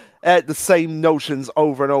same notions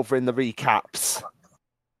over and over in the recaps.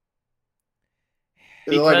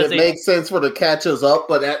 Like, it makes sense for the catch us up,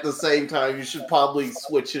 but at the same time, you should probably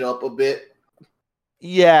switch it up a bit.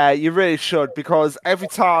 Yeah, you really should, because every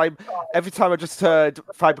time I just heard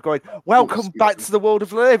Fiber going, "Welcome back to the world of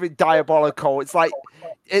the living, Diabolical." It's like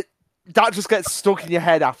that just gets stuck in your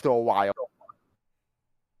head after a while.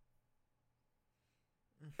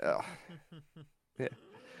 Yeah.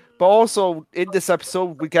 But also in this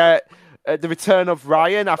episode, we get the return of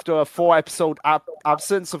Ryan after a 4-episode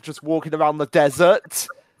absence of just walking around the desert.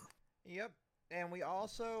 Yep, and we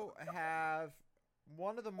also have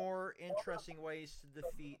one of the more interesting ways to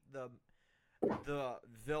defeat the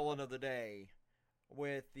villain of the day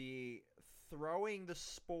with the throwing the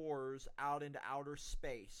spores out into outer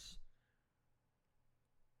space.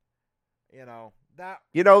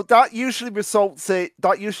 That usually results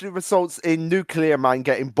in Nuclear Man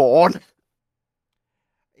getting born.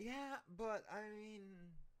 Yeah, but I mean,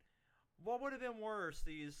 what would have been worse,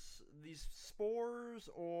 these spores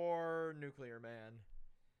or Nuclear Man?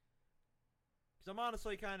 Because I'm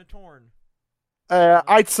honestly kind of torn.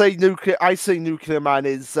 I'd say Nuclear Man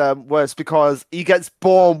is worse because he gets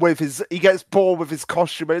born with his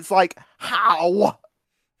costume, and it's like, how?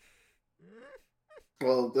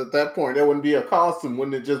 Well, at that point, it wouldn't be a costume,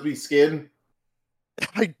 wouldn't it just be skin?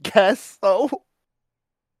 I guess so.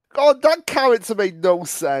 God, that character made no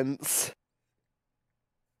sense.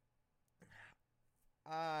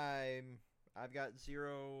 I've got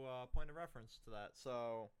 0 point of reference to that,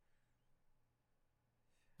 so.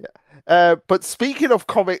 Yeah. But speaking of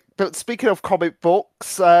comic books,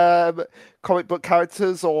 comic book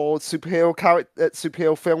characters or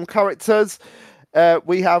superhero film characters,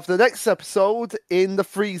 we have the next episode in the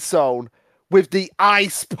Freeze Zone with the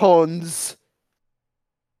ice puns.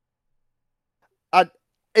 And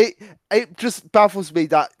it just baffles me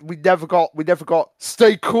that we never got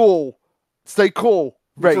stay cool, Ranger.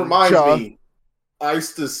 Which reminds me,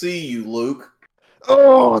 ice to see you, Luke.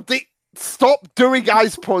 Oh, stop doing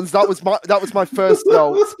ice puns. That was my first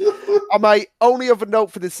note. And my only other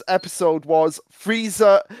note for this episode was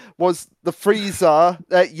Freezer was the Freezer.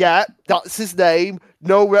 Yeah, that's his name.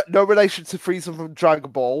 No relation to Freezer from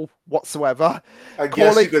Dragon Ball whatsoever. I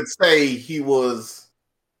guess you could say he was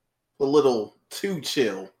a little too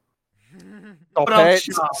chill.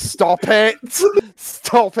 Stop it.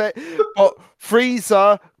 But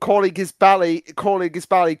Freezer calling his belly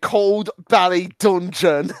Cold Belly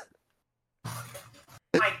Dungeon.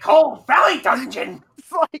 My Cold Valley Dungeon!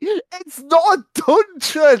 It's not a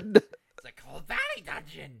dungeon! It's a Cold Valley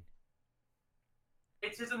Dungeon!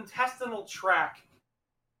 It's his intestinal tract.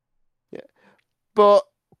 Yeah. But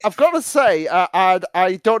I've got to say, and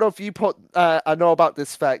I don't know if you I know about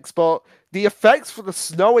this effects, but the effects for the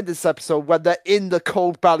snow in this episode when they're in the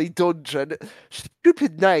Cold Valley dungeon,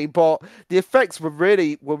 stupid name, but the effects were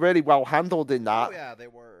really well handled in that. Oh yeah, they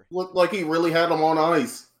were. Looked like he really had them on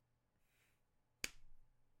ice.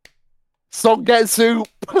 Songetsu,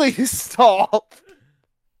 please stop.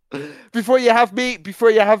 Before you have me.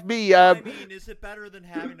 I mean, is it better than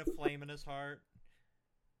having a flame in his heart?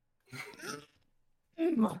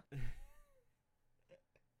 We're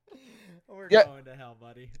going to hell,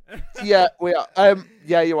 buddy. Yeah, we are.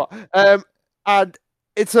 Yeah, you are. And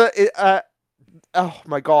it's oh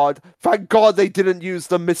my god! Thank God they didn't use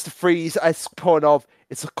the Mr. Freeze-esque pun of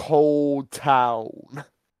 "it's a cold town."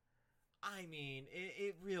 I mean,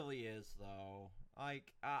 it really is though.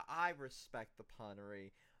 Like, I respect the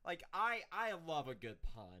punnery. Like, I love a good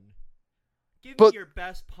pun. Give me your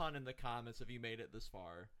best pun in the comments if you made it this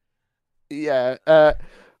far. Yeah.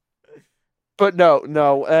 But no.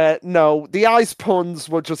 The ice puns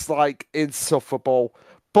were just like insufferable.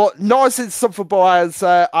 But not as insufferable as,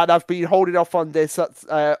 and I've been holding off on this up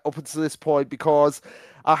until this point because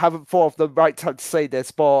I haven't thought of the right time to say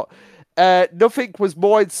this, but nothing was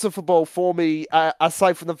more insufferable for me,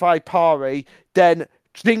 aside from the Vipari, than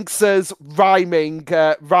Jinx's rhyming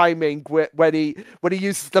when he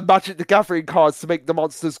uses the Magic the Gathering cards to make the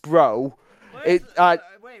monsters grow. Wait.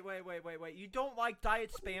 You don't like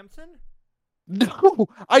Diet Spamson? No,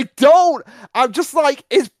 I don't. I'm just like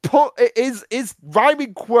his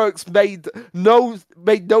rhyming quirks made no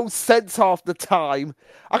sense half the time.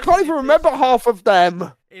 I can't even remember half of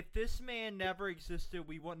them. If this man never existed,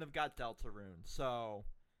 we wouldn't have got Deltarune. So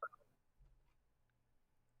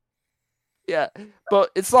yeah,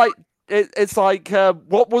 but it's like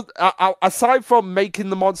what was aside from making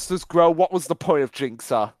the monsters grow, what was the point of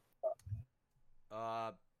Jinxa?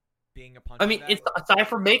 Being a punch. I mean, it's aside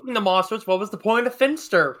from making the monsters, what was the point of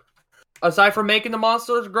Finster? Aside from making the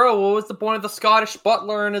monsters grow, what was the point of the Scottish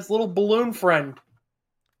butler and his little balloon friend?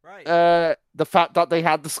 Right. The fact that they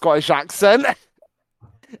had the Scottish accent,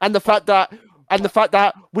 and the fact that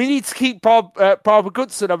we need to keep Barbara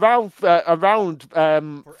Goodson around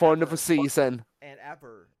for another season. And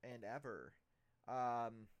ever.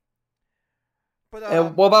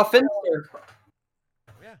 And what about Finster?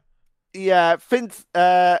 Yeah,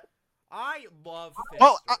 I love Finster.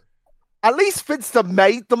 Well, at least Finster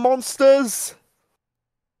made the monsters.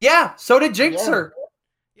 Yeah, so did Jinxer.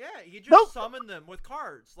 Yeah, he just summoned them with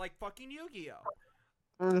cards, like fucking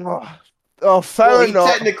Yu-Gi-Oh! Oh, fair enough.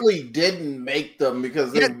 He technically didn't make them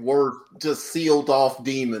because they were just sealed off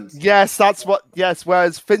demons. Yes,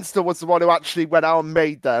 whereas Finster was the one who actually went out and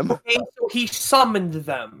made them. Okay, so he summoned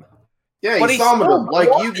them. Yeah, he summoned them, like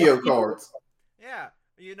Yu-Gi-Oh cards. Yeah.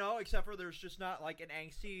 You know, except for there's just not like an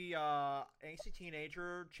angsty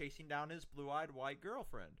teenager chasing down his blue-eyed white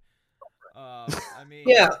girlfriend. I mean,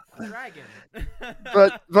 dragon.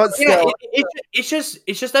 but still, it's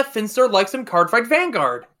just that Finster likes him card fight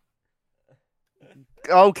Vanguard.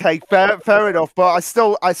 Okay, fair enough. But I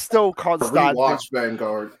still can't stand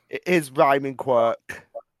Vanguard. His rhyming quirk.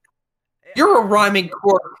 You're a rhyming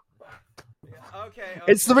quirk. Okay.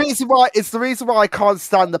 It's the reason why I can't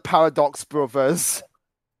stand the Paradox Brothers.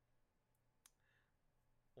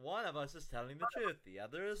 One of us is telling the truth, the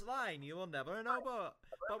other is lying. You will never know, but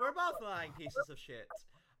we're both lying pieces of shit.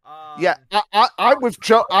 Yeah, I'm with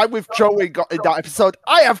Joey in that episode.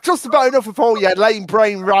 I have just about enough of all your lame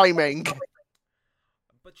brain rhyming.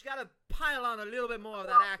 But you gotta pile on a little bit more of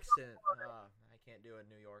that accent. I can't do a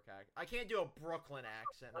New York accent. I can't do a Brooklyn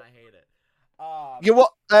accent, and I hate it. You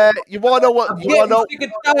want to know what? You want to know? Sick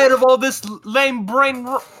and tired of all this lame brain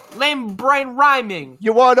rhyming.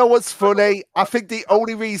 You want to know what's funny? I think the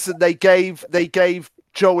only reason they gave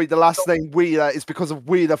Joey the last name Wheeler is because of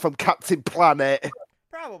Wheeler from Captain Planet.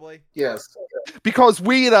 Probably. Yes. Because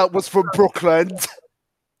Wheeler was from Brooklyn.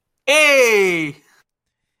 Hey.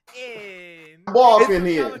 Walk in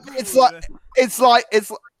here. It's like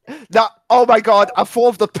that. Oh my god! I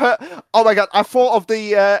thought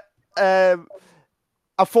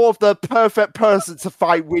of the perfect person to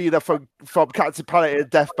fight Wheeler from Captain Planet in a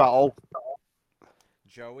death battle.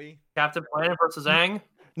 Joey? Captain Planet versus Aang?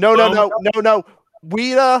 No.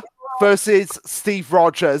 Wheeler versus Steve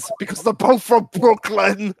Rogers because they're both from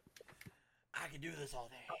Brooklyn. I can do this all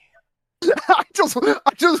day. I just want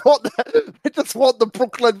the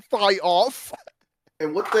Brooklyn fight off.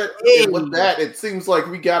 And with that, it seems like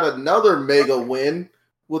we got another mega win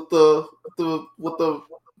with the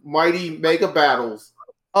mighty mega battles.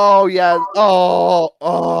 Oh yeah.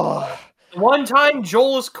 Oh. One time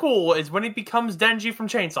Joel is cool is when he becomes Denji from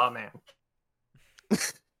Chainsaw Man.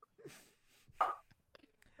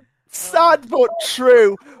 Sad but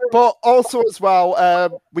true. But also as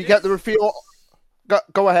well, we get the reveal.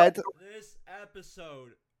 Go ahead. This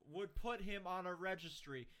episode would put him on a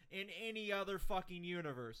registry in any other fucking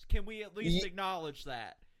universe. Can we at least acknowledge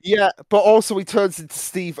that? Yeah, but also he turns into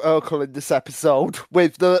Steve Urkel in this episode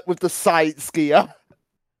with the side skier.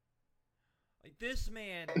 Like, this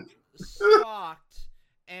man stalked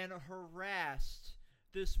and harassed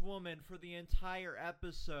this woman for the entire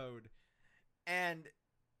episode and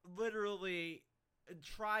literally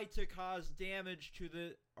tried to cause damage to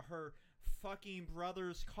her fucking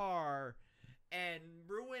brother's car and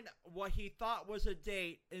ruin what he thought was a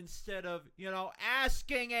date instead of,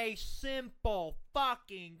 asking a simple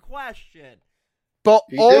fucking question. But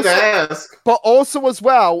he did ask. But also as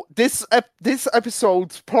well, this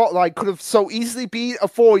episode's plotline could have so easily been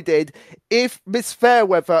avoided if Miss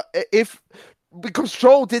Fairweather, because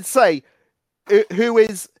Joel did say, who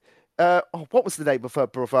is, what was the name of her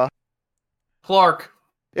brother? Clark.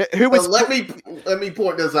 Who is? Let me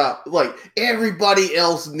point this out. Like, everybody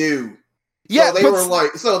else knew. Yeah,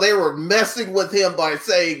 so they were messing with him by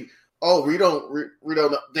saying, "Oh, we don't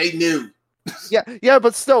know." They knew. Yeah,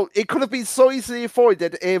 but still, it could have been so easily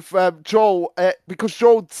avoided if Joel, because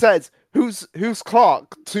Joel says, "Who's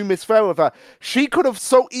Clark?" to Miss Fairweather. She could have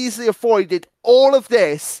so easily avoided all of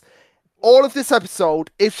this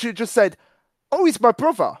episode if she just said, "Oh, he's my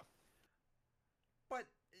brother." But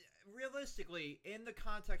realistically, in the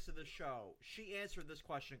context of the show, she answered this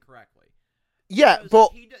question correctly. Yeah, because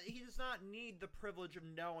but he does not need the privilege of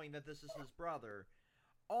knowing that this is his brother.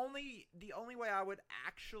 The only way I would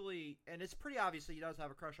actually, and it's pretty obvious that he does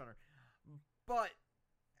have a crush on her, but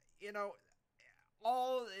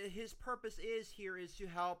all his purpose is to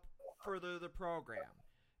help further the program.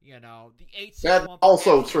 The 8 That's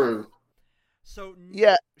also true. So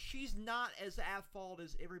yeah, she's not as at fault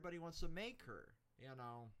as everybody wants to make her.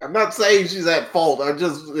 I'm not saying she's at fault. It's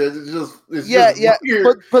just weird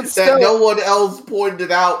but still, that no one else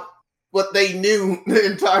pointed out what they knew the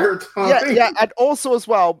entire time. Yeah, and also as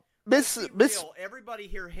well, everybody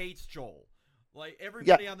here hates Joel. Like,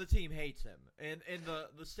 everybody on the team hates him. And in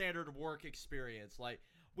the standard work experience, like,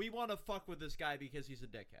 we want to fuck with this guy because he's a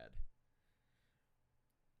dickhead.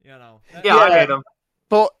 I hate him.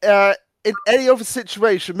 But in any other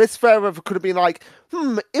situation, Miss Fairweather could have been like,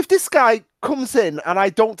 if this guy comes in and I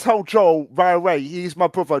don't tell Joel right away he's my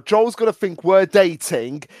brother, Joel's going to think we're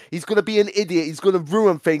dating, he's going to be an idiot, he's going to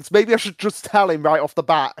ruin things. Maybe I should just tell him right off the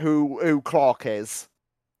bat who Clark is.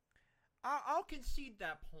 I'll concede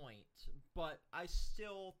that point, but I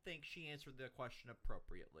still think she answered the question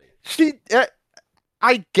appropriately.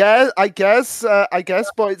 I guess,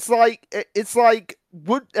 but it's like,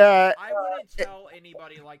 would I wouldn't tell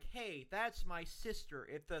anybody like, "Hey, that's my sister,"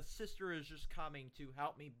 if the sister is just coming to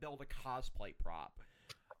help me build a cosplay prop,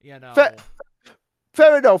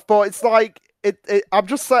 Fair enough, but it's like I'm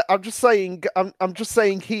just saying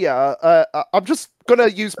here. I'm just gonna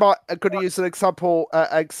use an example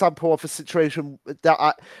of a situation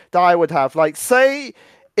that I would have. Like, say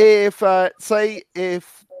if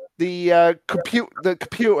the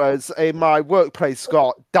computers in my workplace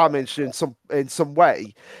got damaged in some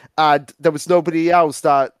way, and there was nobody else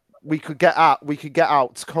that we could get out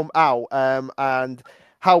to come out and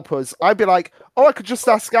help us. I'd be like, "Oh, I could just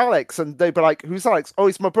ask Alex," and they'd be like, "Who's Alex?" "Oh,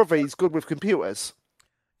 he's my brother. He's good with computers."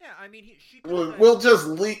 Yeah, I mean, we'll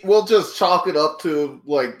just chalk it up to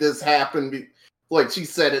like this happened. Like, she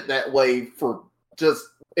said it that way for just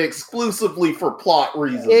exclusively for plot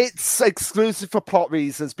reasons. It's exclusive for plot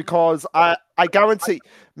reasons because I guarantee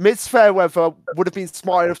Miss Fairweather would have been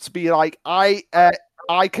smart enough to be like, I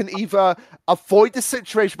can either avoid the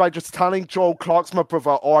situation by just telling Joel Clark's my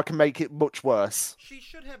brother, or I can make it much worse. She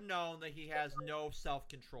should have known that he has no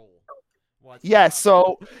self-control.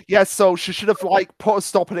 So she should have like put a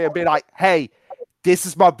stop on it and be like, "Hey, this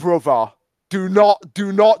is my brother. Do not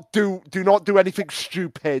do anything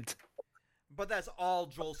stupid." But that's all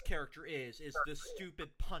Joel's character is this stupid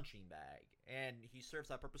punching bag, and he serves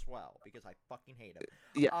that purpose well because I fucking hate him.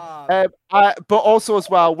 Yeah. But also as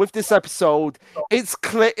well with this episode, it's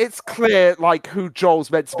clear like who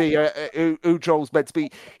Joel's meant to be. Who Joel's meant to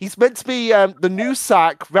be. He's meant to be the new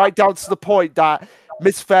Zack, right down to the point that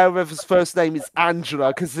Miss Fairweather's first name is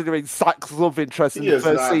Angela, considering Zack's love interest in the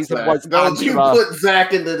first season was Don't Angela. you put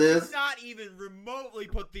Zack into this? Not even remotely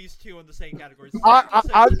put these two in the same category.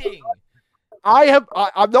 King.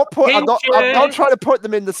 I'm not trying to put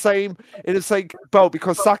them in the same boat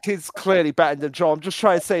because Zack is clearly better than Joel. I'm just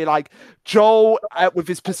trying to say, like, Joel with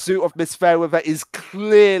his pursuit of Miss Fairweather is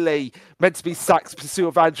clearly meant to be Zack's pursuit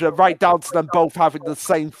of Angela, right down to them both having the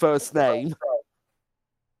same first name.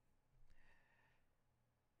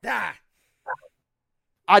 Ah.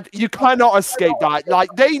 You cannot escape that. Like,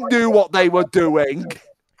 they knew what they were doing.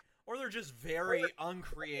 Or they're just very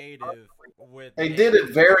uncreative with. They did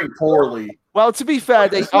it very poorly. Well, to be fair,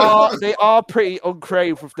 they are pretty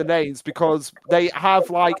uncreative with the names because they have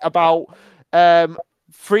like about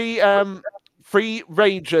three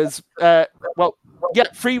Rangers.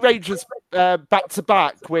 Three Rangers back to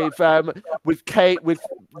back with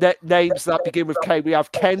names that begin with K. We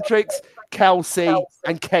have Kendricks, Kelsey,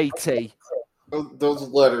 and Katie. Those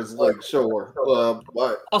letters, like, sure.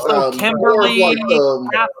 But, also, Kimberly,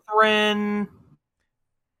 Catherine.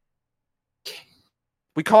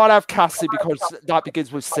 We can't have Cassie because that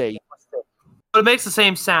begins with C. But it makes the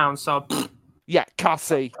same sound, so. Yeah,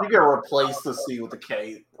 Cassie. You can replace the C with the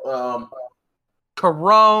K.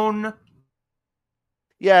 Corone.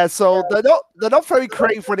 Yeah, so they're not very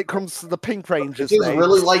creative when it comes to the Pink Rangers. Just names.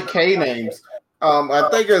 Really like K names. I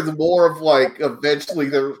think it's more of like eventually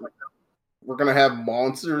we're gonna have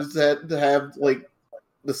monsters that have like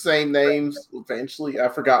the same names. Eventually, I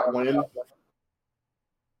forgot when.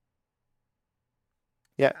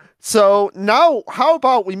 Yeah. So now, how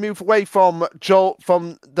about we move away from Joe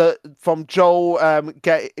getting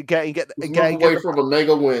away from a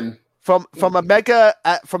mega win, from a mega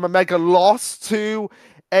loss to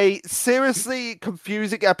a seriously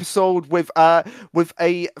confusing episode with a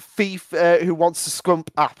thief who wants to scrump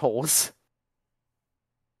apples.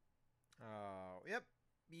 Yep.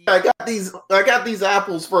 I got these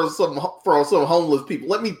apples for some homeless people.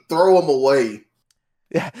 Let me throw them away.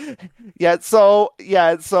 Yeah. So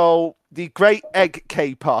the Great Egg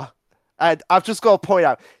Caper, and I've just got to point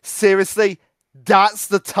out, seriously, that's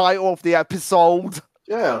the title of the episode.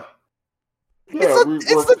 Yeah. We're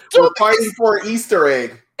fighting for an Easter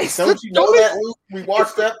egg. Don't you know that, Luke? We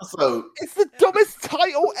watched the episode. It's the dumbest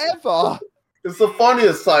title ever. It's the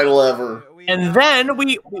funniest title ever. And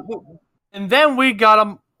then we got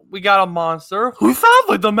a monster who sounds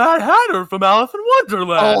like the Mad Hatter from Alice in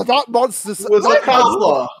Wonderland. Oh, that monster was a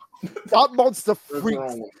Cosmo. That monster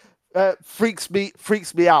freaks me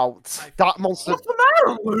out. That monster. What's the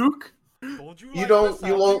matter, Luke? You don't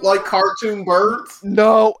like cartoon birds?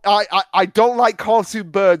 No, I don't like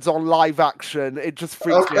cartoon birds on live action. It just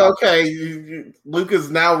freaks me out. Okay, Luke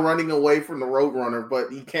is now running away from the Roadrunner,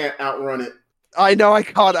 but he can't outrun it. I know I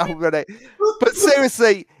can't outrun it. But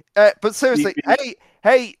seriously,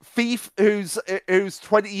 hey, thief who's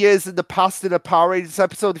 20 years in the past in a Power Rangers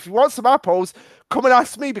episode, if you want some apples, come and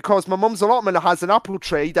ask me because my mum's allotment has an apple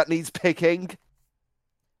tree that needs picking.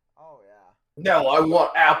 No, I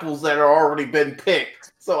want apples that have already been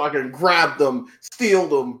picked so I can grab them, steal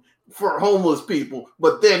them for homeless people.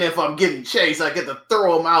 But then if I'm getting chased, I get to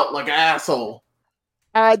throw them out like an asshole.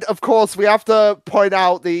 And of course, we have to point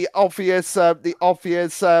out the obvious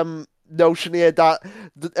notion here that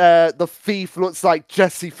the thief looks like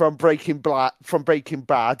Jesse from Breaking Bad.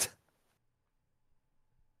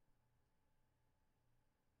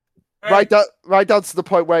 Right down to the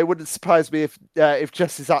point where it wouldn't surprise me if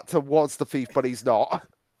Jesse's actor was the thief, but he's not.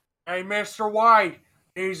 Hey, Mr. White,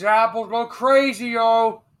 these apples go crazy,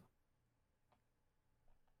 yo.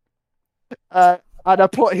 And I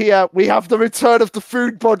put here, we have the return of the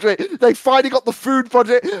food budget. They finally got the food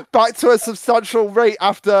budget back to a substantial rate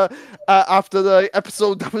after the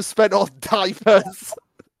episode that was spent on diapers.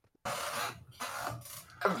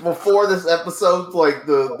 Before this episode, like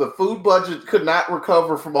the food budget could not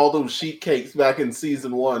recover from all those sheet cakes back in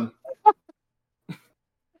season 1.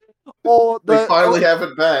 They finally have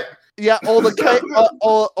it back. Yeah, all the cake,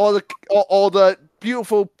 all the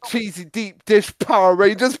beautiful cheesy deep dish Power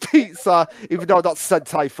Rangers pizza, even though that's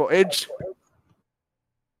Sentai footage.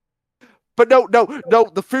 But no,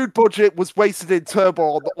 the food budget was wasted in Turbo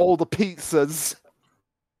on all the pizzas.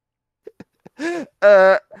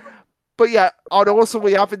 But yeah, and also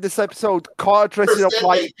we have in this episode Carter dressing up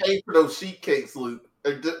like they paid for those sheet cakes, Luke.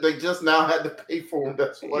 They just now had to pay for them.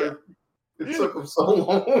 That's why it took them so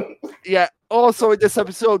long. Yeah. Also in this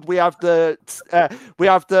episode, we have the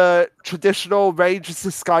traditional Rangers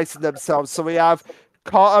disguising themselves. So we have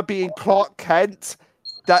Carter being Clark Kent,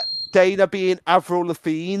 Dana being Avril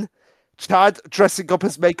Lavigne, Chad dressing up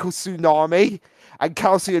as Mako Tsunami, and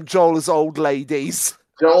Kelsey and Joel as old ladies.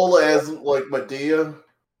 Joel as like Medea.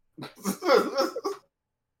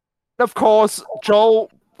 Of course,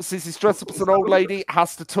 Joel, since he's dressed up as an old lady,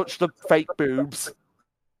 has to touch the fake boobs.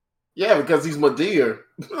 Yeah, because he's Medea.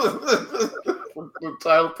 From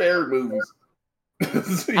Tyler Perry movies.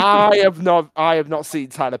 I have not seen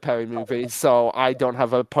Tyler Perry movies, so I don't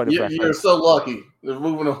have a point of reference. You're so lucky. They're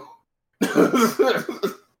moving on.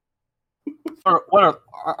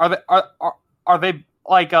 Are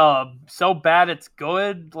so bad it's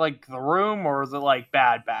good, like The Room, or is it like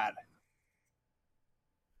bad?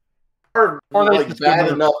 Or Or like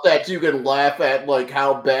bad enough that you can laugh at like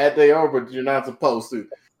how bad they are, but you're not supposed to.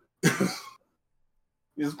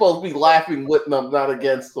 You're supposed to be laughing with them, not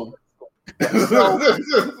against them.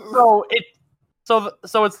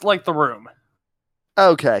 So it's like The Room.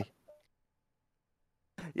 Okay.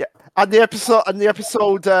 Yeah, and the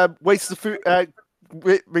episode wastes the food.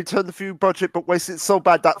 Return the food budget, but wasted so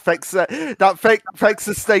bad that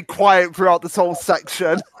Fexa stayed quiet throughout this whole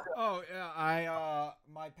section. Oh yeah,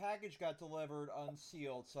 my package got delivered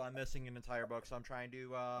unsealed, so I'm missing an entire book. So I'm trying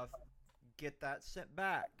to get that sent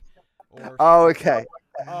back. Okay.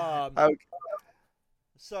 Okay.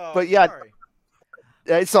 So, but yeah. Sorry.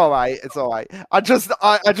 It's all right. I just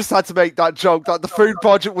had to make that joke that the food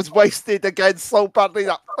budget was wasted again so badly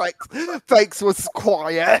that Fex was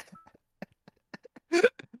quiet.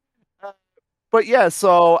 But yeah,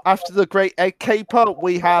 so after the Great Egg Caper,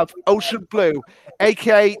 we have Ocean Blue,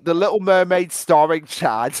 aka The Little Mermaid, starring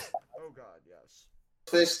Chad. Oh God, yes.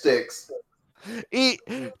 Fish sticks.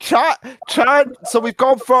 Chad. So we've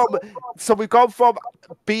gone from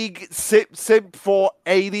being simp for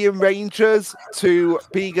Alien Rangers to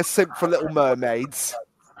being a simp for Little Mermaids.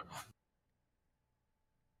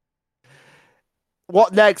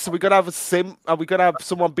 What next? Are we gonna have a simp? Are we gonna have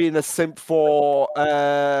someone being a simp for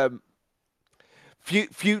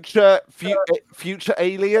future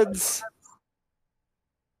aliens?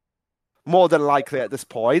 More than likely at this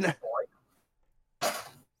point.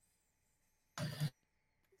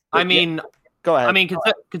 I mean, go ahead. I mean,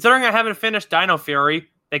 considering I haven't finished Dino Fury,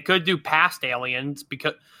 they could do past aliens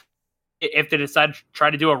because if they decide to try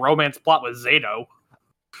to do a romance plot with Zato.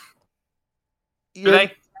 Do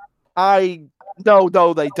they?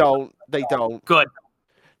 No, they don't. They don't. Good.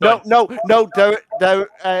 No. No,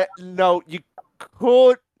 you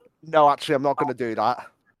could. No, actually, I'm not going to do that.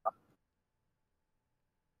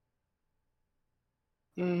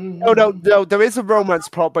 No. There is a romance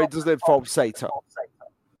plot, but it doesn't involve Sato.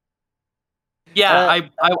 Yeah,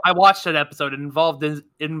 I watched that episode. It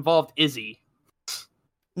involved Izzy.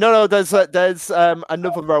 No. There's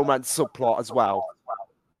another romance subplot as well.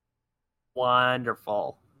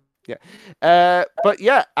 Wonderful. Yeah. But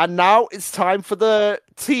yeah, and now it's time for the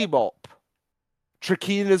team up.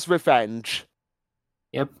 Trakeena's Revenge.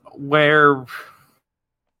 Yep. Where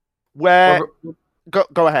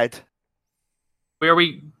go ahead. Where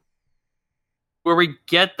we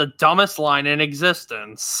get the dumbest line in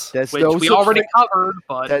existence, which we already covered,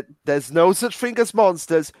 but there's no such thing as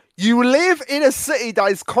monsters. You live in a city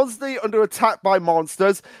that is constantly under attack by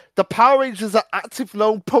monsters. The Power Rangers are active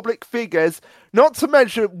known public figures. Not to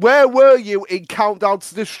mention, where were you in Countdown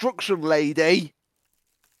to Destruction, lady?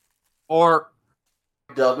 Or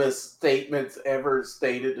dumbest statements ever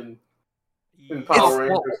stated in Power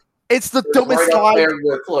Rangers. It's the dumbest line. There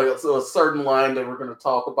with like a certain line that we're going to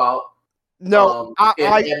talk about. No,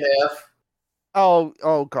 NF.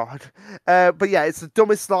 Oh God. But yeah, it's the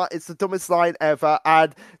dumbest line. It's the dumbest line ever.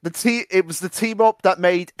 And it was the team up that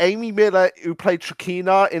made Amy Miller, who played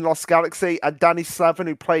Trakeena in Lost Galaxy, and Danny Slevin,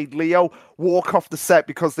 who played Leo, walk off the set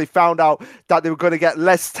because they found out that they were going to get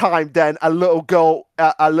less time than a little girl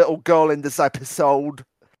in this episode.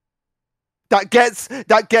 That gets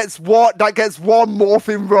one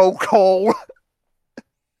morphing roll call.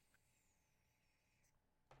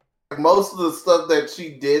 Most of the stuff that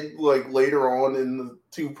she did, like later on in the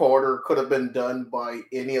two-parter, could have been done by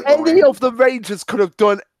any of the Rangers. Could have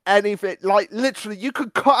done anything. Like literally, you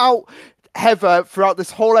could cut out Heather throughout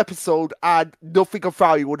this whole episode, and nothing of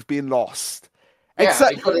value would have been lost. Yeah,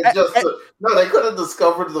 except, they could have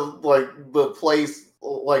discovered the place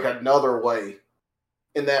like another way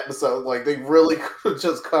in the episode. Like they really could have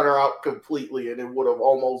just cut her out completely, and it would have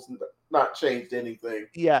almost not changed anything.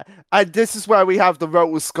 Yeah, and this is where we have the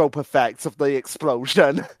rotoscope effects of the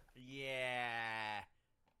explosion. Yeah.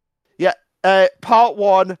 Part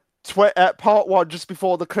one, just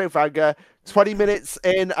before the cliffhanger, 20 minutes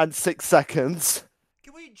in and 6 seconds.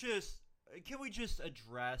 Can we just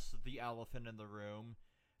address the elephant in the room?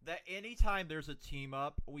 That anytime there's a team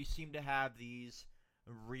up, we seem to have these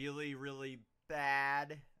really, really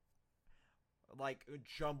bad, like,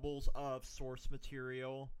 jumbles of source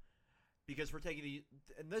material. Because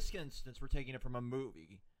in this instance, we're taking it from a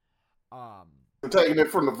movie. We're taking it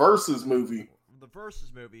from the Versus movie. The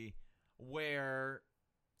Versus movie, where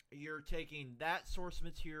you're taking that source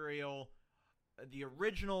material, the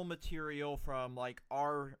original material from, like,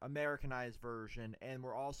 our Americanized version, and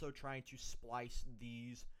we're also trying to splice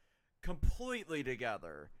these completely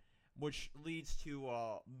together, which leads to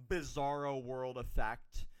a bizarro world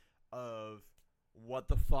effect of what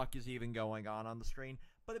the fuck is even going on the screen,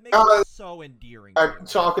 but it makes it so endearing. I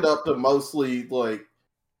chalk it up to mostly like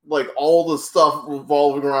all the stuff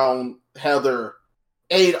revolving around Heather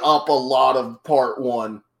ate up a lot of part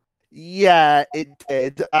one. Yeah, it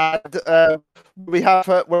did. And we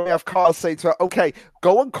have Carl saying to her, "Okay,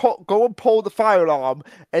 go and pull the fire alarm."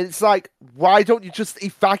 And it's like, why don't you just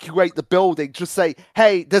evacuate the building? Just say,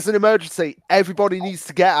 "Hey, there's an emergency. Everybody needs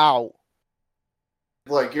to get out."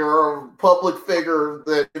 Like, you're a public figure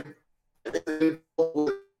that.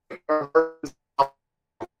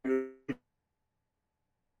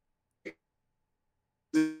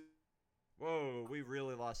 Whoa, we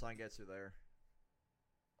really lost Sangetsu there.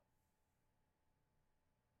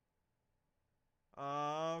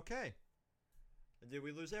 Okay. Did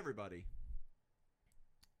we lose everybody?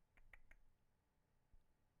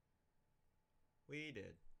 We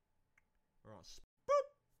did. We're on boop.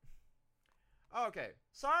 Okay.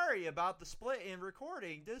 Sorry about the split in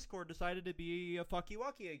recording. Discord decided to be a fucky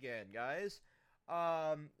wucky again, guys.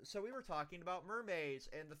 So we were talking about mermaids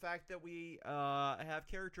and the fact that we have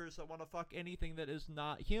characters that want to fuck anything that is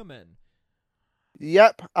not human.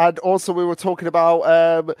 Yep, and also we were talking about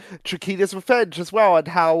Chiquita's revenge as well, and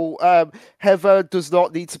how Heather does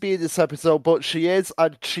not need to be in this episode, but she is,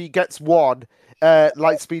 and she gets one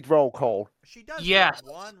Lightspeed roll call. She does get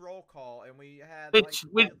one roll call, and we had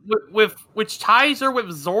which ties her with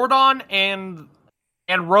Zordon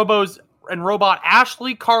and Robot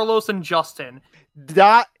Ashley, Carlos, and Justin.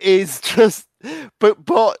 That is just, but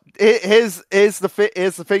here's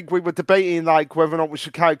the thing. We were debating like whether or not we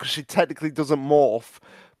should count because she technically doesn't morph,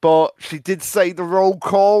 but she did say the roll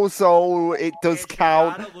call, so it does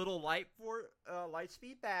count. She got a little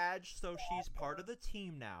Lightspeed badge, so she's part of the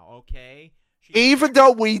team now. Okay. Even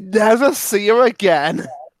though we never see her again.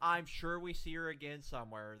 I'm sure we see her again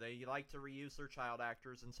somewhere. They like to reuse their child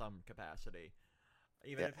actors in some capacity,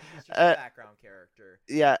 even if it's just a background character.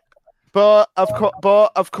 Yeah. But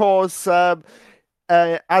of course,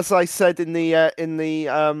 as I said in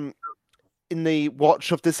the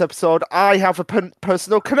watch of this episode, I have a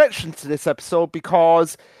personal connection to this episode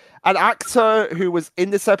because an actor who was in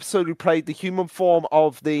this episode, who played the human form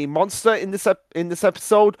of the monster in this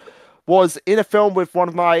episode, was in a film with one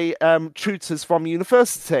of my tutors from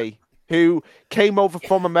university, who came over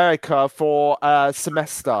from America for a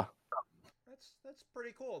semester. That's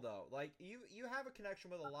pretty cool though. Like you have a connection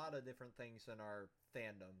with a lot of different things in our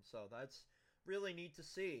fandom, so that's really neat to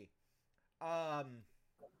see. Yeah.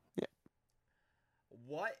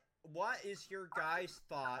 What is your guys'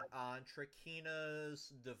 thought on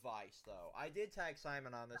Trakina's device though? I did tag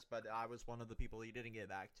Simon on this, but I was one of the people he didn't get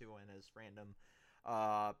back to in his random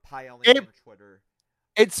piling on Twitter.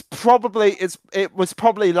 It was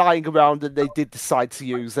probably lying around and they did decide to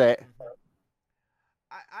use it.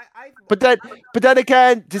 But then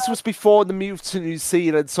again, this was before the move to New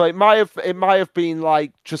Zealand, so it might have been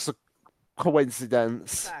like just a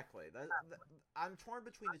coincidence. Exactly. I'm torn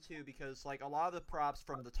between the two because like a lot of the props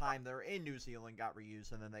from the time they're in New Zealand got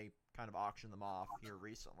reused, and then they kind of auctioned them off here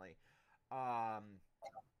recently.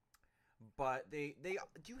 But they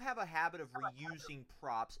do have a habit of reusing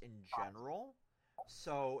props in general,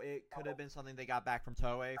 so it could have been something they got back from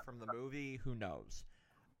Toei from the movie. Who knows?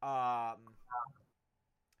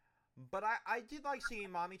 But I did like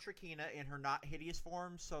seeing Mommy Trakina in her not hideous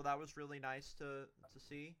form, so that was really nice to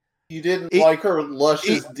see. You didn't like her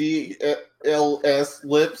luscious DLS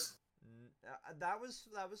lips? That was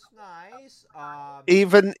nice.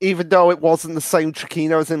 Even though it wasn't the same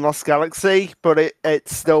Trakina as in Lost Galaxy, but it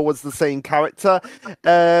still was the same character.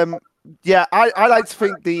 Yeah, I like to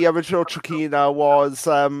think the original Trakina was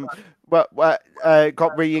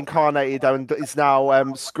got reincarnated and is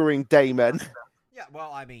now screwing Damon. Yeah,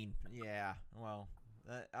 well, I mean, yeah, well,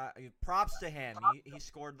 props to him. He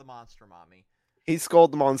scored the monster mommy. He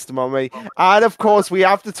scored the monster mommy. And of course, we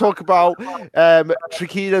have to talk about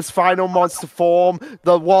Trakina's final monster form,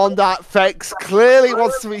 the one that Vex clearly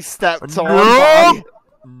wants to be stepped on by.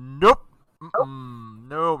 Nope.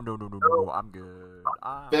 No, I'm good.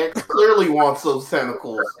 Vex clearly wants those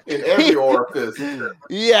tentacles in every orifice.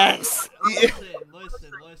 Yes.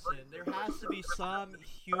 Listen. There has to be some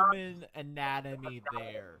human anatomy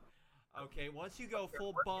there. Okay, once you go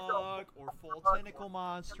full bug or full tentacle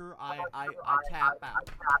monster, I tap out.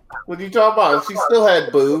 What are you talking about? She still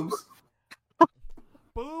had boobs.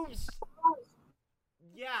 Boobs?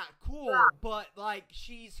 Yeah, cool, but like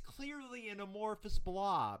she's clearly an amorphous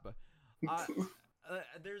blob.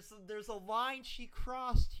 There's a line she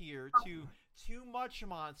crossed here to too much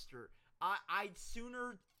monster. I'd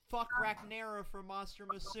sooner fuck Rhaenyra for Monster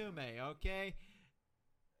Musume, okay?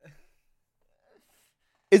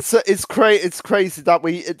 It's crazy that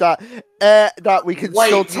we can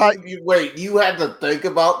still type. Wait, you had to think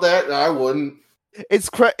about that? I wouldn't. It's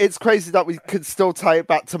crazy that we could still tie it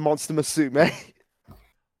back to Monster Musume.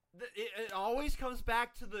 It always comes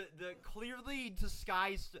back to the clearly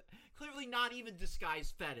not even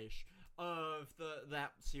disguised fetish of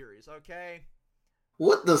that series. Okay.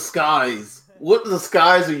 What disguise? What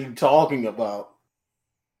disguise are you talking about?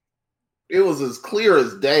 It was as clear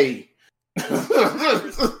as day.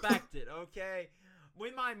 Respect it, okay?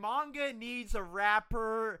 When my manga needs a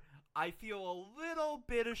rapper, I feel a little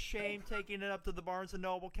bit ashamed taking it up to the Barnes &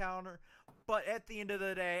 Noble counter, but at the end of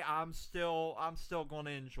the day, I'm still going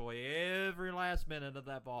to enjoy every last minute of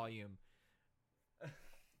that volume.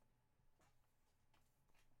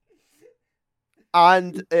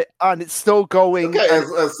 And it's still going. Okay,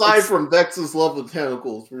 aside from Vex's love of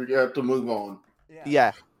tentacles, we have to move on.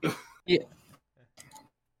 Yeah.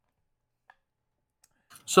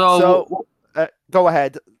 So go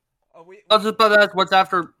ahead. That's what's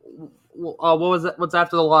after. What was it? What's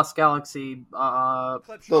after the Lost Galaxy? The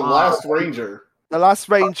Last Ranger. The Last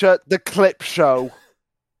Ranger, the clip show.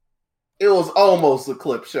 It was almost a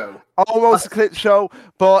clip show. Almost a clip show,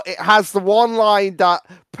 but it has the one line that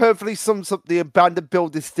perfectly sums up the abandoned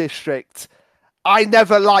buildings district. I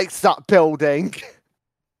never liked that building.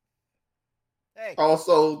 Hey.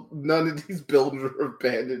 Also, none of these buildings are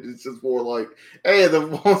abandoned. It's just more like, hey, the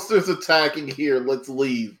monster's attacking here. Let's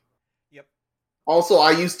leave. Yep. Also,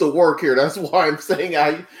 I used to work here. That's why I'm saying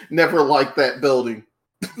I never liked that building.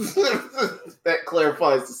 That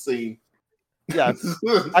clarifies the scene. Yeah,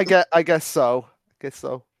 I guess so.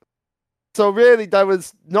 So really, there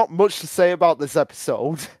was not much to say about this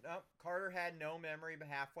episode. No, Carter had no memory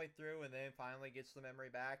halfway through, and then finally gets the memory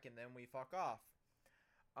back, and then we fuck off.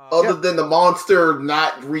 Other than the monster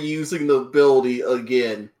not reusing the ability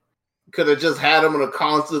again. Could have just had him in a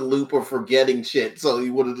constant loop of forgetting shit, so he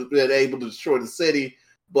would have been able to destroy the city.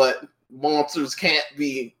 But monsters can't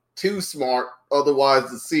be too smart, otherwise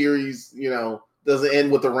the series, doesn't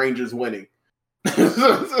end with the Rangers winning.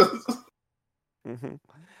 Mm-hmm.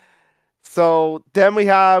 So then we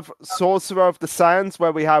have Sorcerer of the Sands,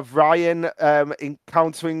 where we have Ryan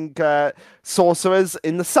encountering sorcerers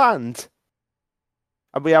in the sand.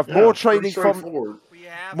 And we have more training from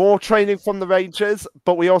the Rangers,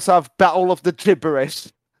 but we also have Battle of the Gibberish.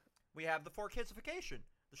 We have the Forkissification,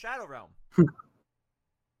 the Shadow Realm.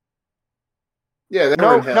 Yeah,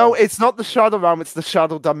 no, it's not the Shadow Realm, it's the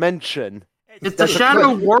Shadow Dimension. It's the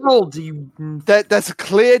Shadow World. There's a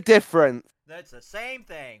clear difference. That's the same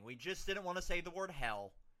thing. We just didn't want to say the word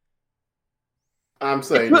hell. I'm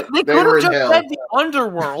saying they could have just said the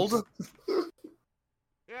Underworld.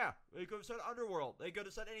 Yeah, they could have said Underworld. They could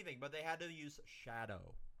have said anything, but they had to use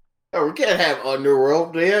Shadow. Oh, we can't have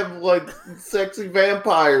Underworld. They have, sexy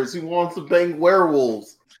vampires who want to bang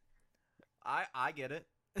werewolves. I get it.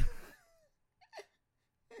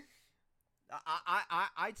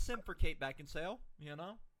 I'd simp for Kate Beckinsale,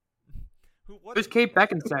 Who's Kate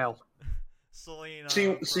Beckinsale? Selena.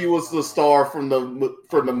 She was the star from the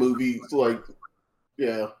movie,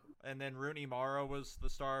 yeah. And then Rooney Mara was the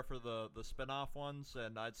star for the spin-off ones,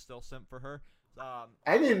 and I'd still simp for her.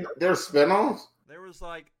 There's spin-offs? There was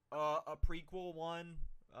a prequel one,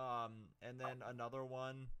 and then another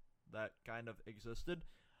one that kind of existed.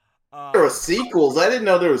 There were sequels. I didn't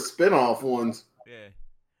know there were spin-off ones.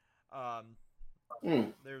 Yeah.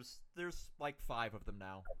 There's 5 of them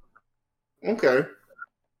now. Okay.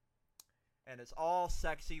 And it's all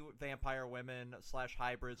sexy vampire women /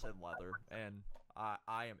 hybrids and leather, and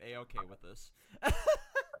I am A-okay with this.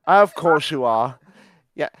 Of course you are.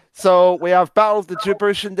 Yeah. So we have Battle of the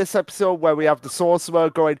Gibberish in this episode, where we have the sorcerer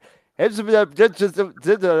going. Then we have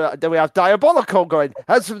Diabolical going.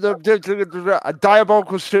 A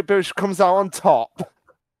Diabolical Gibberish comes out on top.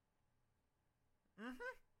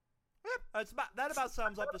 Yep, that about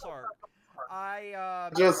sums up this arc.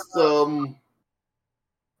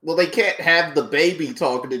 Well, they can't have the baby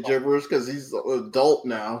talking to gibberish because he's an adult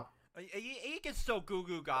now. He can still goo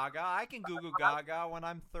goo gaga. I can goo goo gaga when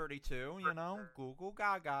I'm 32, goo goo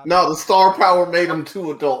gaga. No, the star power made him too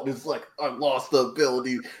adult. It's like, I've lost the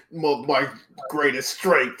ability of my greatest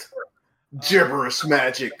strength. Gibberish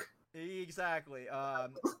magic. Exactly.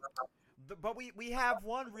 But we have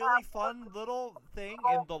one really fun little thing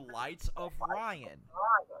in the Lights of Ryan.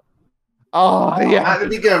 Oh, yeah. How did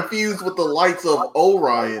he get confused with the Lights of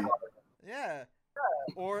Orion? Yeah.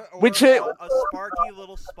 Or a sparky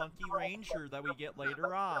little spunky ranger that we get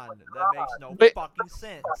later on. That makes no fucking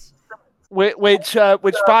sense. Which,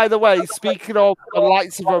 by the way, speaking of the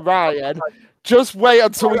Lights of Orion, just wait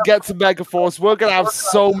until we get to Megaforce. We're going to have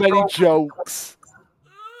so many jokes.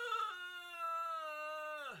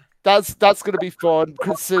 That's gonna be fun,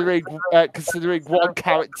 considering one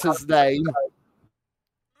character's name.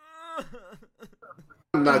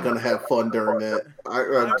 I'm not gonna have fun during that.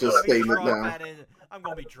 I'm just stating it now. I'm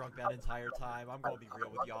gonna be drunk that entire time. I'm gonna be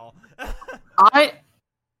real with y'all.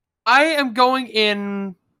 I am going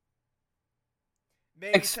in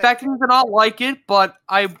expecting to not like it, but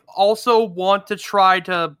I also want to try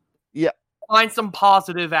to find some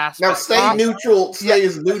positive aspects. Now stay neutral. Stay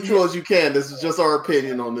as neutral as you can. This is just our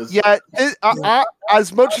opinion on this. Yeah,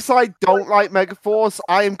 as much as I don't like Megaforce,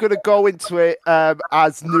 I am going to go into it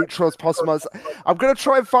as neutral as possible. I'm going to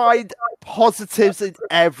try and find positives in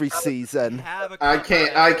every season. I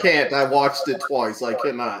can't. I watched it twice. I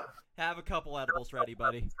cannot. Have a couple edibles ready,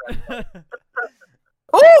 buddy.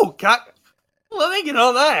 Oh, God. Let me get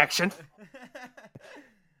on that action.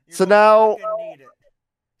 So now... Need it,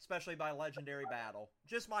 especially by legendary battle.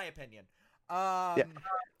 Just my opinion. But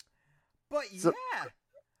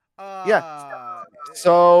yeah.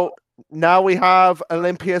 So now we have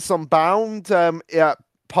Olympias Unbound.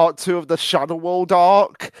 Part 2 of the Shadow World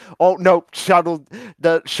arc. Oh no,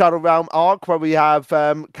 the Shadow Realm arc, where we have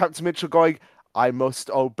Captain Mitchell going, "I must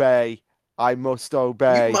obey. I must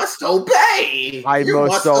obey. You must obey. I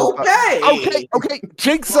must obey. Okay.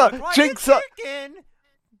 Jinxa,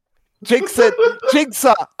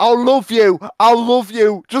 I'll love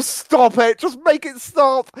you. Just stop it. Just make it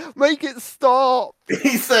stop.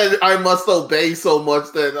 He said, "I must obey" so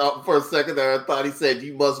much that for a second there, I thought he said,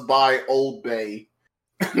 "You must buy Old Bay."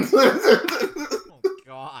 Oh,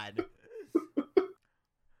 God.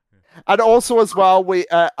 And also as well,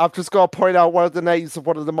 I've just got to point out one of the names of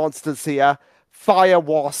one of the monsters here, Fire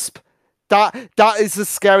Wasp. That is a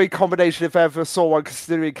scary combination if I ever saw one,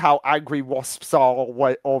 considering how angry wasps are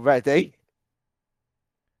already.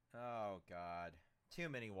 Oh God, too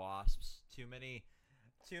many wasps, too many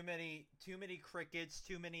crickets,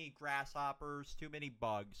 too many grasshoppers, too many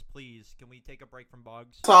bugs. Please, can we take a break from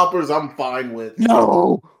bugs? Grasshoppers, I'm fine with.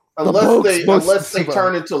 No, unless they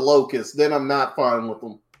turn into locusts, then I'm not fine with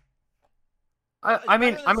them. I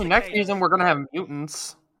mean, next season we're gonna have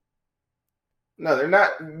mutants. No, they're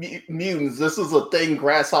not mutants. This is a thing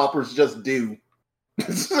grasshoppers just do.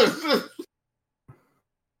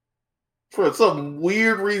 For some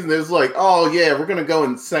weird reason, it's like, oh yeah, we're gonna go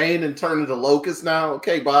insane and turn into locusts now.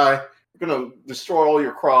 Okay, bye. We're gonna destroy all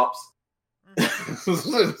your crops. Yep,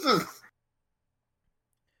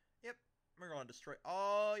 we're gonna destroy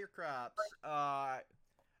all your crops.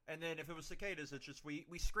 And then if it was cicadas, it's just we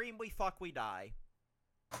scream, we fuck, we die.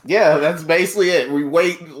 Yeah, that's basically it. We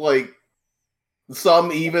wait like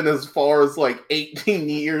some even as far as like 18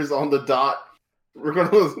 years on the dot. We're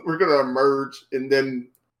gonna emerge and then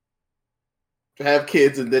have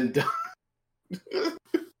kids and then die.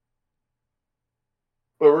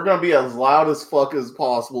 But we're gonna be as loud as fuck as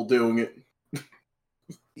possible doing it.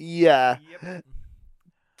 Yeah. Yep.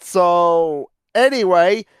 So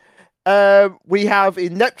anyway, we have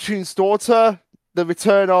in Neptune's Daughter the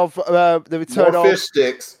return of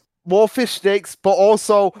more fish sticks, but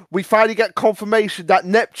also we finally get confirmation that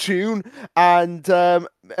Neptune and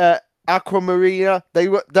Aquamarina,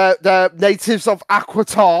 they're natives of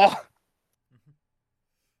Aquitar.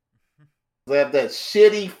 They have that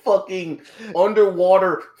shitty fucking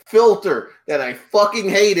underwater filter that I fucking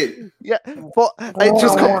hated. Yeah, but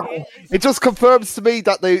it just confirms to me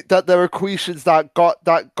that there are Aquitians that got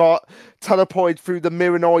teleported through the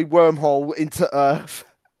Miranoi wormhole into Earth.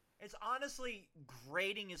 It's honestly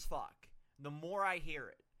grating as fuck. The more I hear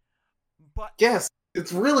it, but yes,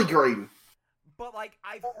 it's really grating. But like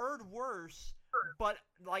I've heard worse, but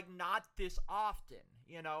like not this often.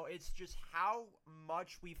 You know, it's just how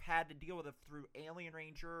much we've had to deal with it through Alien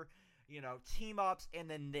Ranger, team ups, and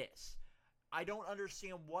then this. I don't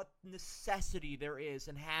understand what necessity there is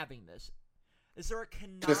in having this. Is there a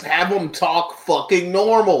canonical... Just have them talk fucking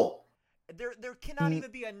normal. There cannot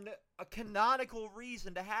even be a canonical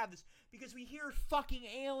reason to have this, because we hear fucking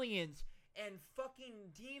aliens and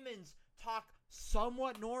fucking demons talk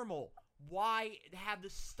somewhat normal. Why have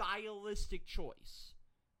this stylistic choice?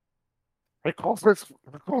 Because it's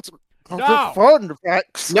fun,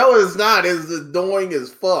 Rex. No, it's not. It's annoying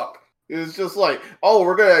as fuck. It's just like, oh,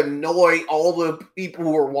 we're gonna annoy all the people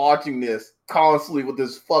who are watching this constantly with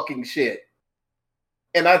this fucking shit.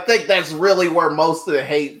 And I think that's really where most of the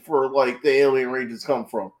hate for like the Alien Rangers come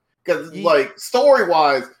from. Because like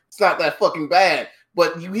story-wise, it's not that fucking bad.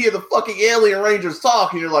 But you hear the fucking Alien Rangers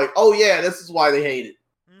talk, and you're like, oh yeah, this is why they hate it.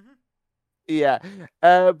 Yeah,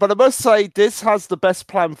 but I must say this has the best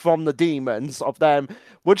plan from the demons of them.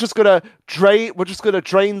 We're just gonna drain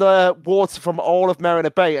the water from all of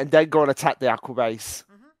Marina Bay and then go and attack the Aqua Base.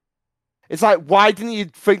 It's like, why didn't you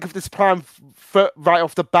think of this plan right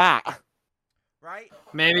off the bat? Right?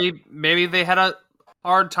 Maybe they had a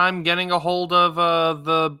hard time getting a hold of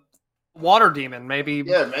the water demon. Maybe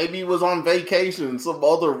he was on vacation in some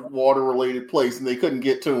other water-related place and they couldn't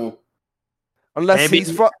get to him. Unless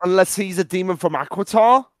he's a demon from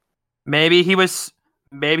Aquitar. Maybe he was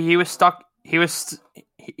stuck.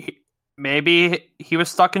 Maybe he was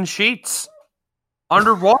stuck in sheets,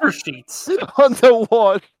 underwater sheets.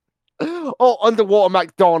 Underwater. Oh, underwater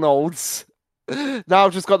McDonald's. Now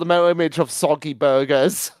I've just got the mental image of soggy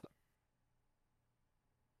burgers.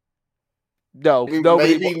 No,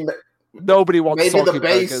 nobody wants soggy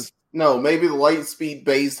burgers. No, maybe the Lightspeed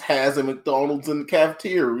base has a McDonald's in the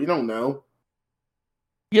cafeteria. You don't know.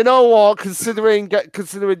 You know what? Considering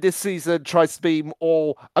this season tries to be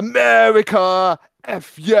all America,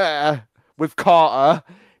 F yeah, with Carter,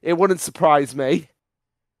 it wouldn't surprise me.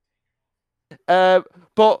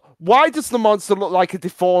 But why does the monster look like a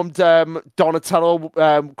deformed Donatello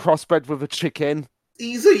crossbred with a chicken?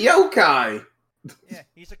 He's a yokai. Yeah,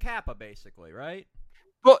 he's a Kappa, basically, right?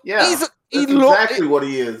 But yeah, that's exactly what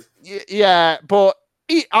he is. Yeah, but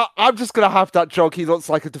I'm just going to have that joke. He looks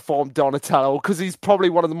like a deformed Donatello because he's probably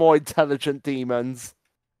one of the more intelligent demons.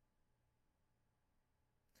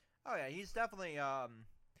 Oh yeah, he's definitely one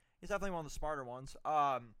of the smarter ones.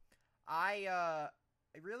 I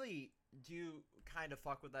really do kind of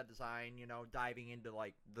fuck with that design, you know, diving into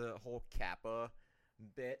like the whole Kappa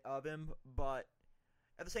bit of him, but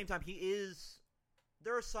at the same time,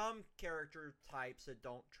 there are some character types that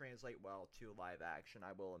don't translate well to live action,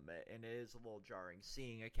 I will admit, and it is a little jarring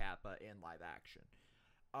seeing a Kappa in live action.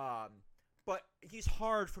 But he's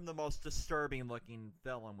hard from the most disturbing looking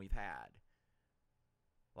villain we've had.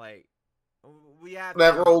 Like, we have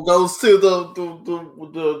that role goes to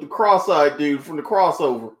the cross-eyed dude from the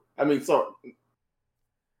crossover. I mean, sorry.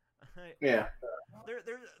 Yeah. There's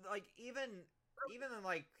like even in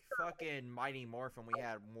like fucking Mighty Morphin, we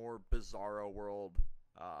had more Bizarro World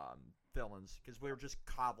villains because we were just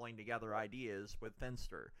cobbling together ideas with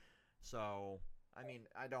Finster. So I mean,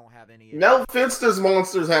 I don't have any. No, Finster's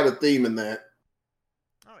monsters had a theme in that.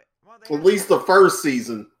 Oh, well, at least the first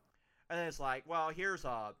season. And then it's like, well, here's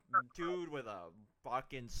a dude with a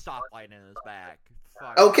fucking stoplight in his back.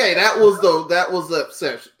 Fuck. Okay, that was the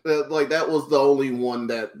obsession. Like that was the only one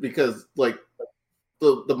that because like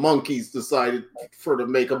the monkeys decided to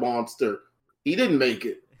make a monster. He didn't make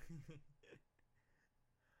it.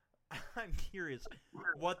 I'm curious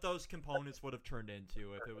what those components would have turned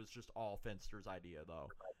into if it was just all Finster's idea, though.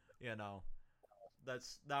 You know, that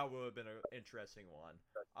would have been an interesting one.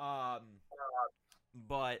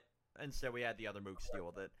 But instead we had the other mooks deal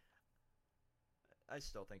with it. I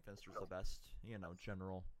still think Finster's the best, you know,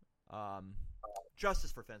 general.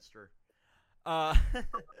 Justice for Finster. But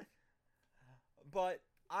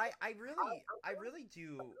I really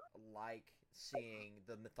do like seeing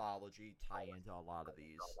the mythology tie into a lot of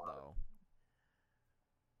these, though.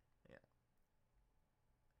 Yeah.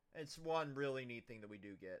 It's one really neat thing that we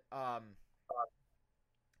do get.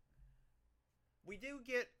 We do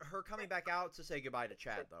get her coming back out to say goodbye to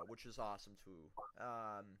Chad, though, which is awesome, too.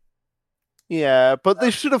 Yeah, but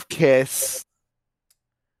they should have kissed.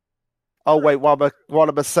 Oh, wait, what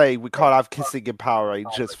am I saying? We can't have kissing in Power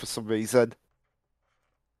Rangers for some reason.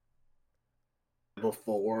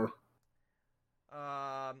 Before.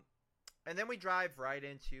 And then we drive right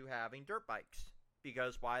into having dirt bikes.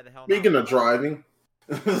 Because why the hell not? Speaking of driving.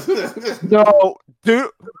 No,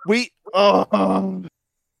 dude, we...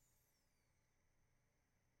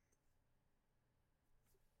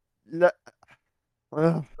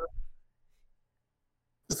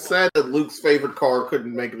 Sad that Luke's favorite car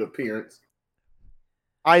couldn't make an appearance.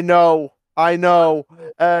 I know.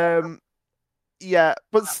 Yeah,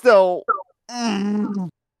 but still...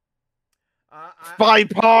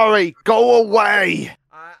 Spypari, go away!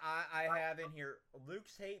 I have in here,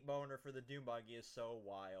 Luke's hate boner for the Doom Buggy is so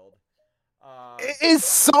wild. It is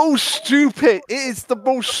so stupid. It is the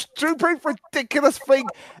most stupid, ridiculous thing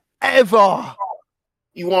ever.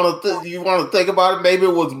 You want to think about it? Maybe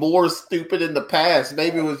it was more stupid in the past.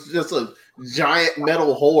 Maybe it was just a giant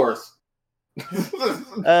metal horse.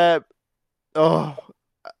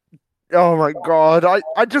 Oh my god,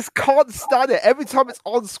 I just can't stand it. Every time it's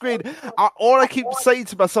on screen, all I keep saying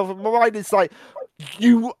to myself in my mind is like,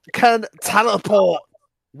 you can teleport.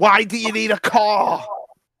 Why do you need a car?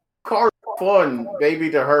 Car's fun, maybe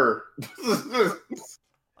to her.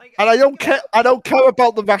 And I don't care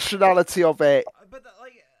about the rationality of it. But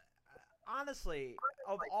honestly,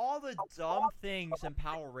 of all the dumb things in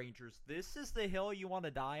Power Rangers, this is the hill you want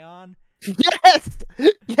to die on?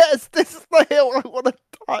 Yes, this is the hill I want to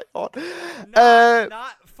try on.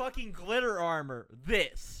 Not fucking glitter armor.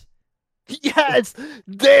 This. Yes,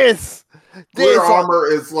 this. Glitter armor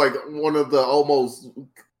is like one of the almost.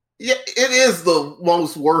 Yeah, it is the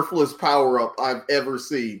most worthless power up I've ever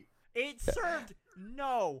seen. It served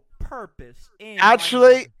no purpose.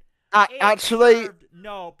 Actually, served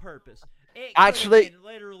no purpose. It could have been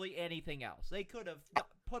literally anything else. They could have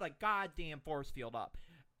put a goddamn force field up.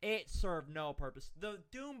 It served no purpose. The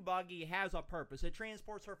Doom Buggy has a purpose. It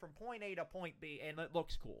transports her from point A to point B, and it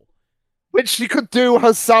looks cool. Which she could do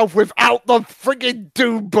herself without the friggin'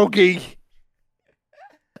 Doom Buggy.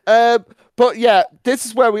 But yeah, this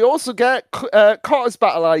is where we also get Carter's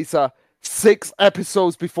Battleizer 6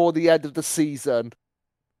 episodes before the end of the season.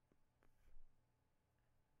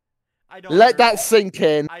 Let that sink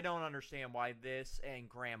in. I don't understand why this and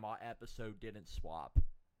Grandma episode didn't swap.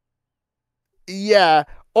 Yeah.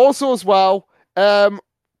 Also, as well,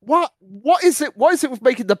 what is it? What is it with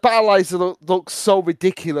making the Battleizer look so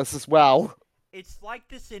ridiculous as well? It's like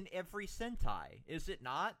this in every Sentai, is it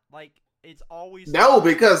not? Like it's always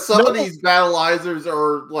because some of these Battleizers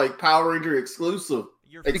are like Power Ranger exclusive,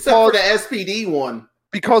 except for the SPD one.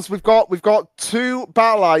 Because we've got 2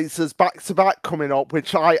 Battleizers back to back coming up,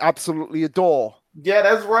 which I absolutely adore. Yeah,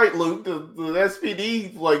 that's right, Luke. The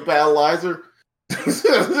SPD like Battleizer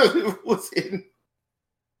was in.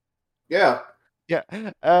 Yeah. Yeah.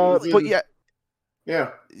 But yeah. Yeah.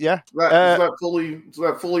 Yeah. It's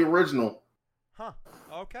that fully original. Huh.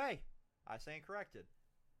 Okay. I stand corrected.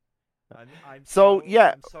 I'm so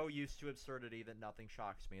used to absurdity that nothing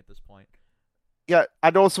shocks me at this point. Yeah,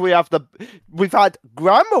 and also we've had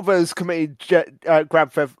grandmothers committing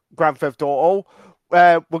Grand Theft Auto.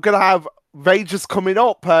 We're gonna have Rangers coming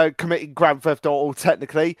up committing Grand Theft Auto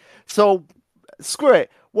technically. So screw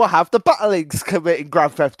it, we'll have the Battlings committing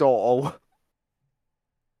Grand Theft Auto.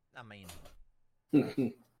 I mean,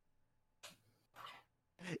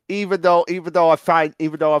 even though I find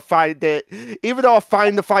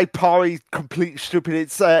the fight party completely stupid,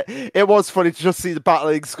 it was funny to just see the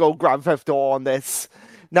Battlings go Grand Theft Auto on this.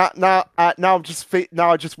 Now I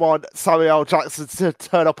just want Samuel L. Jackson to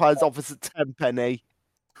turn up at his office at Tenpenny.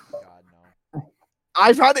 God no.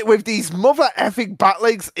 I've had it with these mother effing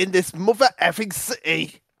Battlings in this mother effing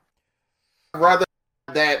city. I'd rather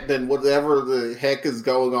that than whatever the heck is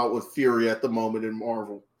going on with Fury at the moment in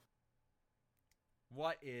Marvel.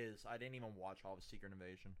 What is? I didn't even watch all of Secret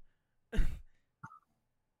Invasion.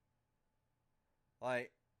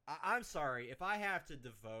 Like, I'm sorry. If I have to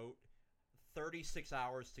devote 36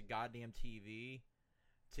 hours to goddamn TV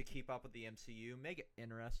to keep up with the MCU, make it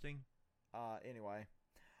interesting. Anyway.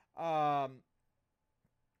 And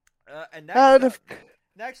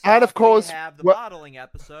next of course, we have the modeling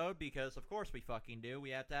episode, because of course we fucking do.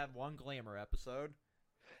 We have to have one glamour episode.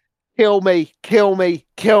 Kill me, kill me,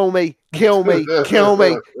 kill me, kill me, kill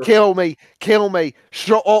me, kill me, kill me.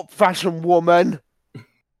 Shut up, fashion woman.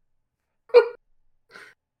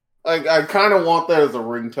 I kind of want that as a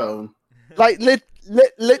ringtone. Like,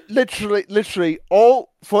 literally,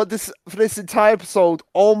 all for this entire episode,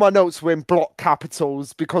 all my notes were in block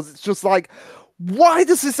capitals, because it's just like, why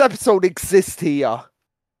does this episode exist here?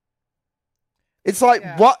 It's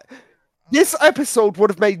like, what? This episode would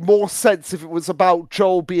have made more sense if it was about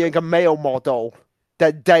Joel being a male model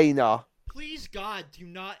than Dana. Please, God, do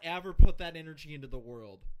not ever put that energy into the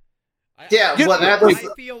world. I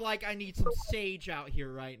feel like I need some sage out here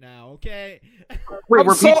right now, okay? Wait,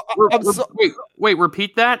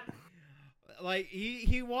 repeat that? Like,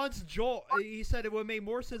 he wants Joel. He said it would make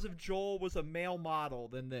more sense if Joel was a male model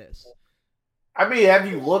than this. I mean, have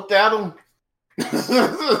you looked at him?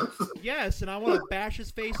 Yes, and I want to bash his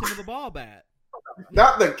face into the ball bat.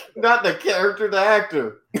 Not the character, the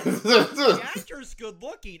actor. The actor's good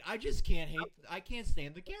looking. I just can't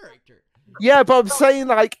stand the character. Yeah, but I'm saying,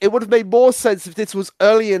 like, it would have made more sense if this was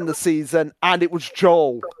early in the season and it was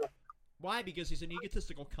Joel. Why? Because he's an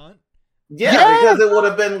egotistical cunt? Yeah, because it would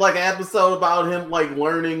have been like an episode about him like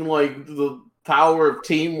learning like the power of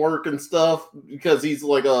teamwork and stuff, because he's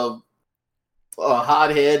like a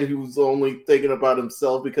hothead who's only thinking about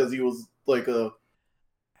himself because he was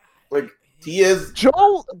he is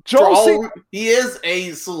Joel he is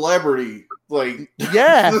a celebrity. Like,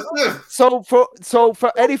 yeah. So for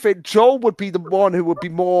anything, Joel would be the one who would be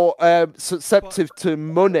more susceptible to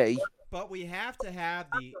money. But we have to have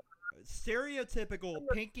the stereotypical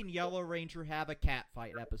pink and yellow ranger have a cat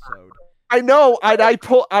fight episode. I know, and I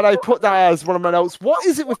put that as one of my notes. What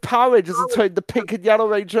is it with Power Rangers and turning the pink and yellow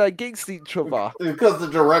ranger against each other? Because the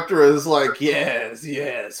director is like,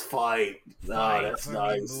 yes, fight. No, that's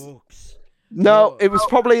nice. No, it was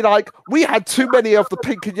probably like, we had too many of the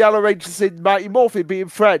pink and yellow rangers in Mighty Morphin being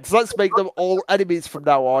friends. Let's make them all enemies from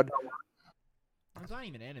now on. It's not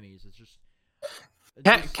even enemies. It's just...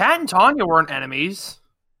 Kat and Tanya weren't enemies.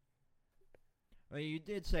 Well, you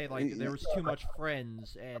did say, like, there was too much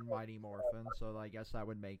friends in Mighty Morphin, so I guess that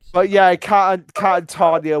would make sense. But yeah, Kat and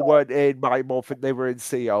Tanya weren't in Mighty Morphin, they were in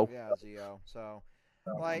CO. Yeah, Zio. So,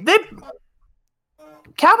 like...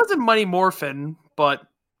 Kat was in Mighty Morphin, but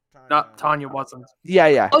Tanya wasn't.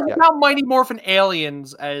 Yeah. Not Mighty Morphin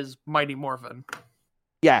Aliens as Mighty Morphin.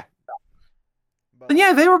 Yeah. And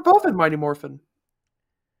yeah, they were both in Mighty Morphin.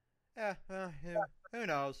 Yeah, who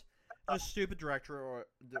knows? Just stupid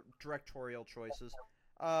directorial choices.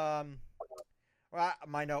 Well,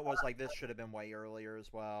 my note was like this should have been way earlier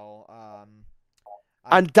as well.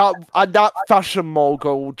 And that fashion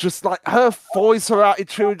mogul, just like her voice, her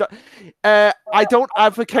attitude. I don't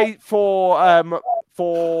advocate for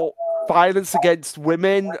violence against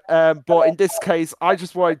women, but in this case, I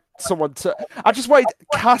just wanted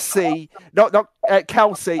Cassie, not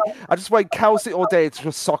Kelsey. I just wanted Kelsey all day to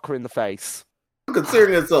just sock her in the face.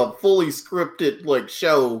 Considering it's a fully scripted like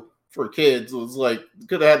show for kids, it was like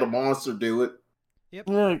could have had a monster do it. Yep.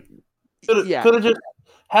 Could have just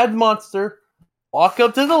had Monster walk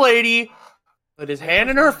up to the lady, put his hand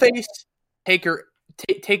in her face, take their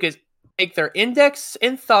index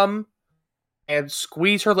and thumb, and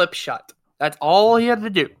squeeze her lips shut. That's all he had to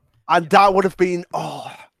do. And that would have been,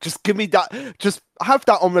 just give me that. Just have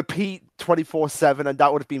that on repeat 24/7, and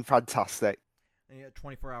that would have been fantastic. Yeah,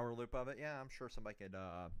 24-hour loop of it. Yeah, I'm sure somebody could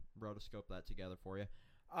rotoscope that together for you.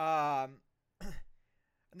 And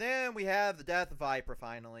then we have the death of Viper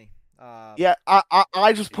finally. Yeah,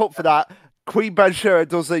 I just put for that. Queen Benshira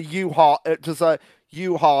does a U-Heart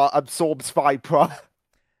absorbs Viper.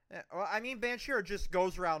 Yeah, well, I mean, Banshira just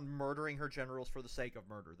goes around murdering her generals for the sake of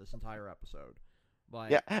murder this entire episode.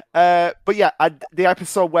 Like... Yeah, but yeah, the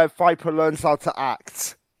episode where Viper learns how to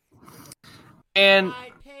act. And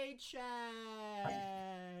my paycheck.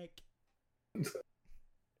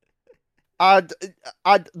 And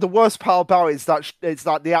the worst part about it is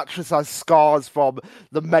that the actress has scars from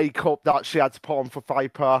the makeup that she had to put on for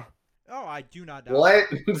Viper. Oh, I do not know. What?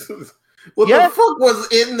 What the fuck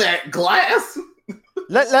was in that glass?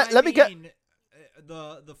 Let me get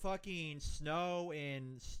the fucking snow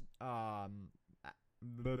in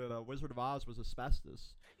Wizard of Oz was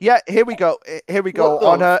asbestos. Yeah, here we go. Here we go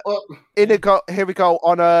on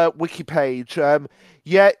a wiki page.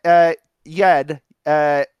 Yen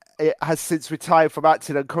has since retired from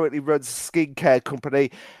acting and currently runs a skincare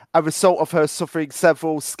company, a result of her suffering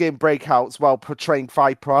several skin breakouts while portraying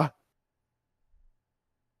Viper.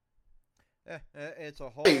 It's a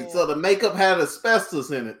whole... Wait, so the makeup had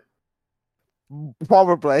asbestos in it?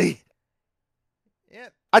 Probably.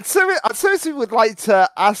 Yep. I'd seriously would like to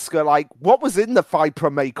ask her, like, what was in the Viper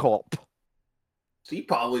makeup? She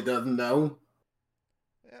probably doesn't know.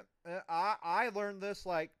 Yep. I learned this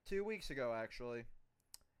like 2 weeks ago, actually.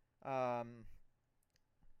 But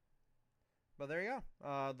there you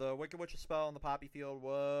go. The Wicked Witch's spell in the poppy field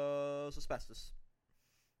was asbestos.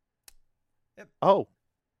 Yep. Oh.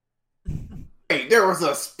 Hey, there was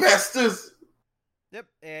asbestos? Yep.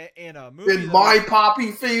 In a movie. In my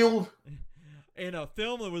poppy field? In a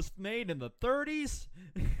film that was made in the 30s?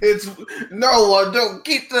 No, don't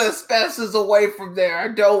keep the asbestos away from there. I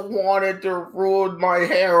don't want it to ruin my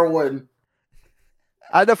heroin.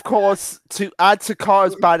 And of course, to add to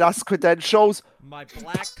Carter's badass credentials, my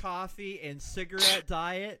black coffee and cigarette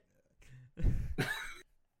diet.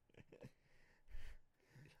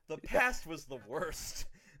 The past was the worst.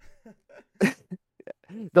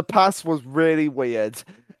 The past was really weird.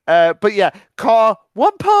 But yeah, Car,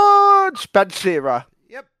 one punch, Banshira.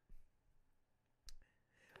 Yep.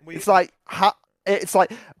 It's like,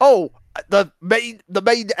 oh, the main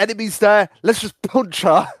enemy's there. Let's just punch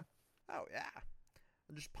her. Oh yeah,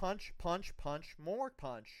 just punch, more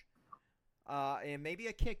punch, and maybe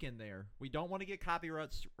a kick in there. We don't want to get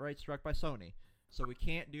copyright struck by Sony, so we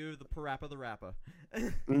can't do the Parappa the Rappa.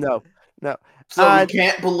 No. So we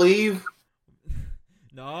can't believe.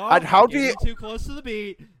 No. And how do you too close to the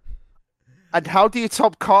beat? And how do you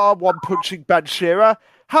top Car one punching Banshira?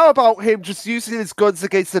 How about him just using his guns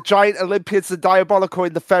against the giant Olympians and Diabolical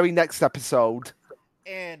in the very next episode?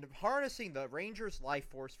 And harnessing the Ranger's life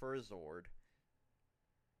force for his Zord.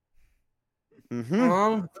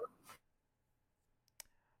 Mm-hmm.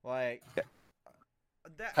 Like,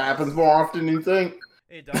 that happens more often than you think.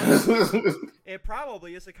 It does. It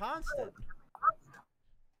probably is a constant.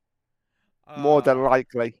 More than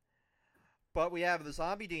likely. But we have the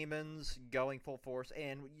zombie demons going full force,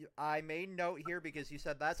 and I made note here because you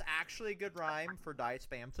said that's actually a good rhyme for Diet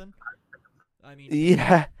Spamton. I mean,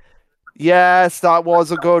 Yeah. Yes, that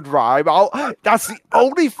was a good rhyme. That's the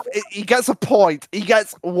only. He gets a point. He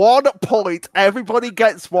gets 1 point. Everybody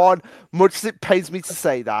gets one. Much as it pains me to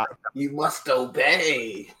say that. You must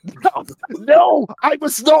obey. No, I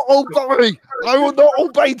must not obey. I will not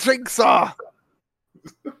obey Jinxer.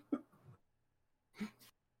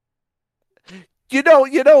 You know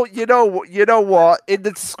what? In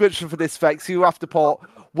the description for this, Vex, you have to put,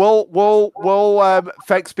 will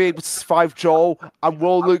Vex be able to survive Joel, and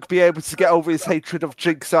will Luke be able to get over his hatred of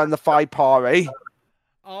Jinxer and the Phi Party?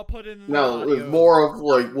 I'll put in the No, audio. it's more of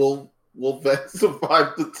like, will Vex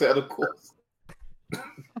survive the tentacles?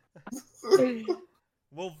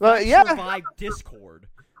 Will Vex survive Discord?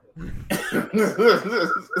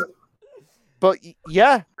 But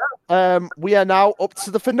yeah, we are now up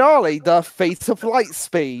to the finale, the fate of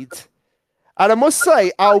Lightspeed. And I must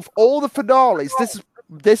say, out of all the finales,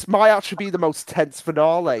 this might actually be the most tense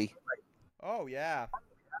finale. Oh yeah.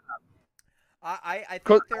 I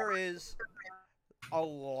think there is a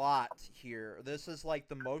lot here. This is like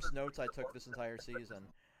the most notes I took this entire season.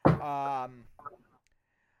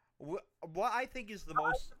 What I think is the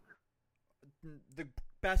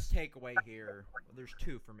best takeaway here, there's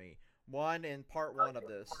 2 for me. One in part 1 of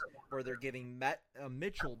this, where they're giving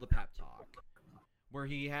Mitchell the pep talk, where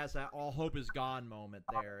he has that all hope is gone moment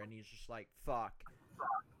there, and he's just like, fuck.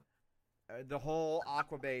 The whole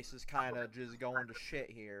Aqua base is kind of just going to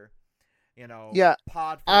shit here. You know, yeah,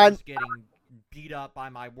 Podford's getting beat up by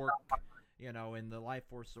my work, you know, in the Life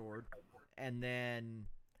Force Sword. And then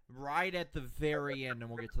right at the very end, and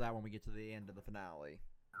we'll get to that when we get to the end of the finale.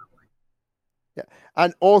 Yeah,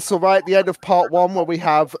 and also right at the end of part 1, where we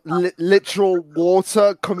have literal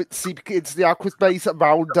water coming seeping into the Aqua base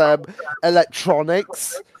around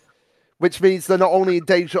electronics, which means they're not only in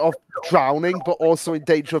danger of drowning, but also in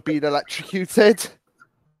danger of being electrocuted.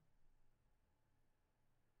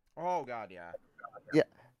 Oh god, yeah. Yeah.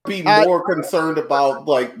 Be more concerned about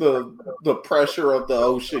like the pressure of the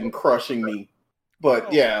ocean crushing me.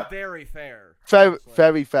 But yeah. Very fair.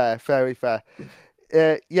 Very fair.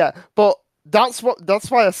 Yeah, but that's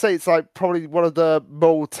why I say it's like probably one of the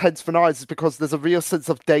more tense finales, is because there's a real sense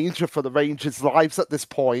of danger for the Rangers' lives at this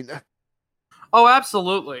point. Oh,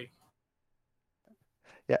 absolutely.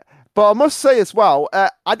 Yeah, but I must say as well,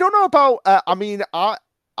 I don't know about.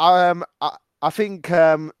 I think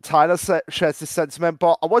Tyler shares this sentiment,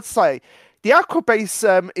 but I would say the Aqua base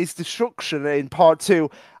is destruction in part 2.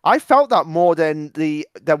 I felt that more than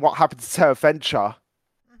what happened to Terra Venture.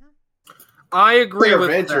 I agree with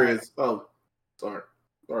Venture that. is sorry,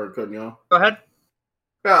 cutting you off. Go ahead.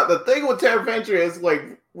 Now the thing with Terra Venture is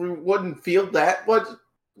like we wouldn't feel that much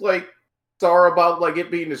like sorry about like it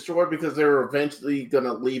being destroyed because they're eventually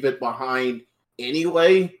gonna leave it behind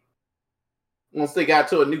anyway. Once they got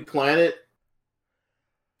to a new planet.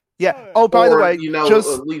 Yeah. Oh, by the way,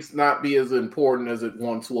 at least not be as important as it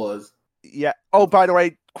once was. Yeah. Oh, by the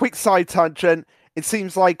way, quick side tangent. It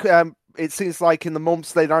seems like in the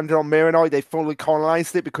months they landed on Miranoi, they fully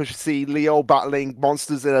colonized it, because you see Leo battling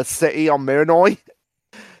monsters in a city on Miranoi.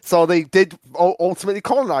 So they did ultimately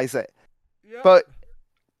colonize it. Yep. But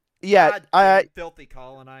yeah, filthy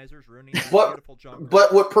colonizers ruining that beautiful jungle.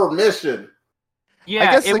 But with permission. Yeah,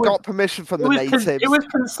 I guess they got permission from the natives. It was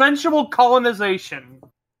consensual colonization.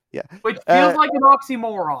 Yeah, which feels like an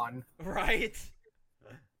oxymoron, right?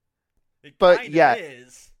 But yeah,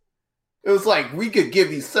 is. It was like, we could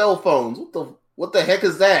give you cell phones. What the heck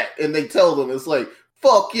is that? And they tell them, it's like,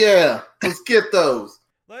 fuck yeah, let's get those.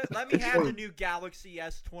 Let me have the new Galaxy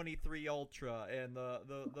S23 Ultra and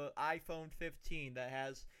the iPhone 15 that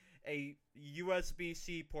has a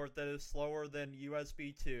USB-C port that is slower than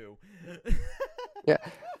USB 2. Yeah,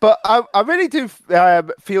 but I really do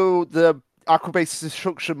feel the Aqua base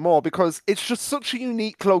destruction more, because it's just such a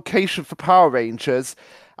unique location for Power Rangers,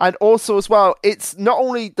 and also as well, it's not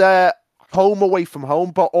only their home away from home,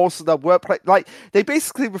 but also their workplace. Like, they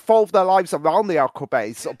basically revolve their lives around the Aqua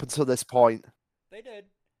base up until this point. They did,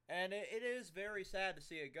 and it is very sad to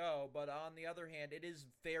see it go, but on the other hand, it is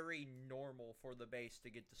very normal for the base to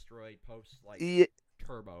get destroyed post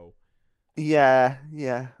Turbo. Yeah.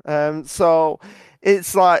 So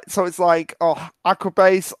it's like, oh, Aqua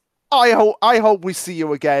base, I hope we see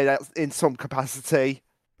you again in some capacity.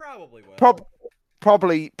 Probably will.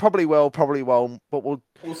 Probably will, probably won't, but we'll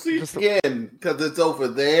see it again, because it's over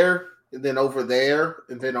there, and then over there,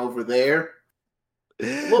 and then over there.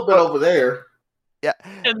 A little bit over there. Yeah.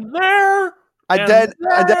 And there. And then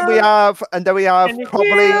we have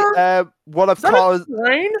probably one of Carla's.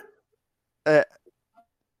 Rain? Uh,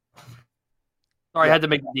 Sorry, I had to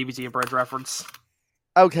make the DBZ Abridged reference.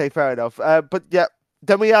 Okay, fair enough. But yeah,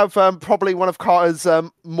 then we have probably one of Carter's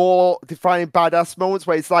more defining badass moments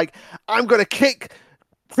where he's like, "I'm gonna kick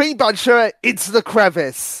Queen Banshira into the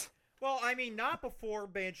crevice." Well, I mean, not before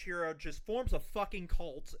Banshiro just forms a fucking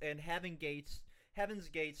cult and Heaven's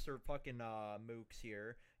Gates are fucking mooks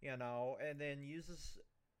here, you know, and then uses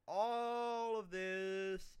all of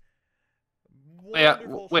this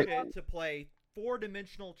wonderful shit to play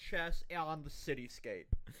 4-dimensional chess on the cityscape.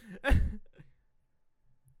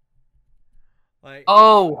 Like,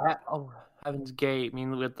 Heaven's Gate. I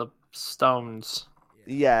mean, with the stones.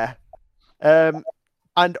 Yeah. And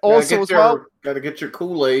also gotta get your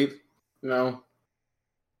Kool-Aid. No.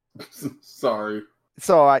 Sorry. It's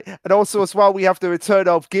alright. And also as well, we have the return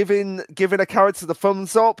of giving a character the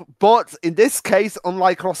thumbs up, but in this case,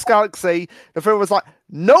 unlike Lost Galaxy, the film was like,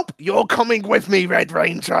 "Nope, you're coming with me, Red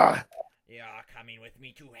Ranger." Yeah, coming with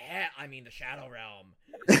me to the Shadow Realm.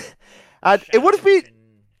 And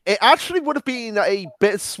it actually would have been a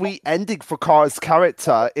bittersweet ending for Kara's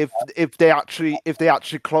character if they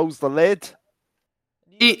actually closed the lid.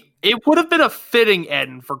 It would have been a fitting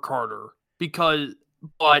end for Carter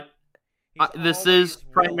but this is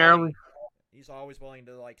primarily. He's always willing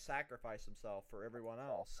to like sacrifice himself for everyone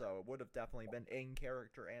else, so it would have definitely been in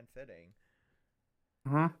character and fitting.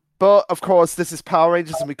 Mm-hmm. But of course, this is Power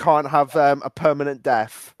Rangers, and we can't have a permanent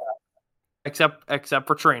death, except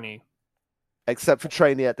for Trini. Except for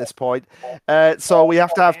Trini at this point. So we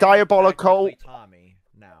have to have Diabolical.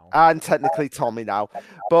 And technically Tommy now.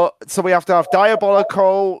 But so we have to have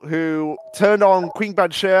Diabolical, who turned on Queen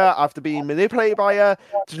Banshira after being manipulated by her,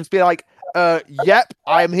 to just be like, yep,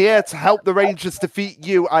 I am here to help the Rangers defeat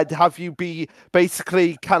you and have you be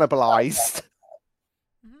basically cannibalized.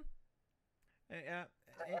 Mm-hmm.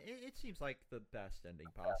 It seems like the best ending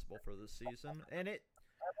possible for this season. And it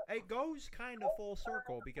goes kind of full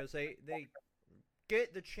circle because they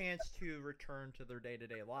get the chance to return to their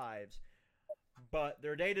day-to-day lives. But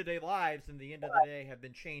their day-to-day lives, in the end of the day, have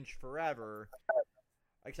been changed forever,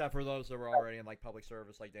 except for those that were already in like public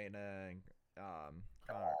service, like Dana and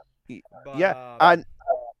Connor. But, yeah, and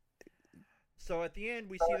so at the end,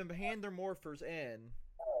 we see them hand their morphers in,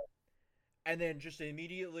 and then just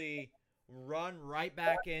immediately run right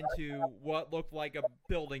back into what looked like a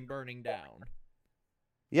building burning down.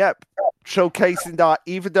 Yep, showcasing that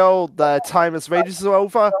even though their time as Rangers are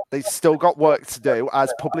over, they still got work to do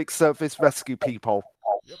as public service rescue people.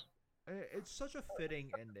 Yep. It's such a fitting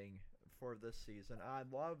ending for this season. I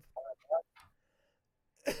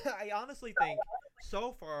honestly think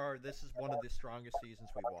so far this is one of the strongest seasons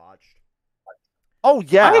we've watched. Oh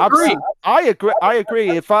yeah, I agree. I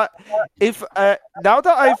agree. If now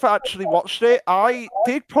that I've actually watched it, I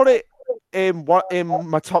did put it in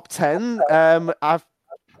my top 10. I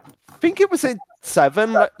think it was in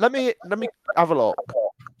 7. Let me have a look.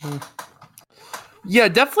 Yeah,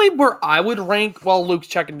 definitely where I would rank while Luke's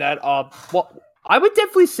checking that up. Well, I would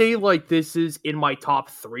definitely say like this is in my top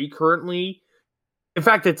 3 currently. In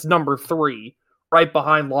fact, it's number 3, right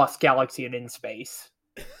behind Lost Galaxy and In Space.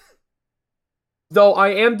 Though I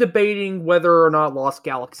am debating whether or not Lost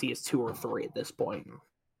Galaxy is 2 or 3 at this point.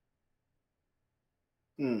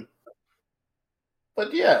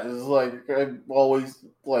 But yeah, it's like I've always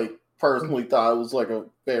personally thought it was like a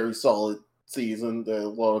very solid season that a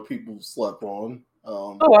lot of people slept on.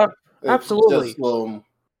 Absolutely.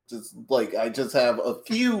 Just like I just have a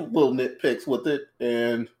few little nitpicks with it,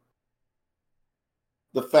 and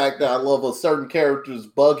the fact that I love a certain character's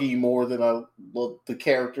Buggy more than I love the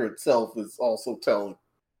character itself is also telling.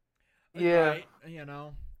 Yeah, right, you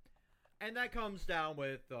know, and that comes down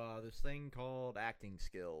with this thing called acting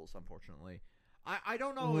skills. Unfortunately, I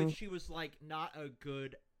don't know if she was like not a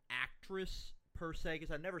good actress per se,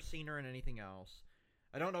 because I've never seen her in anything else.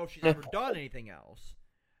 I don't know if she's ever done anything else.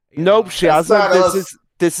 Nope, she hasn't.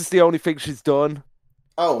 This is the only thing she's done.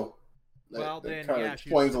 Oh, well that then, yeah, she's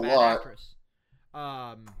explains a a bad lot. actress.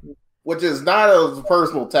 Which is not a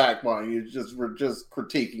personal attack, mind you. We're just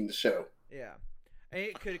critiquing the show. Yeah, and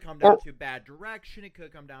it could have come down to bad direction. It could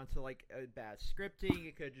have come down to like bad scripting.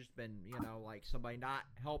 It could have just been like somebody not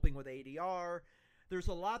helping with ADR. There's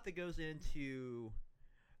a lot that goes into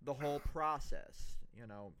the whole process,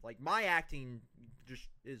 like my acting just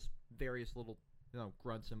is various little,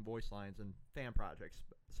 grunts and voice lines and fan projects.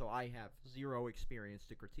 So I have zero experience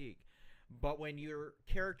to critique. But when your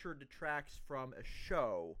character detracts from a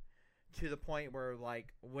show to the point where, like,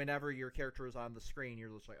 whenever your character is on the screen, you're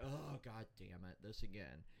just like, oh, god damn it, this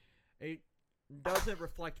again. It doesn't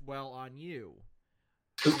reflect well on you.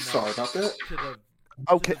 Oops, sorry about that. To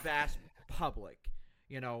the vast public.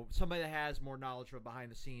 somebody that has more knowledge of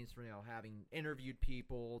behind the scenes for, having interviewed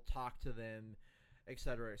people, talked to them, et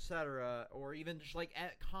cetera, or even just like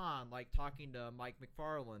at con, like talking to Mike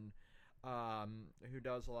McFarlane, who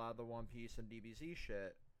does a lot of the One Piece and DBZ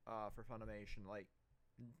shit for Funimation, like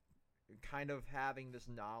kind of having this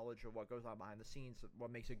knowledge of what goes on behind the scenes,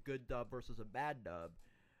 what makes a good dub versus a bad dub.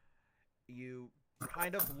 You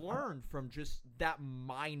kind of learn from just that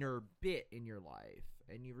minor bit in your life,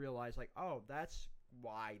 and you realize like, oh, that's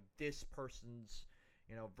why this person's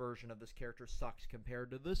version of this character sucks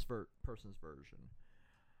compared to this person's version.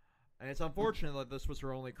 And it's unfortunate that this was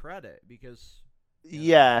her only credit because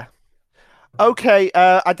yeah. Okay,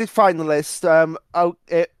 I did find the list.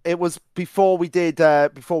 It was before we did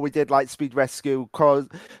Lightspeed Rescue.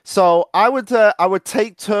 So I would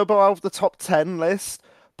take Turbo out of the top 10 list,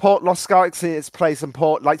 put Lost Galaxy in its place, and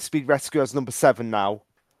put Lightspeed Rescue as number 7 now.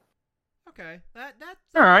 Okay, that's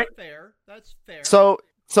all right. Fair. That's fair. So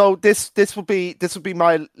this would be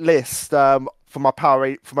my list for my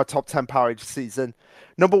top 10 Power Rangers season.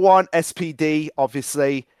 Number 1, SPD,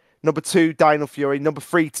 obviously. Number 2, Dino Fury. Number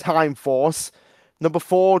 3, Time Force. Number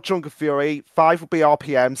 4, Jungle Fury. 5 will be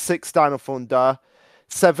RPM. 6, Dino Thunder.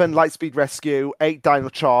 7, Lightspeed Rescue. 8, Dino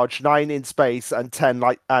Charge. 9, In Space, and 10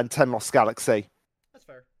 Lost Galaxy. That's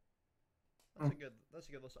fair. That's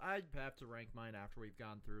a good list. I'd have to rank mine after we've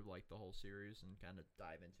gone through like the whole series and kind of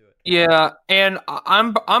dive into it. Yeah, and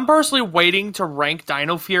I'm personally waiting to rank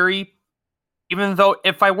Dino Fury, even though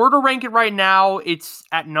if I were to rank it right now, it's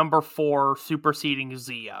at number 4, superseding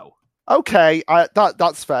Zeo. Okay,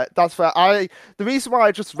 that's fair. That's fair. The reason why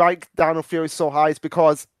I just rank Dino Fury so high is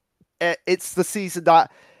because it's the season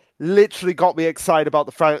that literally got me excited about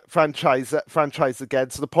the franchise again,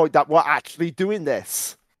 to the point that we're actually doing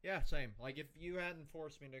this. Yeah, same. Like, if you hadn't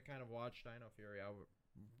forced me to kind of watch Dino Fury,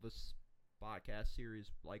 this podcast series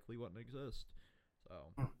likely wouldn't exist.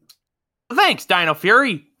 So, thanks, Dino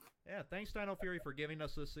Fury. Yeah, thanks, Dino Fury, for giving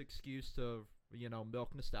us this excuse to, milk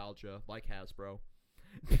nostalgia like Hasbro.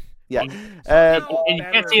 Yeah, and you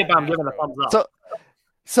can't see it, but I'm giving a thumbs up.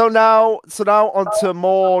 So now on to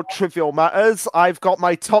more trivial matters. I've got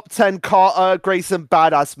my top 10 Carter Grayson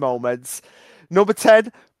badass moments. Number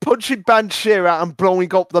 10, punching Banshira and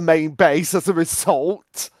blowing up the main base as a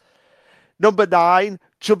result. Number 9,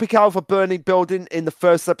 jumping out of a burning building in the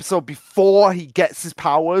first episode before he gets his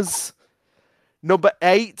powers. Number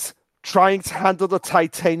 8, trying to handle the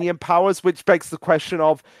Titanium powers, which begs the question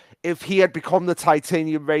of, if he had become the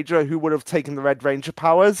Titanium Ranger, who would have taken the Red Ranger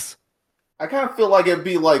powers? I kind of feel like it'd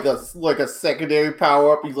be like a secondary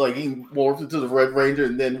power up. He morphs into the Red Ranger,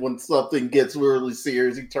 and then when something gets really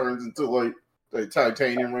serious, he turns into like the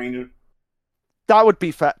Titanium Ranger. That would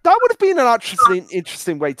be fair. That would have been an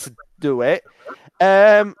interesting way to do it.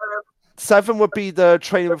 7 would be the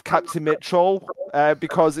training of Captain Mitchell,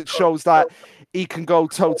 because it shows that he can go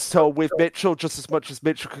toe-to-toe with Mitchell just as much as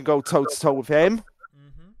Mitchell can go toe-to-toe with him.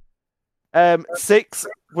 6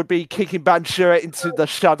 would be kicking Banshira into the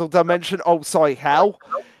Shadow Dimension. Oh, sorry, hell.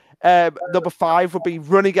 Number 5 would be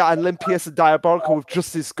running at Olympius and Diabolical with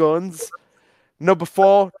just his guns. Number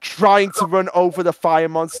 4, trying to run over the fire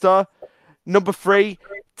monster. Number 3,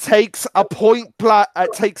 takes a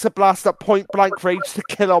blast at point blank range to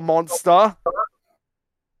kill a monster.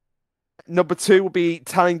 Number 2 will be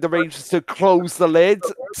telling the Rangers to close the lid,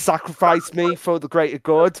 sacrifice me for the greater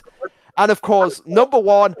good. And of course, number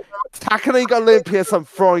 1, tackling Olympius and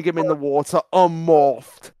throwing him in the water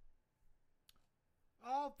unmorphed.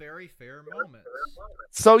 All very fair moments.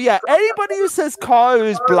 So yeah, anybody who says Carter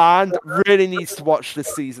is bland really needs to watch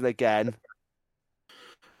this season again.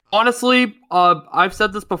 Honestly, I've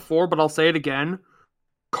said this before, but I'll say it again.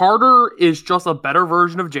 Carter is just a better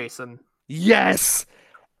version of Jason. Yes!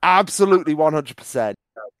 Absolutely 100%.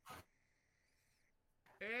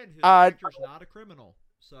 And his character's not a criminal.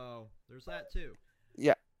 So, there's that too.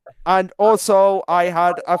 Yeah. And also, I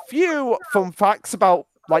had a few fun facts about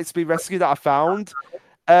Lightspeed Rescue that I found.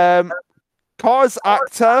 Car's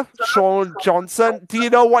actor, Sean Johnson, do you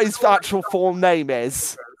know what his actual full name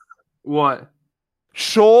is? What?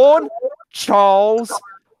 Sean Charles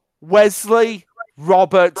Wesley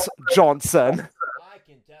Robert Johnson. I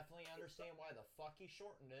can definitely understand why the fuck he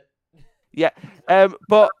shortened it. Yeah,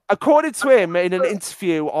 but according to him, in an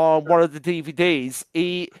interview on one of the DVDs,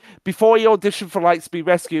 before he auditioned for Lightspeed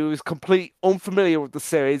Rescue, he was completely unfamiliar with the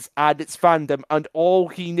series and its fandom, and all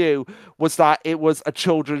he knew was that it was a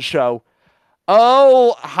children's show.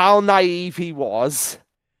 Oh, how naive he was.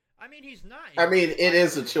 I mean, he's not. I mean, it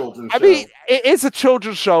is a children's show. I mean, it is a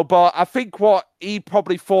children's show, but I think what he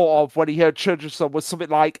probably thought of when he heard children's show was something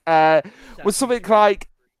like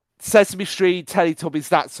Sesame Street, Teletubbies,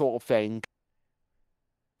 that sort of thing.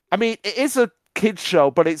 I mean, it is a kids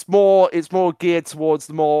show, but it's more geared towards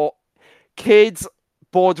the more kids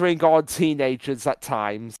bordering on teenagers at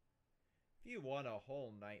times. If you want a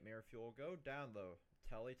whole nightmare fuel, go down the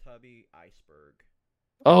Teletubby iceberg.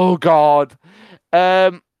 Oh God.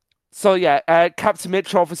 So yeah, Captain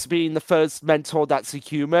Mitchell obviously being the first mentor that's a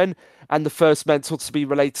human, and the first mentor to be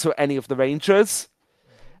related to any of the Rangers.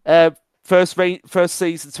 First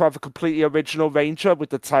season to have a completely original Ranger with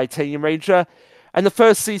the Titanium Ranger, and the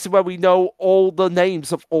first season where we know all the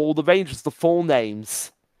names of all the Rangers, the full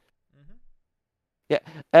names. Yeah.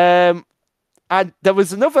 And there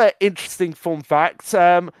was another interesting fun fact.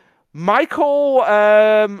 Michael,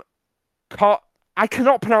 I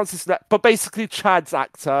cannot pronounce his name, but basically Chad's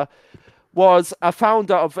actor was a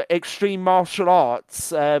founder of Extreme Martial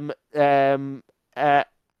Arts. I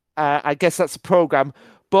guess that's a program,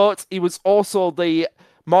 but he was also the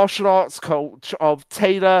martial arts coach of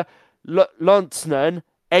Taylor Luntnan,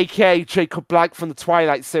 aka Jacob Black from the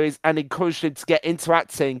Twilight series, and encouraged him to get into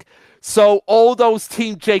acting. So all those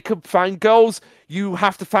Team Jacob fangirls, you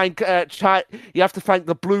have to thank Chad. You have to thank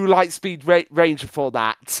the Blue Lightspeed Ranger for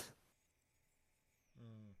that.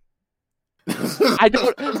 I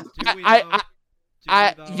don't.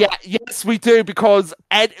 Yes, we do because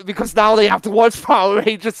now they have to watch Power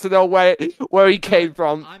Rangers to know where he came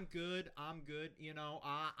from. I'm good. You know,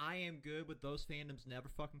 I am good with those fandoms never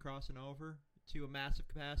fucking crossing over to a massive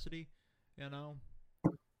capacity. You know.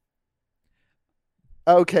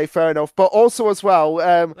 Okay, fair enough. But also as well,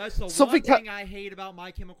 that's the one thing I hate about My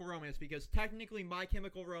Chemical Romance, because technically My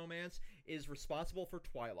Chemical Romance is responsible for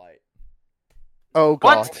Twilight. Oh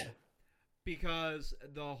God. What? Because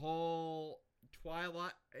the whole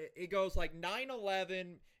Twilight, it goes like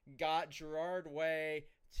 9/11 got Gerard Way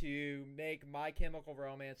to make My Chemical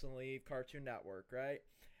Romance and leave Cartoon Network, right?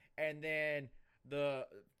 And then the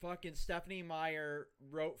fucking Stephanie Meyer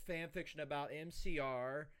wrote fan fiction about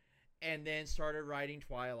MCR, and then started writing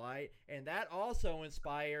Twilight, and that also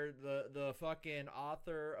inspired the fucking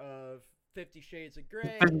author of 50 Shades of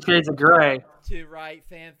Grey. 50 Shades of Grey. To write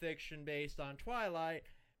fan fiction based on Twilight,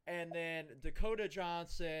 and then Dakota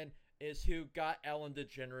Johnson is who got Ellen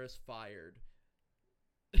DeGeneres fired.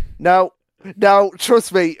 Now,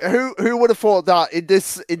 trust me. Who would have thought that in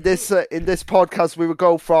this podcast we would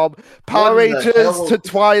go from Power Rangers to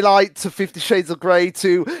Twilight to 50 Shades of Grey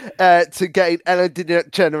to getting Ellen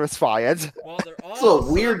DeGeneres fired? Well, they're all it's a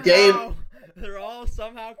weird game. They're all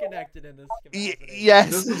somehow connected in this. Yes,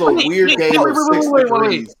 this is a weird game of 6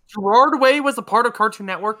 degrees. Gerard Way was a part of Cartoon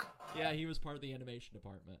Network. Yeah, he was part of the animation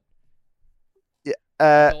department. Yeah,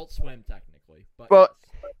 Adult Swim technically, but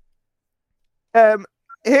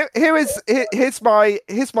Here's my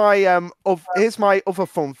other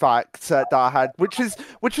fun fact that I had, which is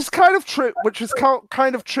kind of true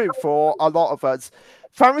for a lot of us.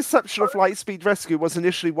 Fan reception of Lightspeed Rescue was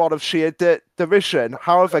initially one of sheer derision.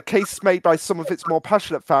 However, cases made by some of its more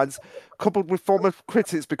passionate fans, coupled with former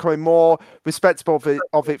critics becoming more respectable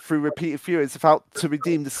of it through repeated viewings, have helped to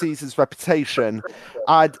redeem the season's reputation.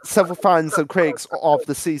 And several fans and critics of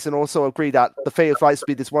the season also agree that the fate of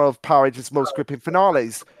Lightspeed is one of Power Rangers' most gripping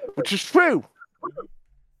finales, which is true.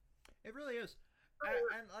 It really is, and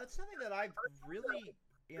that's something that I've really,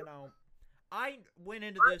 I went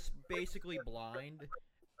into this basically blind,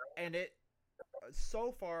 and it,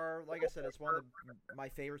 so far, like I said, it's one of my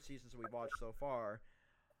favorite seasons we've watched so far.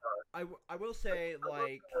 I will say,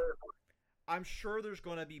 like, I'm sure there's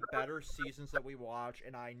going to be better seasons that we watch,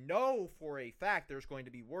 and I know for a fact there's going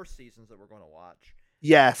to be worse seasons that we're going to watch.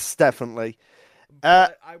 Yes, definitely.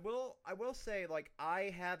 But I will say, like,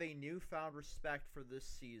 I have a newfound respect for this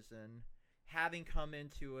season, having come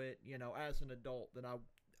into it, as an adult, than I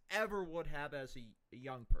ever would have as a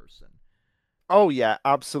young person. Oh yeah,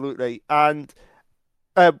 absolutely. And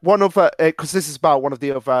one of because this is about one of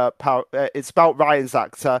the other it's about Ryan's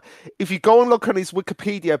actor. If you go and look on his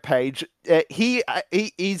Wikipedia page,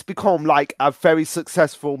 he's become like a very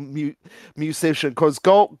successful musician. Because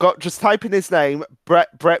go just type in his name,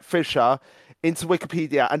 Brett Fisher, into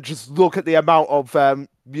Wikipedia and just look at the amount of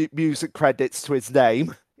music credits to his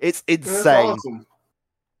name. It's insane. That's awesome.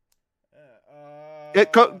 Do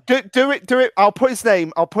it. I'll put his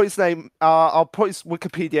name. I'll put his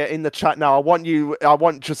Wikipedia in the chat now. I want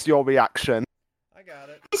just your reaction. I got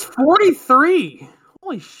it. He's 43.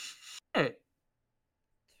 Holy shit.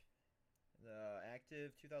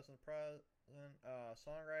 Active 2000 present,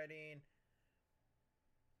 songwriting.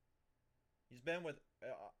 He's been with.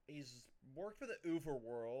 He's worked for the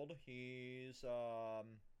Overworld. He's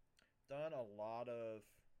done a lot of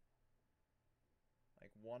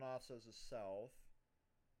like one-offs as himself.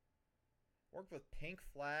 Worked with Pink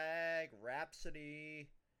Flag, Rhapsody,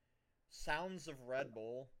 Sounds of Red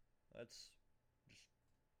Bull. That's just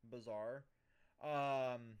bizarre.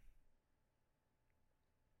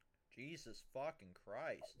 Jesus fucking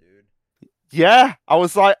Christ, dude. Yeah, I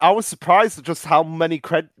was surprised at just how many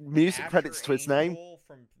music After credits to his name.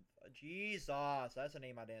 From Jesus, that's a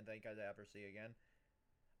name I didn't think I'd ever see again.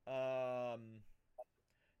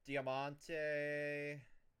 Diamante.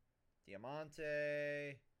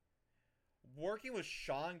 Working with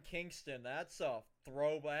Sean Kingston, that's a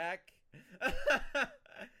throwback.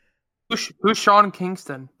 Who's Sean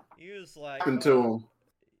Kingston? He was like, Happened to him.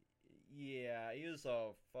 Yeah, he was a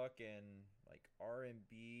fucking like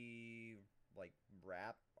R&B like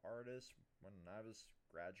rap artist when I was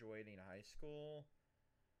graduating high school.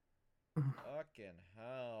 Fucking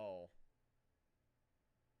hell.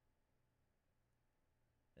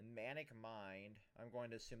 And Manic Mind, I'm going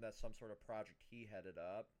to assume that's some sort of project he headed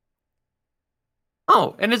up.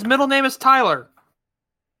 Oh, and his middle name is Tyler.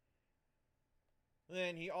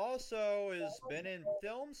 Then he also has been in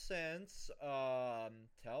film since,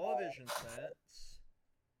 television since.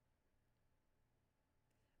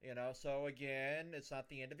 You know, so again, it's not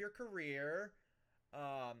the end of your career.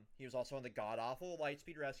 He was also in the god-awful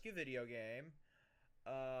Lightspeed Rescue video game.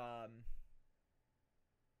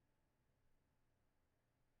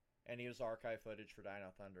 And he was archive footage for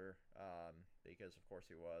Dino Thunder, because of course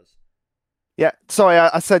he was. Yeah, sorry,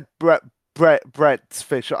 I said Brett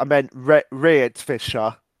Fisher. I meant Rhett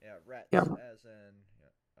Fisher. Yeah, Rhett, Yeah. as in...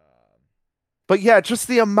 But yeah, just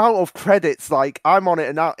the amount of credits, like, I'm on it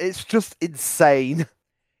and now, it's just insane.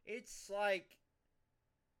 It's like,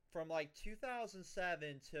 from like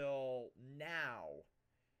 2007 till now,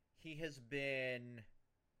 he has been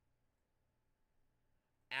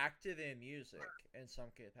active in music in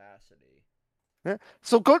some capacity. Yeah.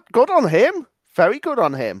 So good on him. Very good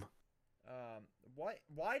on him.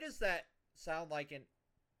 Why does that sound like an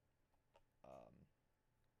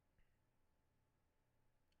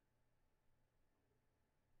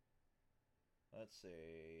let's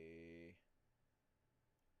see.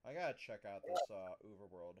 I gotta check out this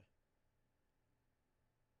Overworld.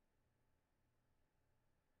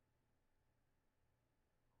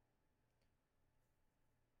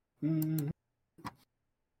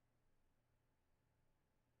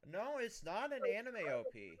 No, it's not an anime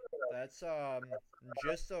OP. That's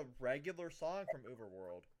just a regular song from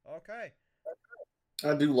Overworld. Okay.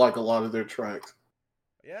 I do like a lot of their tracks.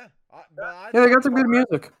 Yeah. Yeah, they got some good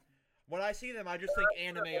music. When I see them, I just think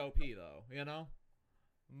anime OP, though, you know?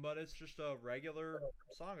 But it's just a regular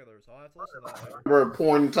song of theirs. I'll have to listen to that later. There were a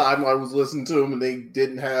point in time I was listening to them and they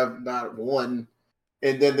didn't have not one.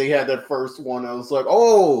 And then they had that first one. I was like,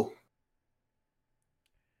 oh!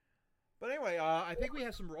 But anyway, I think we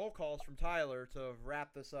have some roll calls from Tyler to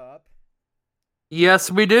wrap this up.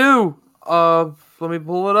 Yes, we do. Let me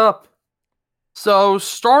pull it up. So,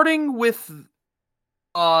 starting with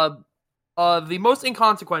the most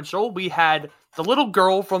inconsequential, we had the little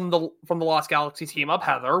girl from the Lost Galaxy team up,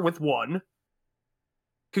 Heather, with 1.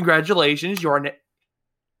 Congratulations, you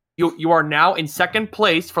are now in second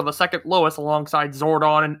place for the second lowest, alongside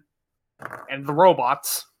Zordon and the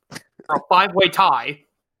robots, for a 5-way tie.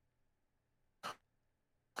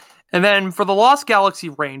 And then for the Lost Galaxy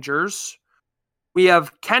Rangers, we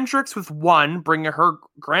have Kendricks with 1, bringing her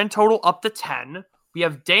grand total up to 10. We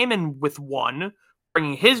have Damon with 1,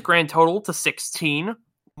 bringing his grand total to 16.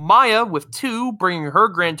 Maya with 2, bringing her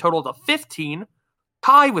grand total to 15.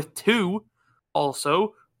 Kai with 2,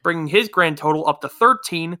 also bringing his grand total up to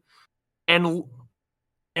 13. And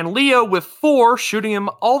Leo with 4, shooting him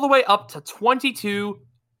all the way up to 22,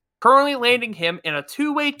 currently landing him in a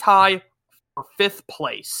 2-way tie for 5th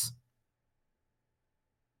place.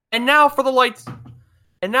 And now for the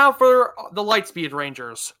Lightspeed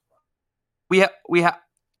Rangers. We have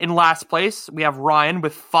in last place, we have Ryan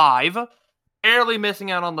with 5, barely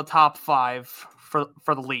missing out on the top 5 for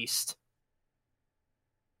the least.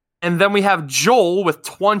 And then we have Joel with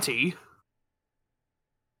 20,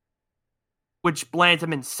 which lands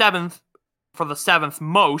him in 7th for the 7th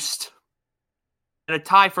most. And a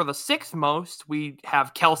tie for the 6th most, we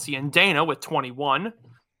have Kelsey and Dana with 21.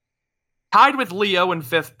 Tied with Leo in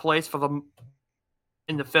 5th place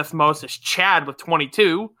in the 5th most is Chad with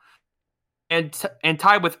 22. And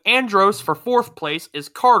tied with Andros for 4th place is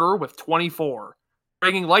Carter with 24.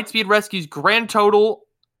 Bringing Lightspeed Rescue's grand total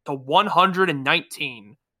to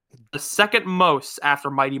 119. The second most after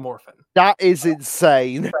Mighty Morphin. That is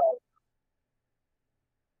insane.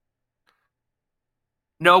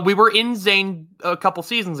 No, we were in Zane a couple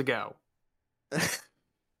seasons ago.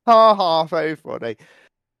 Haha, very funny.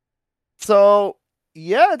 So,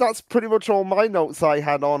 yeah, that's pretty much all my notes I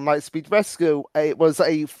had on Lightspeed Rescue. It was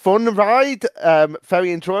a fun ride,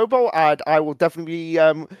 very enjoyable, and I will definitely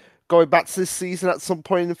be going back to this season at some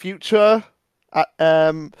point in the future.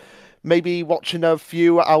 Maybe watching a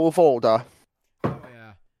few out of order. Oh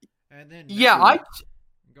yeah, and then Yeah,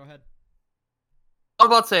 go ahead. I was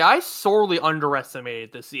about to say, I sorely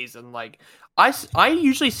underestimated this season. Like, I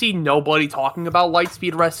usually see nobody talking about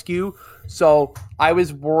Lightspeed Rescue, so I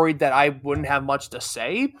was worried that I wouldn't have much to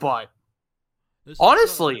say, but This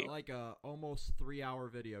honestly... is like a almost 3-hour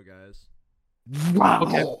video, guys. Wow.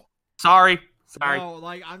 Okay. Sorry. No,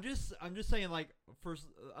 like, I'm just saying, like, for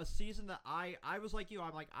a season that I was like you,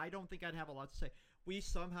 I'm like, I don't think I'd have a lot to say. We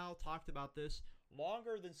somehow talked about this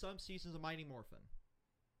longer than some seasons of Mighty Morphin.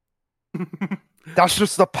 That's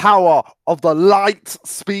just the power of the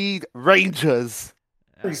Lightspeed Rangers.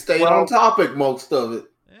 We stayed on topic most of it.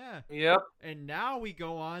 Yeah. Yep. And now we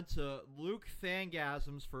go on to Luke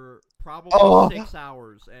Fangasms for probably 6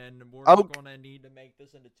 hours, and we're going to need to make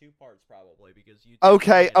this into 2 parts probably because you.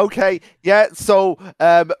 Okay, yeah. So,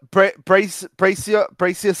 brace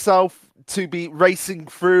yourself to be racing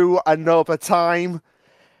through another time,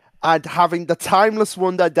 and having the timeless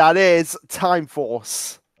wonder that is Time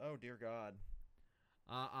Force. Oh dear God.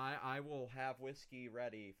 I will have whiskey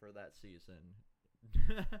ready for that season.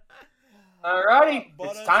 Alrighty,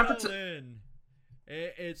 But it's time until then,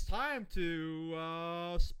 it's time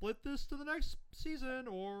to split this to the next season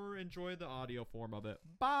or enjoy the audio form of it.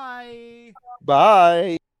 Bye.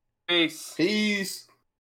 Bye. Peace. Peace.